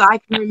 because I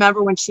can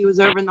remember when she was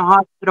over in the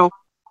hospital,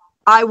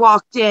 I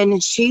walked in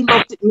and she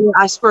looked at me.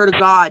 I swear to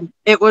God,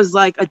 it was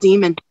like a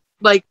demon.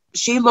 Like,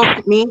 she looked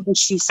at me and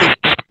she said,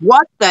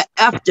 what the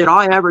F did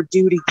I ever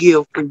do to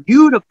you for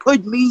you to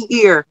put me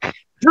here?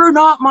 You're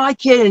not my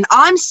kid. And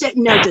I'm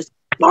sitting there just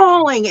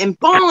bawling, and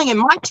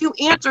my 2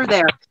 aunts are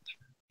there.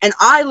 And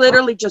I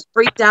literally just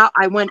freaked out.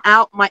 I went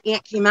out. My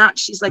aunt came out.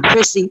 She's like,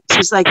 Chrissy,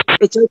 she's like,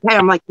 it's okay.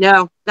 I'm like,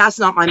 no, that's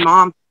not my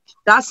mom.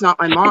 That's not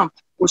my mom.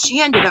 Well,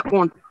 she ended up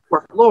going to the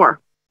 4th floor.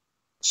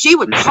 She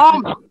would call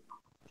me.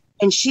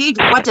 And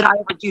what did I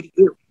ever do to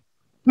you?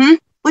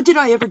 What did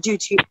I ever do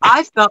to you?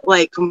 I felt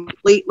like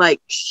complete, like,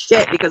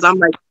 shit, because I'm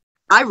like,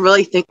 I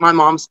really think my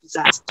mom's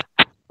possessed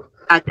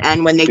at the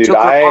end when they took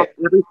her off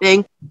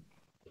everything.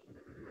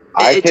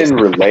 I can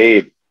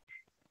relate.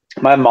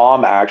 My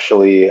mom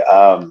actually,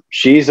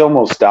 she's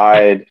almost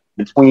died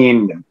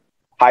between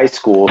high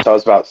school, so I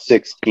was about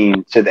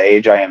 16, to the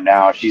age I am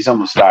now. She's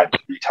almost died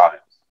 3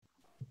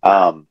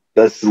 times.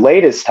 This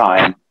latest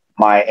time,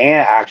 my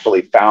aunt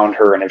actually found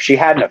her, and if she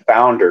hadn't have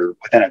found her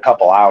within a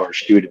couple hours,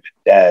 she would have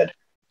been dead,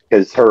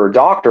 because her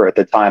doctor at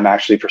the time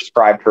actually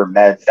prescribed her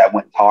meds that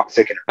went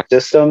toxic in her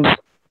system,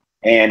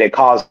 and it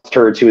caused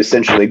her to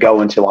essentially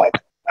go into, like,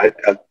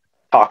 a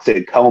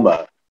toxic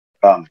coma.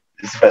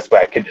 Is the best way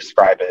I could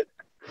describe it.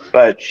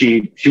 But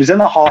she was in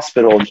the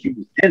hospital, and she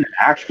was in an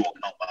actual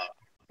coma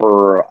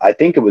for, I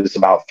think it was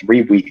about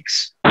 3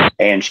 weeks,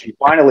 and she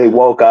finally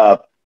woke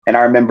up. And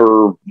I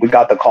remember we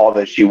got the call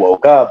that she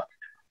woke up,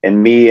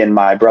 and me and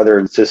my brother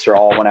and sister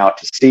all went out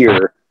to see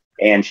her.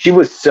 And she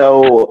was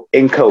so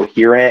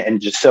incoherent and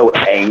just so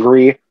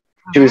angry.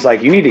 She was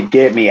like, you need to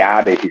get me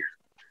out of here.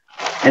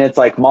 And it's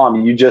like,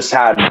 Mom, you just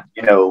had,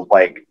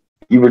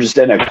 you were just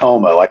in a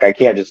coma. Like, I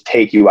can't just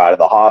take you out of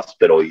the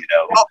hospital, you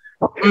know?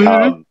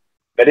 Mm-hmm.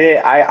 But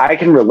I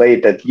can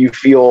relate that you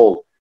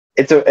feel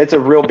it's a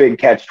real big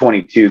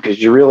catch-22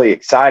 because you're really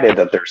excited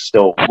that they're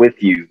still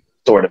with you,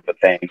 sort of a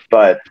thing.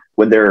 But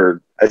when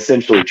they're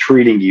essentially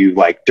treating you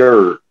like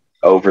dirt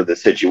over the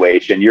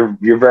situation,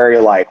 you're very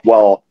like,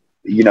 well,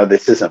 you know,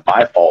 this isn't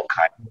my fault,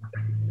 kind of.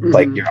 Mm-hmm.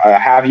 Like, I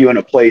have you in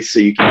a place so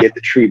you can get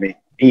the treatment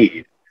you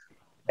need.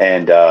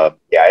 And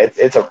yeah,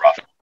 it's a rough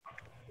one.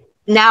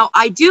 Now,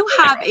 I do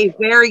have a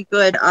very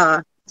good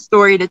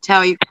story to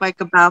tell you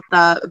quick about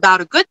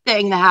a good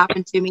thing that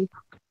happened to me.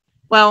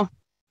 Well,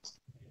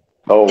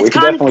 we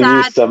could definitely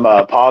use some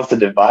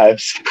positive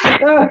vibes.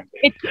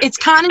 It's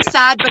kind of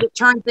sad, but it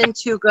turns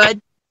into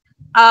good.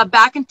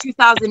 Back in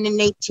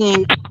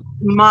 2018,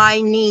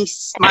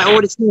 my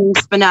oldest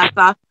niece,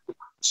 Vanessa,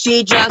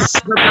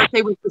 her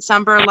birthday was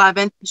December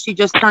 11th. She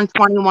just turned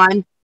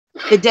 21.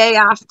 The day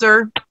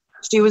after,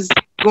 she was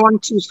going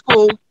to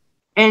school,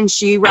 and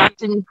she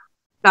wrapped and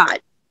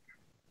died.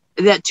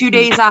 That 2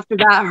 days after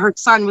that, her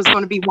son was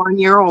going to be 1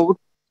 year old.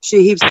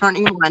 He was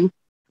turning 1.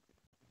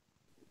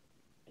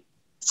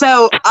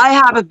 So I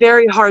have a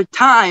very hard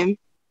time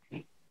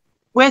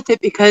with it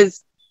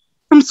because,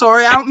 I'm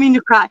sorry, I don't mean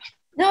to cry.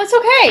 No, it's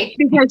okay.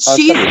 Because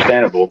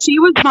she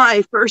was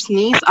my first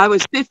niece. I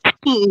was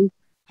 15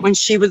 when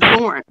she was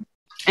born.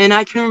 And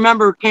I can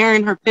remember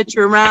carrying her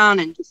picture around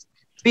and just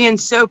being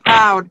so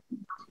proud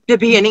to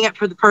be in it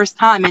for the first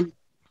time. And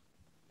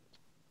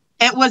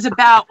it was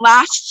about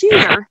last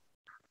year.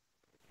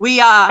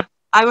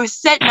 I was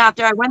sitting out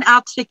there. I went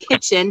out to the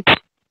kitchen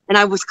and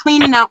I was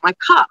cleaning out my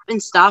cup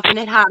and stuff, and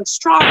it had a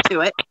straw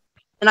to it.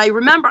 And I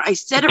remember I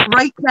set it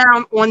right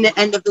down on the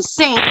end of the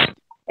sink,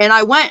 and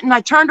I went and I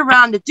turned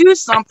around to do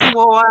something.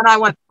 Well, when I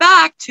went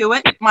back to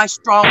it, my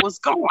straw was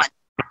gone.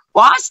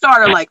 Well, I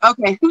started like,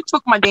 okay, who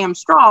took my damn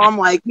straw? I'm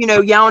like, you know,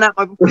 yelling at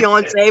my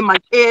fiance, my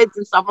kids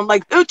and stuff. I'm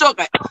like, who took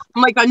it?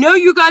 I'm like, I know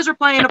you guys are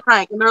playing a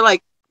prank. And they're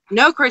like,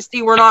 no,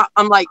 Christy, we're not.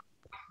 I'm like,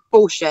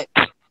 bullshit.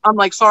 I'm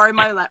like, sorry,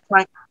 my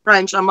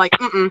French. I'm like,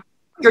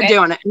 you're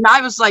doing it. And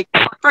I was like,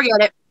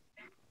 forget it.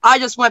 I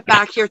just went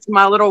back here to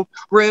my little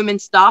room and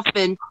stuff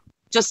and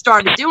just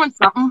started doing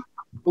something.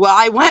 Well,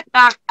 I went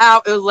back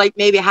out. It was like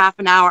maybe half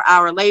an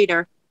hour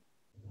later.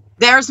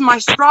 There's my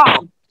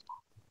straw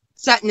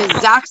set in the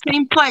exact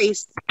same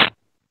place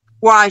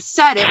where I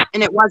set it,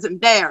 and it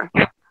wasn't there.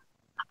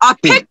 I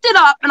picked it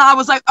up and I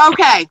was like,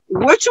 okay,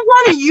 which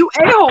one of you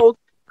a-holes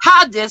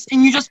had this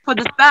and you just put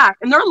this back?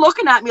 And they're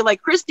looking at me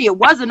like, Christy, it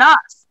wasn't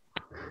us.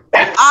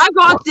 I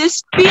got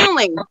this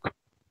feeling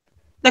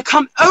that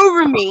come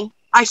over me.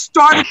 I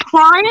started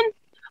crying.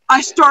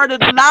 I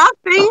started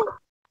laughing.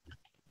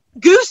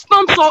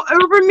 Goosebumps all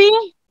over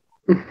me.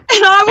 And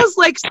I was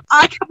like,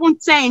 I kept on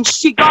saying,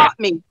 she got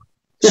me.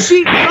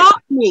 She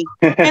got me.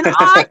 And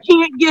I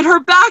can't get her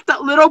back,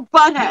 that little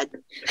butthead.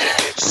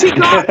 She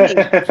got me.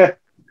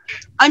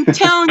 I'm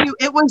telling you,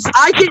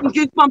 I get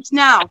goosebumps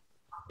now.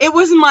 It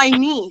was my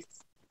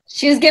niece.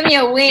 She was giving me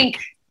a wink.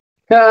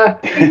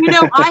 And, you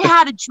know, I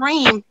had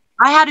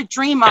a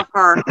dream of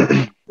her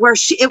where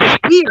it was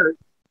weird.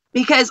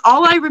 Because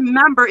all I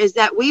remember is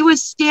that we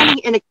was standing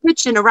in a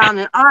kitchen around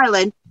an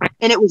island,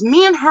 and it was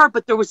me and her,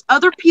 but there was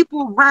other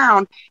people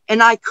around,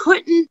 and I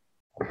couldn't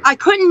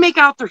make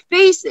out their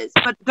faces,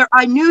 but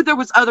I knew there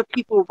was other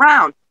people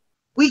around.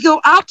 We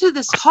go out to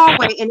this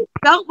hallway, and it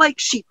felt like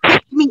she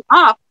picked me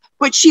up,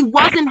 but she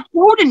wasn't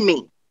holding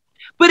me.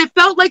 But it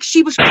felt like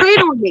she was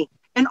cradling me.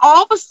 And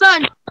all of a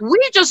sudden, we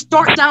just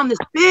start down this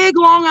big,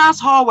 long-ass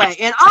hallway,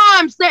 and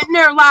I'm sitting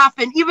there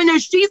laughing, even though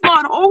she's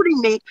not holding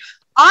me.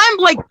 I'm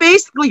like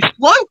basically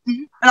floating,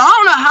 and I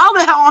don't know how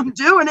the hell I'm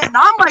doing it, and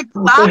I'm like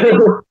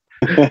laughing.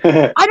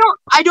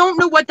 I don't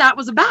know what that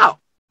was about.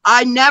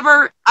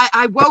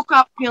 I woke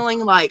up feeling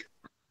like,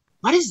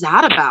 what is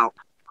that about?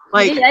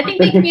 Like, I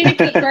think they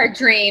communicate through our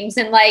dreams,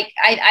 and like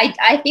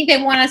I think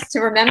they want us to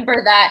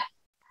remember that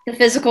the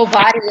physical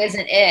body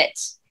isn't it.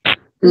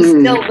 We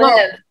still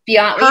live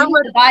beyond. Even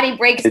when the body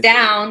breaks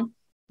down.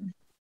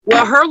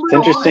 Well, it's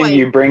interesting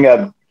you bring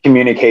up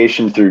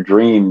communication through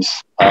dreams.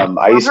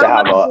 I used to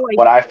have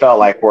what I felt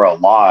like were a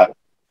lot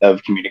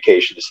of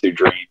communications through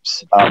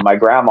dreams. My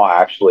grandma,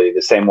 actually,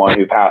 the same one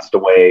who passed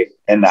away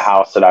in the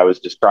house that I was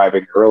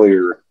describing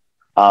earlier,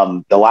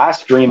 the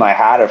last dream I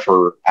had of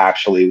her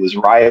actually was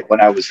right when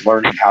I was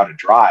learning how to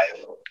drive,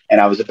 and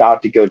I was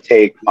about to go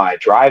take my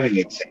driving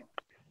exam.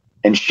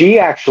 And she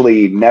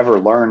actually never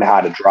learned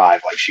how to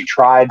drive. Like, she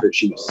tried, but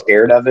she was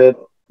scared of it.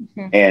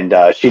 Mm-hmm.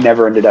 And she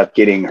never ended up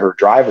getting her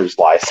driver's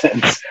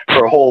license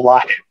her whole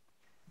life.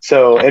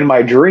 So in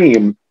my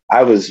dream,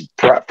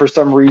 for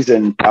some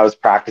reason, I was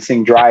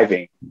practicing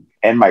driving,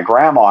 and my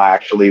grandma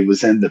actually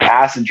was in the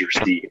passenger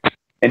seat,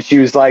 and she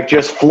was like,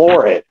 just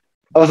floor it.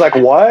 I was like,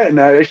 what?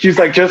 And she was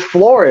like, just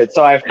floor it.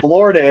 So I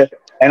floored it,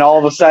 and all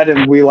of a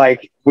sudden we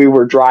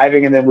were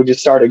driving, and then we just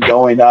started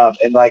going up,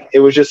 and like, it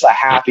was just a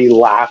happy,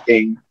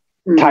 laughing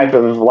type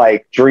of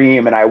like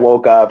dream. And I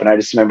woke up, and I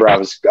just remember I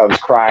was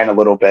crying a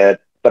little bit,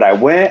 but I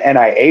went and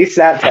I aced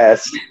that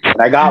test,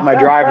 and I got my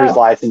driver's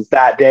license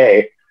that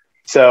day.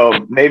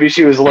 So maybe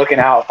she was looking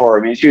out for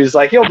me, and she was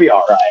like, "You'll be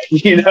all right,"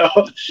 you know.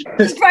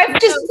 Just drive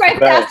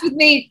fast with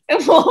me, and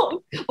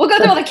we'll go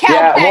through all the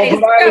cow patties.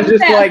 Well, I was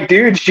just like,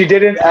 dude, she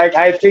didn't.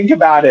 I think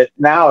about it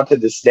now to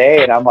this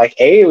day, and I'm like,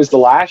 A, it was the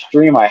last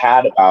dream I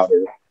had about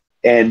her,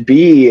 and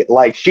B,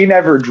 like, she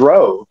never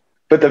drove,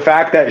 but the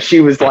fact that she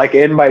was like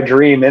in my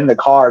dream in the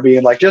car,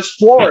 being like, "Just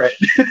floor it,"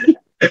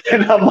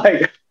 and I'm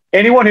like.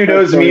 Anyone who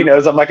knows me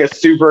knows I'm like a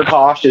super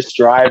cautious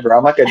driver.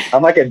 I'm like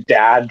a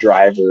dad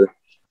driver,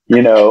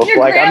 you know. Your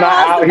like I'm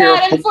not out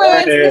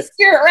here.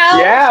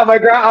 Yeah,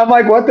 I'm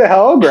like, what the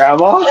hell,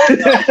 Grandma?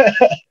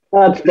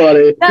 That's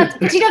funny.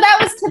 But, you know, that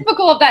was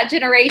typical of that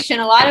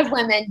generation. A lot of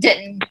women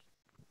didn't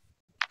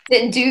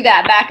do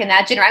that back in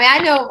that generation. I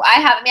know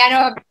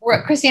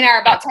Christy and I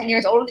are about 10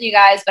 years older than you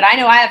guys, but I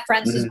know I have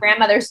friends whose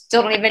grandmothers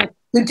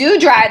who do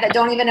drive that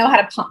don't even know how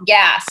to pump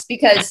gas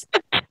because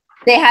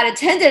they had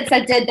attendants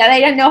that did that.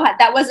 They didn't know how,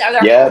 that wasn't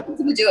their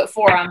husbands would do it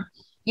for them.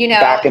 You know,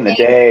 back in the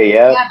day,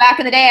 yeah, back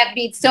in the day, I've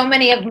met so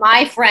many of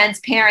my friends'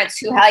 parents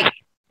who I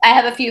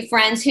have a few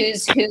friends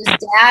whose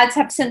dads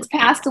have since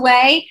passed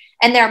away,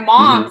 and their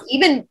moms,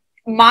 even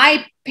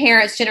my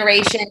parents'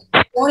 generation,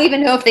 don't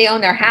even know if they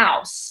own their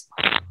house.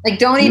 Like,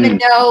 don't even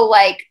know,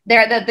 like,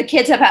 the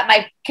kids have had,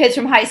 my kids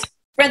from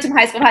friends from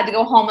high school had to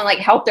go home and like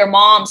help their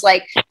moms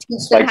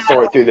teach them how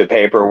sort through the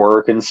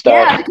paperwork and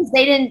stuff. Yeah,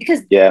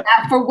 because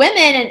for women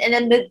and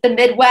in the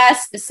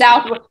Midwest, the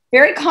South,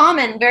 very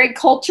common, very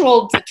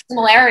cultural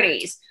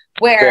similarities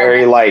where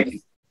very like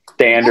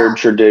standard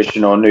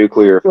traditional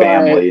nuclear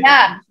family.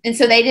 Yeah, and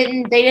so they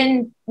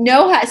didn't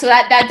know how. So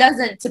that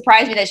doesn't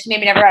surprise me that she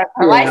maybe never had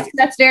her life.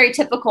 That's very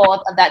typical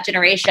of that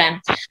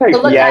generation.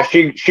 Yeah,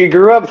 she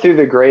grew up through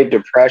the Great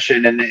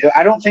Depression, and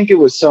I don't think it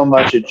was so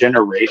much a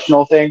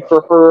generational thing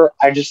for her.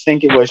 I just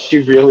think it was she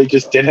really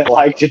just didn't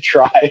like to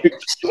drive.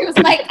 She was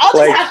like, I'll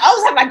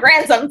just have my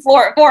grandson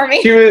for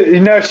me. She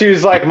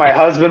was like, my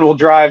husband will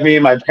drive me,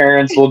 my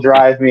parents will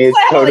drive me. It's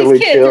totally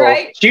chill.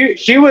 Right?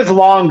 She was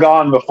long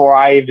gone before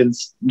I even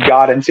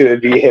got into a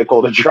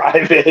vehicle to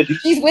drive it.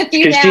 She's with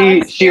you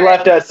now. She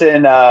left us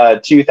in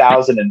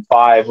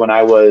 2005 when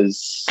I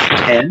was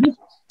 10.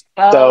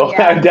 So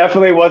I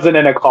definitely wasn't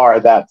in a car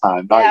at that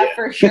time. Yeah,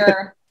 for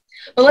sure.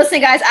 But listen,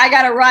 guys, I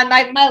gotta run.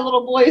 My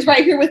little boy is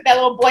right here with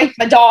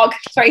my dog.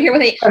 It's right here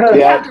with me.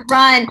 We have to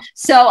run.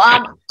 So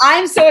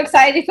I'm so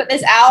excited to put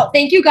this out.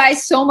 Thank you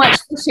guys so much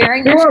for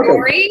sharing your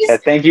stories. Yeah,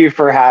 thank you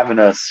for having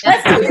us.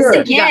 Let's do this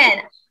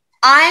again.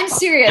 I'm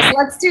serious.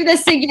 Let's do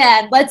this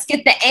again. Let's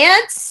get the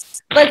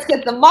aunts. Let's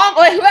get the mom.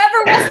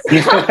 Whoever wants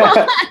to come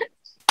on.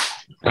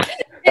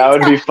 That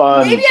would be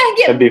fun. Maybe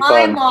I can get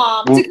my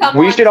mom to come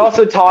on. We should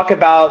also talk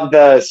about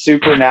the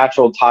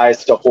supernatural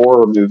ties to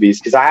horror movies,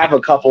 because I have a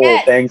couple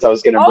of things I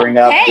was going to bring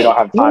up. We don't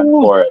have time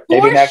for it.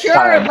 Maybe next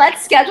time.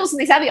 Let's schedule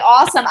something. That'd be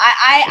awesome.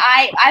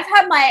 I've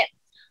had my...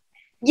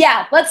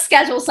 Yeah, let's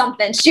schedule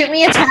something. Shoot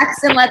me a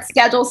text and let's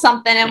schedule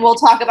something, and we'll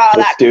talk about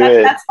all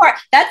that.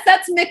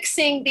 That's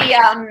mixing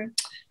the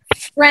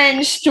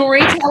fringe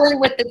storytelling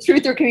with the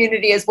truther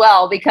community as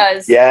well,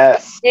 because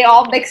it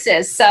all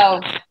mixes.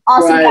 So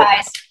awesome,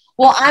 guys.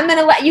 Well, I'm going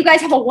to let you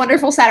guys have a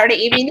wonderful Saturday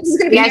evening. This is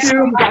going to be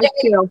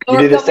you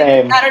do the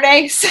same.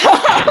 Saturday. So,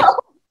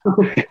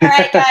 all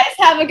right, guys,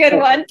 have a good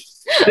one.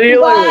 See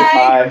you later.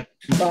 Bye.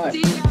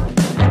 Bye.